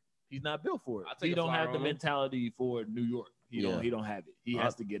not built for it. He don't have the mentality for New York. He don't have it. He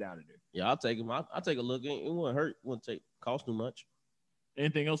has to get out of there. Yeah, I'll take him. I'll take a look. It wouldn't hurt. It wouldn't cost too much.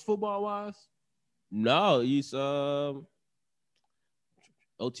 Anything else football wise? No, he's OTA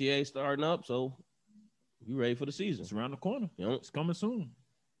starting up, so you ready for the season? It's around the corner. Yep. It's coming soon.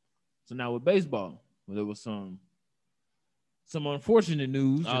 So now with baseball, there was some unfortunate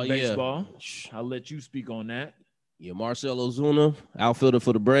news in baseball. Yeah. I'll let you speak on that. Yeah, Marcell Ozuna, outfielder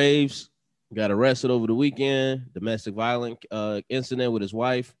for the Braves, got arrested over the weekend. Domestic violence incident with his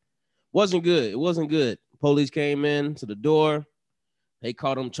wife. Wasn't good. It wasn't good. Police came in to the door. They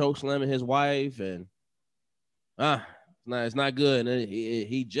caught him choke slamming his wife, and it's not good. And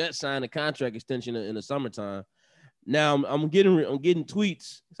he just signed a contract extension in the summertime. Now I'm getting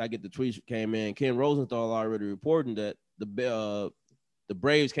tweets. I get the tweets that came in. Ken Rosenthal already reporting that the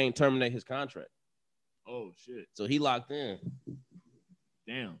Braves can't terminate his contract. Oh shit! So he locked in.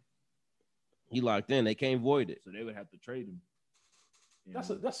 Damn. He locked in. They can't void it. So they would have to trade him.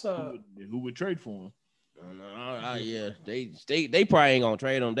 Who would trade for him? Yeah, they probably ain't gonna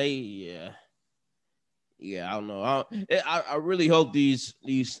trade him. I don't know. I really hope these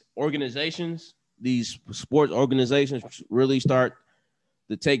organizations, these sports organizations, really start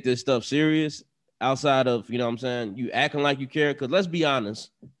to take this stuff serious. Outside of, you know what I'm saying, you acting like you care. Because let's be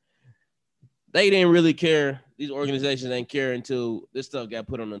honest, they didn't really care. These organizations didn't care until this stuff got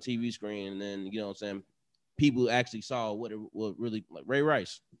put on the TV screen, and then, you know what I'm saying, people actually saw what really, like Ray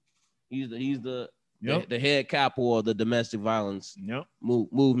Rice. He's the head capo of the domestic violence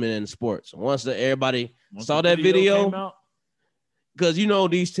movement in sports. Once everybody saw that video, because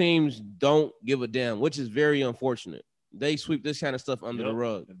these teams don't give a damn, which is very unfortunate. They sweep this kind of stuff under the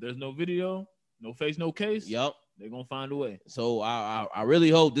rug. If there's no video, no face, no case. Yep, they're gonna find a way. So I really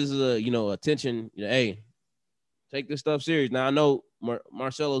hope this is attention. Hey, take this stuff serious. Now I know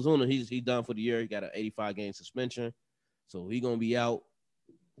Marcell Ozuna, he's done for the year. He got an 85-game suspension, so he's gonna be out.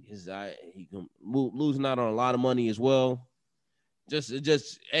 He losing out on a lot of money as well. And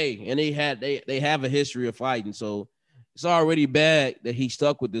they have a history of fighting, so it's already bad that he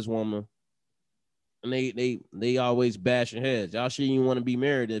stuck with this woman. And they always bashing heads. Y'all shouldn't even want to be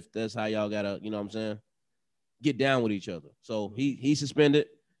married if that's how y'all gotta, get down with each other. So he suspended.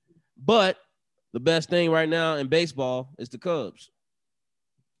 But the best thing right now in baseball is the Cubs.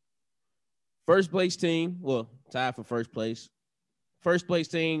 First place team, well, tied for first place. First place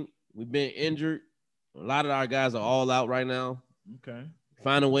team, we've been injured. A lot of our guys are all out right now. Okay.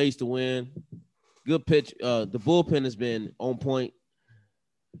 Finding ways to win. Good pitch. The bullpen has been on point.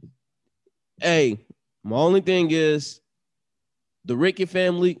 Hey, my only thing is the Rickey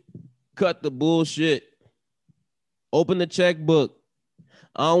family cut the bullshit. Open the checkbook.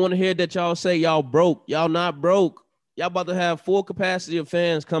 I don't want to hear that y'all say y'all broke. Y'all not broke. Y'all about to have full capacity of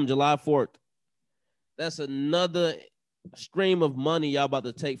fans come July 4th. That's another stream of money y'all about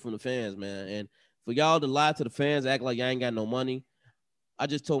to take from the fans, man. And for y'all to lie to the fans, act like y'all ain't got no money. I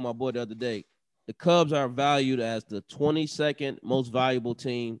just told my boy the other day, the Cubs are valued as the 22nd most valuable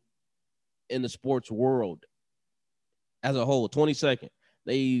team in the sports world as a whole. 22nd.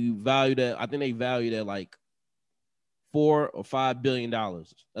 They value that. I think they value that like $4 or $5 billion.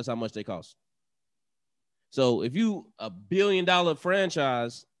 That's how much they cost. So if you a $1 billion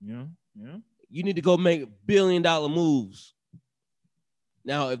franchise, yeah, you need to go make $1 billion moves.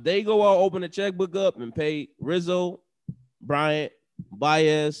 Now, if they go out, open the checkbook up and pay Rizzo, Bryant,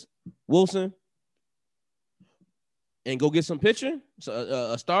 Baez, Wilson, and go get some pitching, so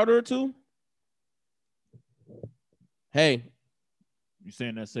a starter or two. Hey, you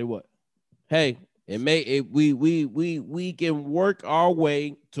saying that? Say what? Hey, we can work our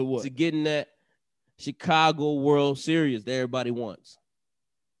way to what? To getting that Chicago World Series that everybody wants.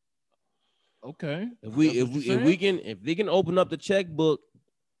 Okay. If they can open up the checkbook,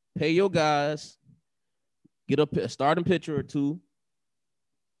 pay your guys, get a starting pitcher or two,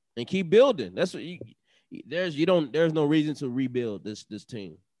 and keep building. That's what there's no reason to rebuild this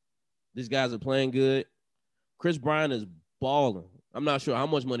team. These guys are playing good. Chris Bryant is balling. I'm not sure how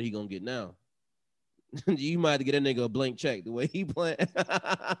much money he gonna get now. You might have to get a nigga a blank check the way he playing.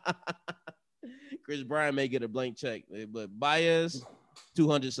 Chris Bryant may get a blank check, but Baez,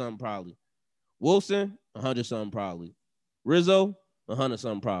 200 something probably. Wilson, 100 something probably. Rizzo, 100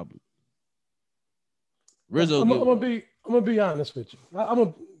 something probably. Rizzo, I'm gonna be honest with you. I'm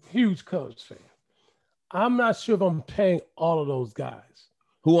a huge Cubs fan. I'm not sure if I'm paying all of those guys.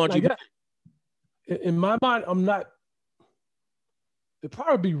 Who aren't you? In my mind, I'm not. It'd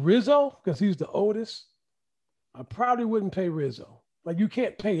probably be Rizzo because he's the oldest. I probably wouldn't pay Rizzo. Like you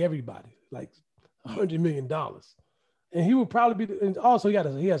can't pay everybody like $100 million, and he would probably be. And also,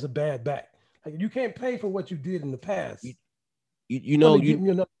 he has a bad back. Like you can't pay for what you did in the past. You know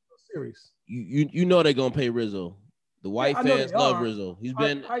another series. You know they're gonna pay Rizzo. The white fans love Rizzo. He's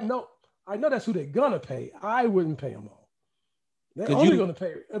been. I know that's who they're gonna pay. I wouldn't pay them all. They're only gonna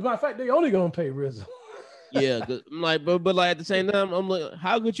pay. As a matter of fact, they're only gonna pay Rizzo. Yeah, I'm like, but like at the same time, I'm like,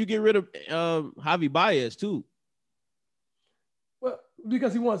 how could you get rid of Javi Baez too? Well,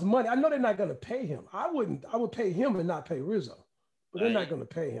 because he wants money. I know they're not gonna pay him. I would pay him and not pay Rizzo. But they're not gonna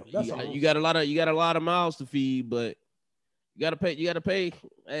pay him. That's all. You got a lot of mouths to feed, but you gotta pay.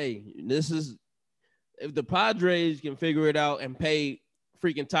 Hey, this is if the Padres can figure it out and pay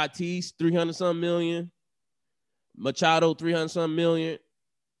freaking Tatis 300-something million, Machado 300-something million,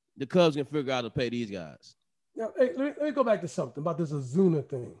 the Cubs can figure out to pay these guys. Now, hey, let me go back to something about this Ozuna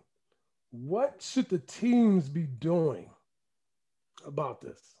thing. What should the teams be doing about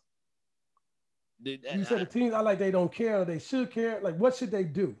this? You said the teams are like they don't care, or they should care. Like, what should they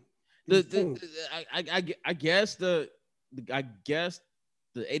do? I guess the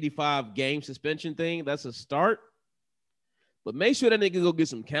 85 game suspension thing, that's a start. But make sure that nigga go get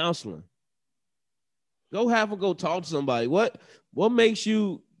some counseling. Go have him go talk to somebody. What makes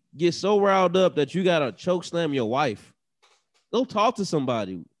you get so riled up that you gotta choke slam your wife? Go talk to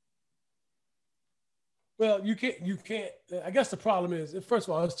somebody. Well, you can't. I guess the problem is, first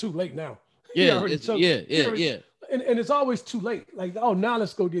of all, it's too late now. Yeah, yeah. And it's always too late. Like, oh, now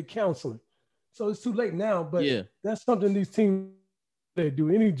let's go get counseling. So it's too late now. But that's something these teams, they do.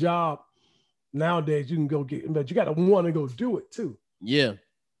 Any job nowadays, you can go get, but you got to want to go do it too. Yeah.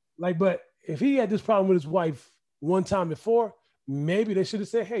 Like, but if he had this problem with his wife one time before, maybe they should have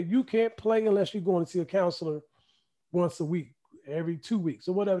said, hey, you can't play unless you're going to see a counselor once a week, every 2 weeks,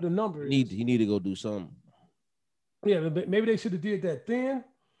 or whatever the number is. You need to go do something. Yeah, but maybe they should have did that then.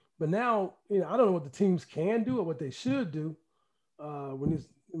 But now, I don't know what the teams can do or what they should do when this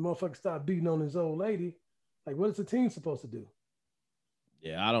motherfucker start beating on his old lady. Like, what is the team supposed to do?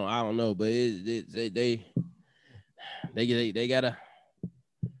 Yeah, I don't know, but they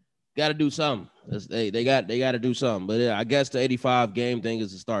gotta do something. They got to do something. But I guess the 85 game thing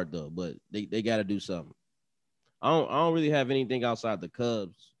is a start though. But they got to do something. I don't really have anything outside the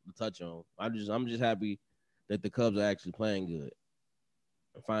Cubs to touch on. I'm just happy that the Cubs are actually playing good.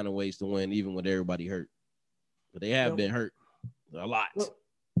 finding ways to win, even with everybody hurt. But they have been hurt a lot.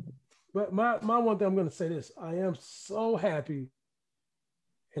 But my one thing I'm going to say this: I am so happy,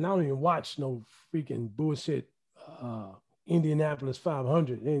 and I don't even watch no freaking bullshit Indianapolis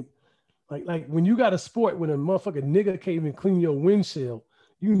 500. And like when you got a sport when a motherfucking nigga can't even clean your windshield,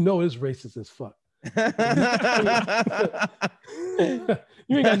 you know it's racist as fuck.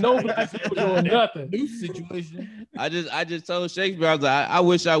 You ain't got no black people doing nothing. New situation. I just told Shakespeare, I was like, I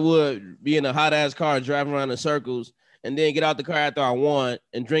wish I would be in a hot ass car driving around in circles and then get out the car after I won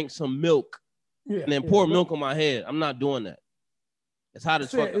and drink some milk and then pour milk on my head. I'm not doing that. It's hot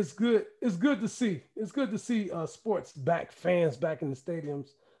as fuck. It's good. It's good to see. It's good to see sports back, fans back in the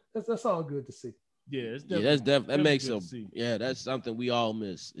stadiums. That's all good to see. Yeah, it's that makes it. Yeah, that's something we all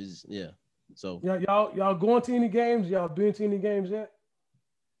miss. So y'all going to any games? Y'all been to any games yet?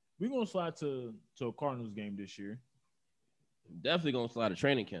 We're gonna slide to a Cardinals game this year. Definitely gonna slide a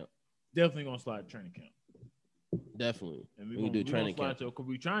training camp. Definitely gonna slide a training camp. Definitely. And we're gonna do training camp. Because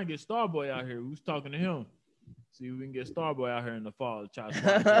we trying to get Starboy out here. We was talking to him. See if we can get Starboy out here in the fall.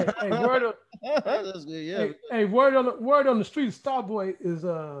 Hey, word That's good, yeah. Hey, word on the street, Starboy is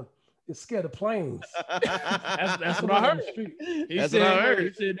scared of planes. That's what I heard. He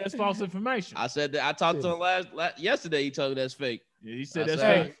said that's false information. I said that I talked to him yesterday. He told me that's fake. Yeah, he said that's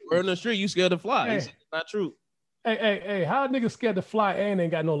fake. We're on the street. You scared to fly? He said it's not true. Hey, how a nigga scared to fly and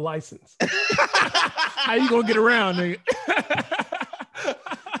ain't got no license? How you gonna get around, nigga?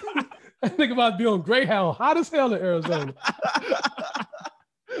 That nigga about to be on Greyhound, hot as hell in Arizona.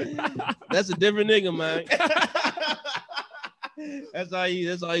 That's a different nigga, man. That's all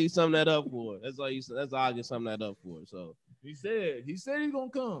you sum that up for. That's all I can sum that up for. So he said he's gonna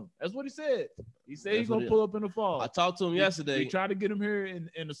come. That's what he said. He said he's gonna pull up in the fall. I talked to him yesterday. He tried to get him here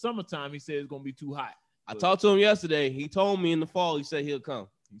in the summertime. He said it's gonna be too hot. I talked to him yesterday. He told me in the fall. He said he'll come.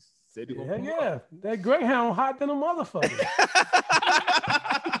 He said he's gonna pull up. That Greyhound hot than a motherfucker.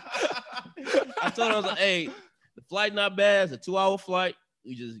 I told him, I was like, hey, the flight not bad. It's a 2-hour flight.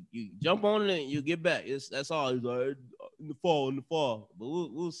 You jump on it and you get back. That's all. He's like, in the fall. But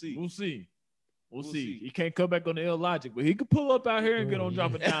we'll see. We'll see. He can't come back on the Illogic, but he could pull up out here and get on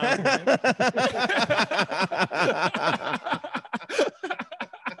Drop It Down.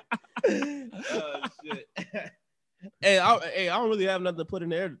 Oh shit. Hey, I don't really have nothing to put in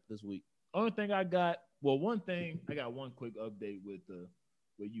the air this week. Only thing I got, one quick update with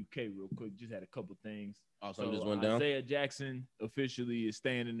UK real quick. Just had a couple things. So just went down. Isaiah Jackson officially is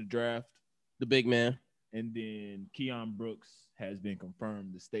staying in the draft. The big man. And then Keon Brooks has been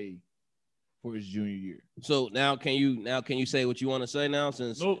confirmed to stay for his junior year. So now can you say what you want to say now?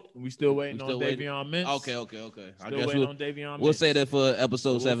 Since we still waiting on Davion Mintz. Okay. I guess we'll say that for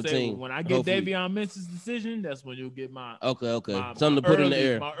episode 17. When I get Davion Mintz's decision, that's when you'll get my something to put in the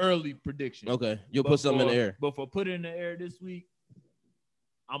air. My early prediction. Okay, you'll put something in the air. But for put it in the air this week,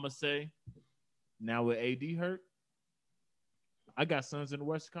 I'm gonna say now with AD hurt, I got Suns in the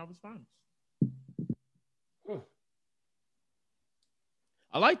Western Conference Finals.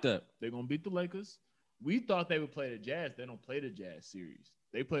 I like that. They're gonna beat the Lakers. We thought they would play the Jazz. They don't play the Jazz series.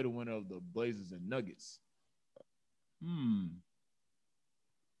 They play the winner of the Blazers and Nuggets.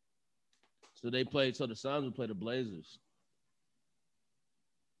 So the Suns will play the Blazers.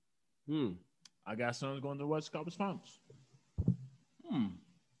 I got Suns going to the Western Conference Finals.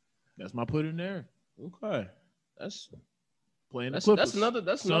 That's my put in there. Okay. That's playing the Clippers.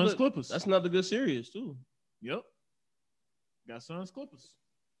 That's Suns another Clippers. That's another good series too. Yep. Got Suns Clippers.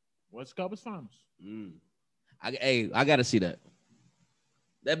 Western Conference Finals. I gotta see that.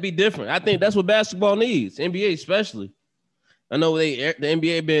 That'd be different. I think that's what basketball needs. NBA especially. I know the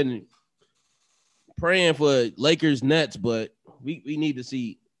NBA been praying for Lakers Nets, but we need to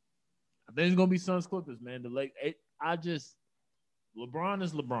see. I think it's gonna be Suns Clippers, man. LeBron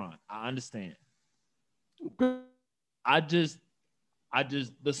is LeBron. I understand. The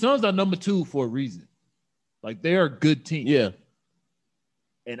Suns are number 2 for a reason. Like, they are a good team. Yeah.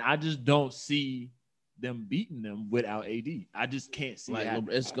 And I just don't see them beating them without AD. I just can't see it.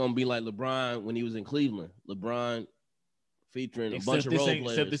 It's going to be like LeBron when he was in Cleveland. LeBron featuring a bunch of role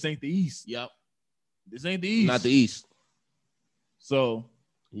players. Except this ain't the East. Yep. This ain't the East. Not the East. So,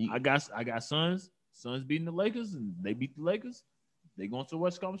 I got Suns. Suns beating the Lakers, and they beat the Lakers. They going to the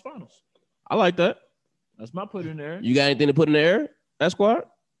Western Conference Finals. I like that. That's my put in there. You got anything to put in the air, Esquire?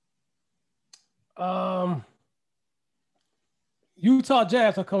 Utah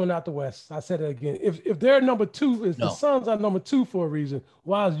Jazz are coming out the West. I said it again. If they're number 2, the Suns are number 2 for a reason,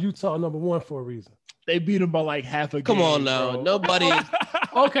 why is Utah number 1 for a reason? They beat them by like half a game. Come on now. Bro. Nobody.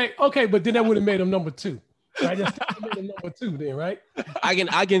 Okay, but then that would have made them number 2. I just made a number 2 then, right?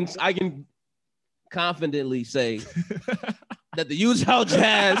 I can confidently say that the Utah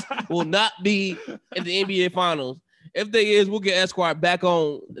Jazz will not be in the NBA Finals. If they is, we'll get Esquire back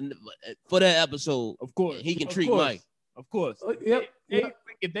on for that episode. Of course, he can treat Mike. Of course. Yep.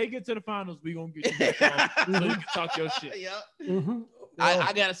 If they get to the finals, we gonna get you back on so you can talk your shit. Yeah. Mm-hmm.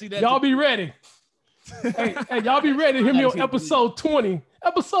 I gotta see that. Y'all be ready. hey, y'all be ready to hear me on episode 20.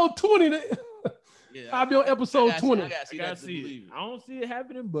 Episode 20. Yeah, I'll be on episode 20. I gotta see it. I don't see it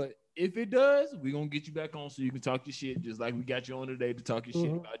happening, but if it does, we're gonna get you back on so you can talk your shit, just like we got you on today to talk your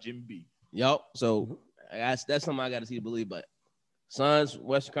shit about Jimmy B. Yup. So that's something I gotta see to believe. But Suns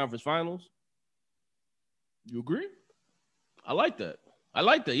Western Conference Finals. You agree? I like that.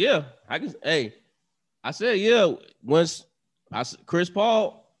 Yeah. I said yeah. Once Chris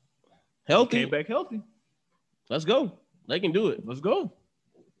Paul healthy, came back healthy. Let's go. They can do it. Let's go.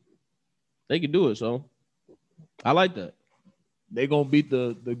 They can do it. So I like that. They gonna beat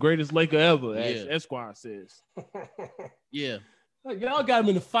the greatest Laker ever, as Esquire says. Yeah. Y'all got them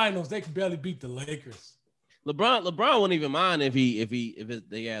in the finals. They can barely beat the Lakers. LeBron wouldn't even mind if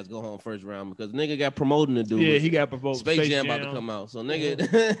they guys go home first round because nigga got promoted to do. Yeah, he got promoted. Space Jam about to come out, so nigga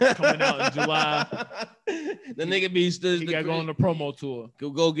coming out in July. The nigga be still. He got to go on the promo tour.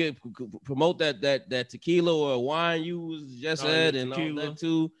 Go promote that tequila or wine you was just said and all that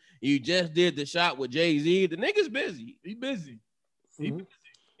too. You just did the shot with Jay-Z. The nigga's busy. He busy.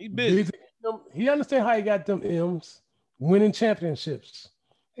 He busy. He understands how he got them M's, winning championships.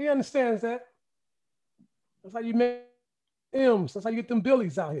 He understands that. That's how you make M's. That's how you get them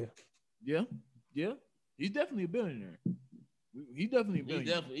Billies out here. Yeah. He's definitely a billionaire. He's definitely a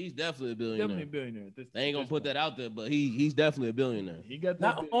billionaire. He's definitely a billionaire. Definitely a billionaire. They ain't gonna put that out there, but he's definitely a billionaire. He got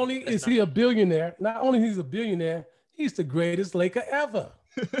not only is he a billionaire, not only he's a billionaire, he's the greatest Laker ever.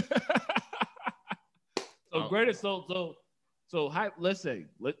 So hype. Let's say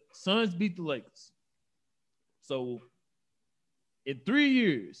Suns beat the Lakers. So in 3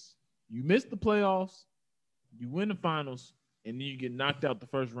 years, you miss the playoffs, you win the finals, and then you get knocked out the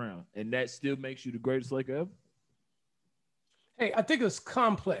first round, and that still makes you the greatest Laker ever. Hey, I think it's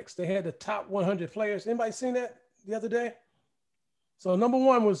complex. They had the top 100 players. Anybody seen that the other day? So number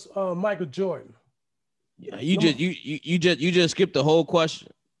 1 was Michael Jordan. Yeah, you just skipped the whole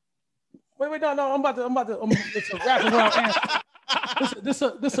question. Wait, no. I'm about to. It's a wraparound answer. This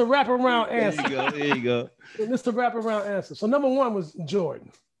a wraparound answer. There you go. This a wraparound answer. So number 1 was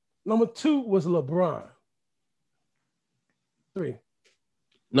Jordan. Number 2 was LeBron. 3.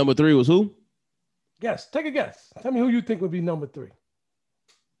 Number 3 was who? Guess. Take a guess. Tell me who you think would be number 3.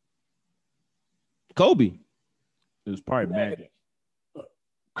 Kobe. It was probably Magic.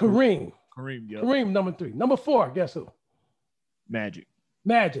 Kareem. Yep. Kareem, number 3. Number 4, guess who? Magic.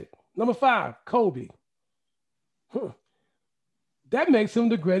 Number 5, Kobe. That makes him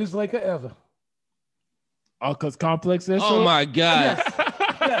the greatest Laker ever. Oh, because Complex is my God.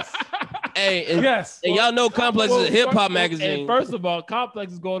 Yes. Hey, yes. And y'all know Complex is a hip-hop magazine. And first of all,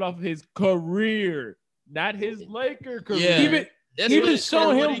 Complex is going off of his career, not his Laker career. Yeah. Even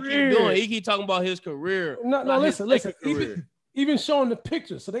showing him he keep talking about his career. No, listen. Even showing the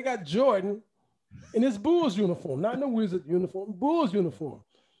picture. So they got Jordan in his Bulls uniform, not in the Wizard uniform, Bulls uniform.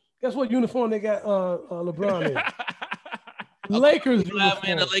 Guess what uniform they got LeBron in? Lakers uniform.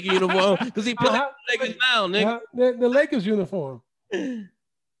 Man, the Lakers uniform because he put the Lakers down, nigga. The Lakers uniform.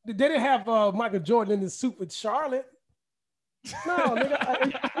 They didn't have Michael Jordan in his suit with Charlotte. No,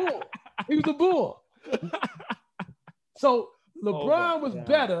 nigga, he was a Bull. So LeBron was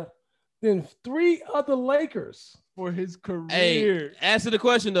better than 3 other Lakers for his career. Hey, answer the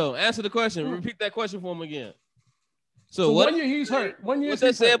question though. Answer the question. Repeat that question for him again. So what? 1 year he's hurt. 1 year. What's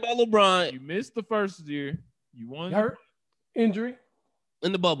that say about LeBron? You missed the first year. You won. Hurt. Injury.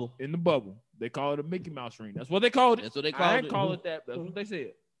 In the bubble. They call it a Mickey Mouse ring. That's what they called it. That's what they called it. I didn't call it that. That's what they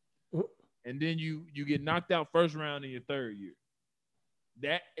said. And then you get knocked out first round in your 3rd year.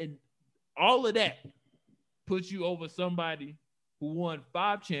 That and all of that puts you over somebody who won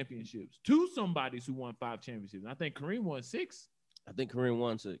 5 championships. 2 somebodies who won 5 championships. I think Kareem won 6. I think Kareem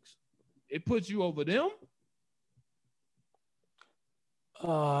won 6. It puts you over them.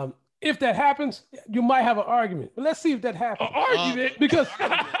 If that happens, you might have an argument. But let's see if that happens. An argument? Because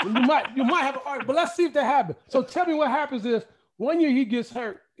you might have an argument. But let's see if that happens. So tell me what happens if 1 year he gets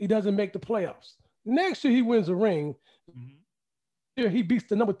hurt, he doesn't make the playoffs. Next year he wins a ring. Here he beats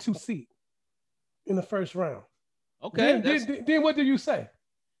the number 2 seed in the first round. Okay. Then what do you say?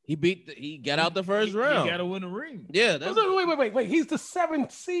 He got out the first round. He got to win a ring. Yeah. Wait. He's the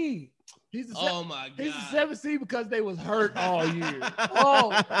 7th seed. Oh my God. He's the 7th seed because they was hurt all year.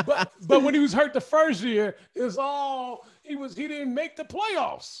 But when he was hurt the first year, he didn't make the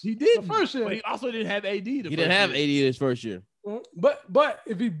playoffs. He did the first year. But he also didn't have AD. He didn't have AD his first year. But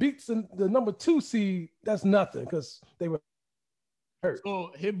if he beats the number 2 seed, that's nothing because they were hurt.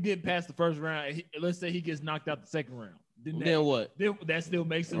 So him getting past the first round, let's say he gets knocked out the second round. Then what? That still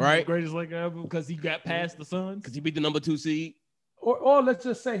makes him the greatest Laker ever because he got past the Suns. Because he beat the number 2 seed. Or let's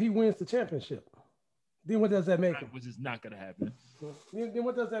just say he wins the championship. Then what does that make him? Which is not gonna happen. Then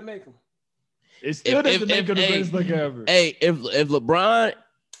what does that make him? It still doesn't make him the greatest Laker ever. Hey, if LeBron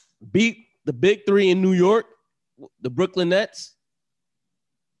beat the big 3 in New York, the Brooklyn Nets,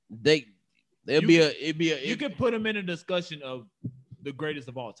 you could put him in a discussion of the greatest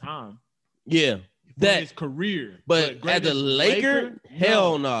of all time. Yeah. His career. But as a Laker,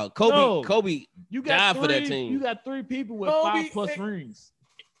 hell no. Kobe you died for that team. You got 3 people with 5+ rings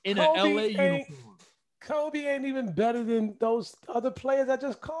in an LA uniform. Kobe ain't even better than those other players I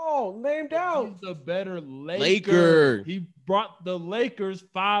just called, named out. He's the better Laker. He brought the Lakers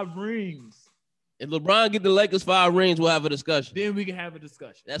 5 rings. If LeBron get the Lakers 5 rings, we'll have a discussion. Then we can have a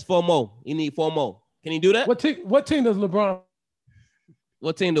discussion. That's 4 more. You need 4 more. Can he do that? What team does LeBron?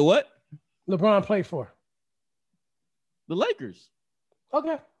 What team do what? LeBron play for? The Lakers.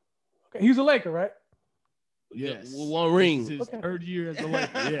 Okay. He's a Laker, right? Yes. With 1 ring. This is his 3rd year as a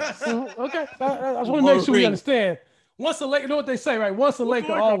Laker. Yes. Okay. I just want to make sure we understand. Once a Laker, you know what they say, right? Once a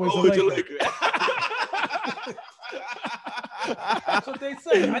Laker, always a Laker. That's what they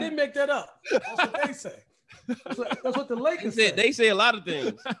say. I didn't make that up. That's what they say. That's what the Lakers say. They say a lot of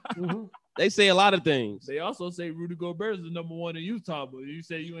things. Mm-hmm. They say a lot of things. They also say Rudy Gobert is the number 1 in Utah, but you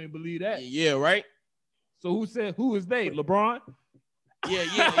say you ain't believe that. Yeah, right. So who is they? LeBron? Yeah.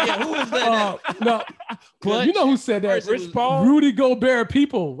 Who is that? No. Clutch? You know who said that? Rich Paul? Rudy Gobert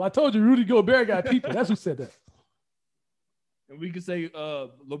people. I told you Rudy Gobert got people. That's who said that. And we can say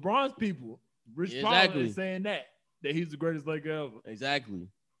LeBron's people. Rich Paul is saying that he's the greatest Laker ever. Exactly.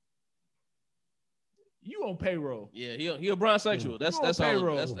 You on payroll. Yeah, he a bisexual. That's all.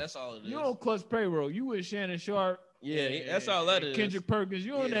 That's all it is. You on Clutch payroll. You with Shannon Sharp. Yeah, that's all that is. Kendrick Perkins.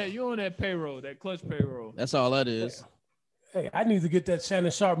 You on that payroll, that Clutch payroll. That's all that is. Hey, I need to get that Shannon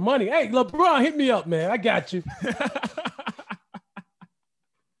Sharp money. Hey, LeBron, hit me up, man. I got you.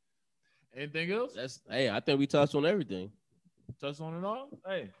 Anything else? I think we touched on everything. Touched on it all?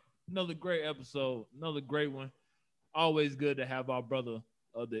 Hey, another great episode. Another great one. Always good to have our brother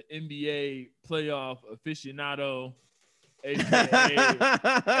of the NBA playoff aficionado, aka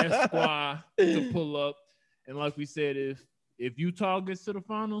Esquire, to pull up. And like we said, if Utah gets to the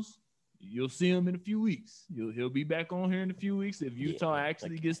finals, you'll see him in a few weeks. He'll be back on here in a few weeks if Utah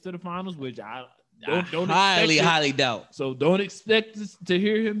actually gets to the finals, which I don't highly doubt. So don't expect to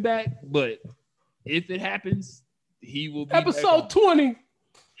hear him back. But if it happens, he will be episode 20.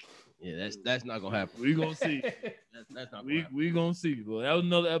 Yeah, that's not gonna happen. We're gonna see. that's not we're gonna see. Well, that was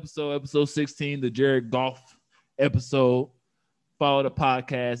another episode 16, the Jared Goff episode. Follow the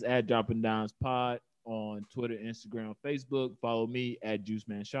podcast at Dropping Dimes Pod on Twitter, Instagram, Facebook. Follow me at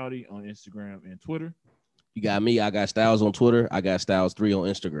Juiceman Shawty on Instagram and Twitter. You got me. I got Styles on Twitter. I got Styles3 on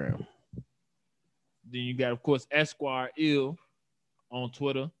Instagram. Then you got, of course, Esquire Ill on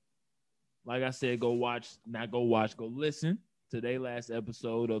Twitter. Like I said, go listen to their last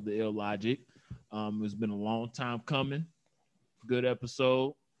episode of the Ill Logic. It's been a long time coming. Good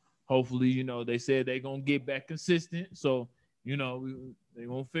episode. Hopefully, they said they're gonna get back consistent. So, they're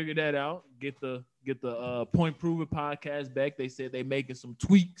gonna figure that out. Get the Point Proven podcast back. They said they making some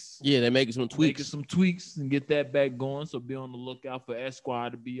tweaks. Yeah, they're making some tweaks. And get that back going. So be on the lookout for Esquire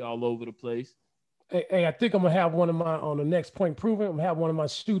to be all over the place. Hey, I think I'm gonna have one of my on the next Point Proven. I'm gonna have one of my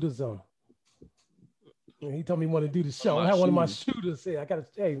shooters on. And he told me he wanted to do the show. I have one of my shooters here. I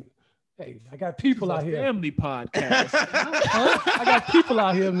got people out here. Family podcast. I got people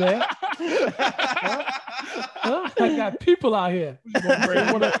out here, man. I got people out here. You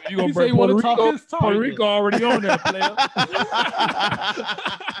gonna bring Puerto Rico? Puerto Rico already on that, player.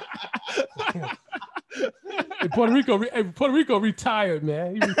 Puerto Rico retired,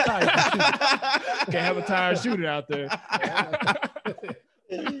 man. He retired. Can't have a tired shooter out there.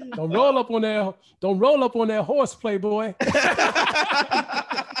 Don't roll up on that horse, Playboy.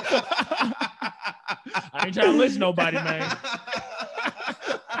 I ain't trying to listen to nobody, man.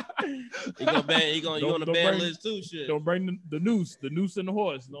 You on the ban list too, shit. Don't bring the noose and the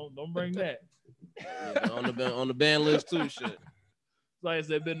horse. Don't bring that. Yeah, on the ban list too, shit. Like I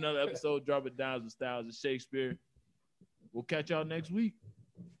said, been another episode, Dropping Dimes with Styles and Shakespeare. We'll catch y'all next week.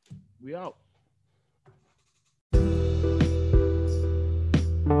 We out.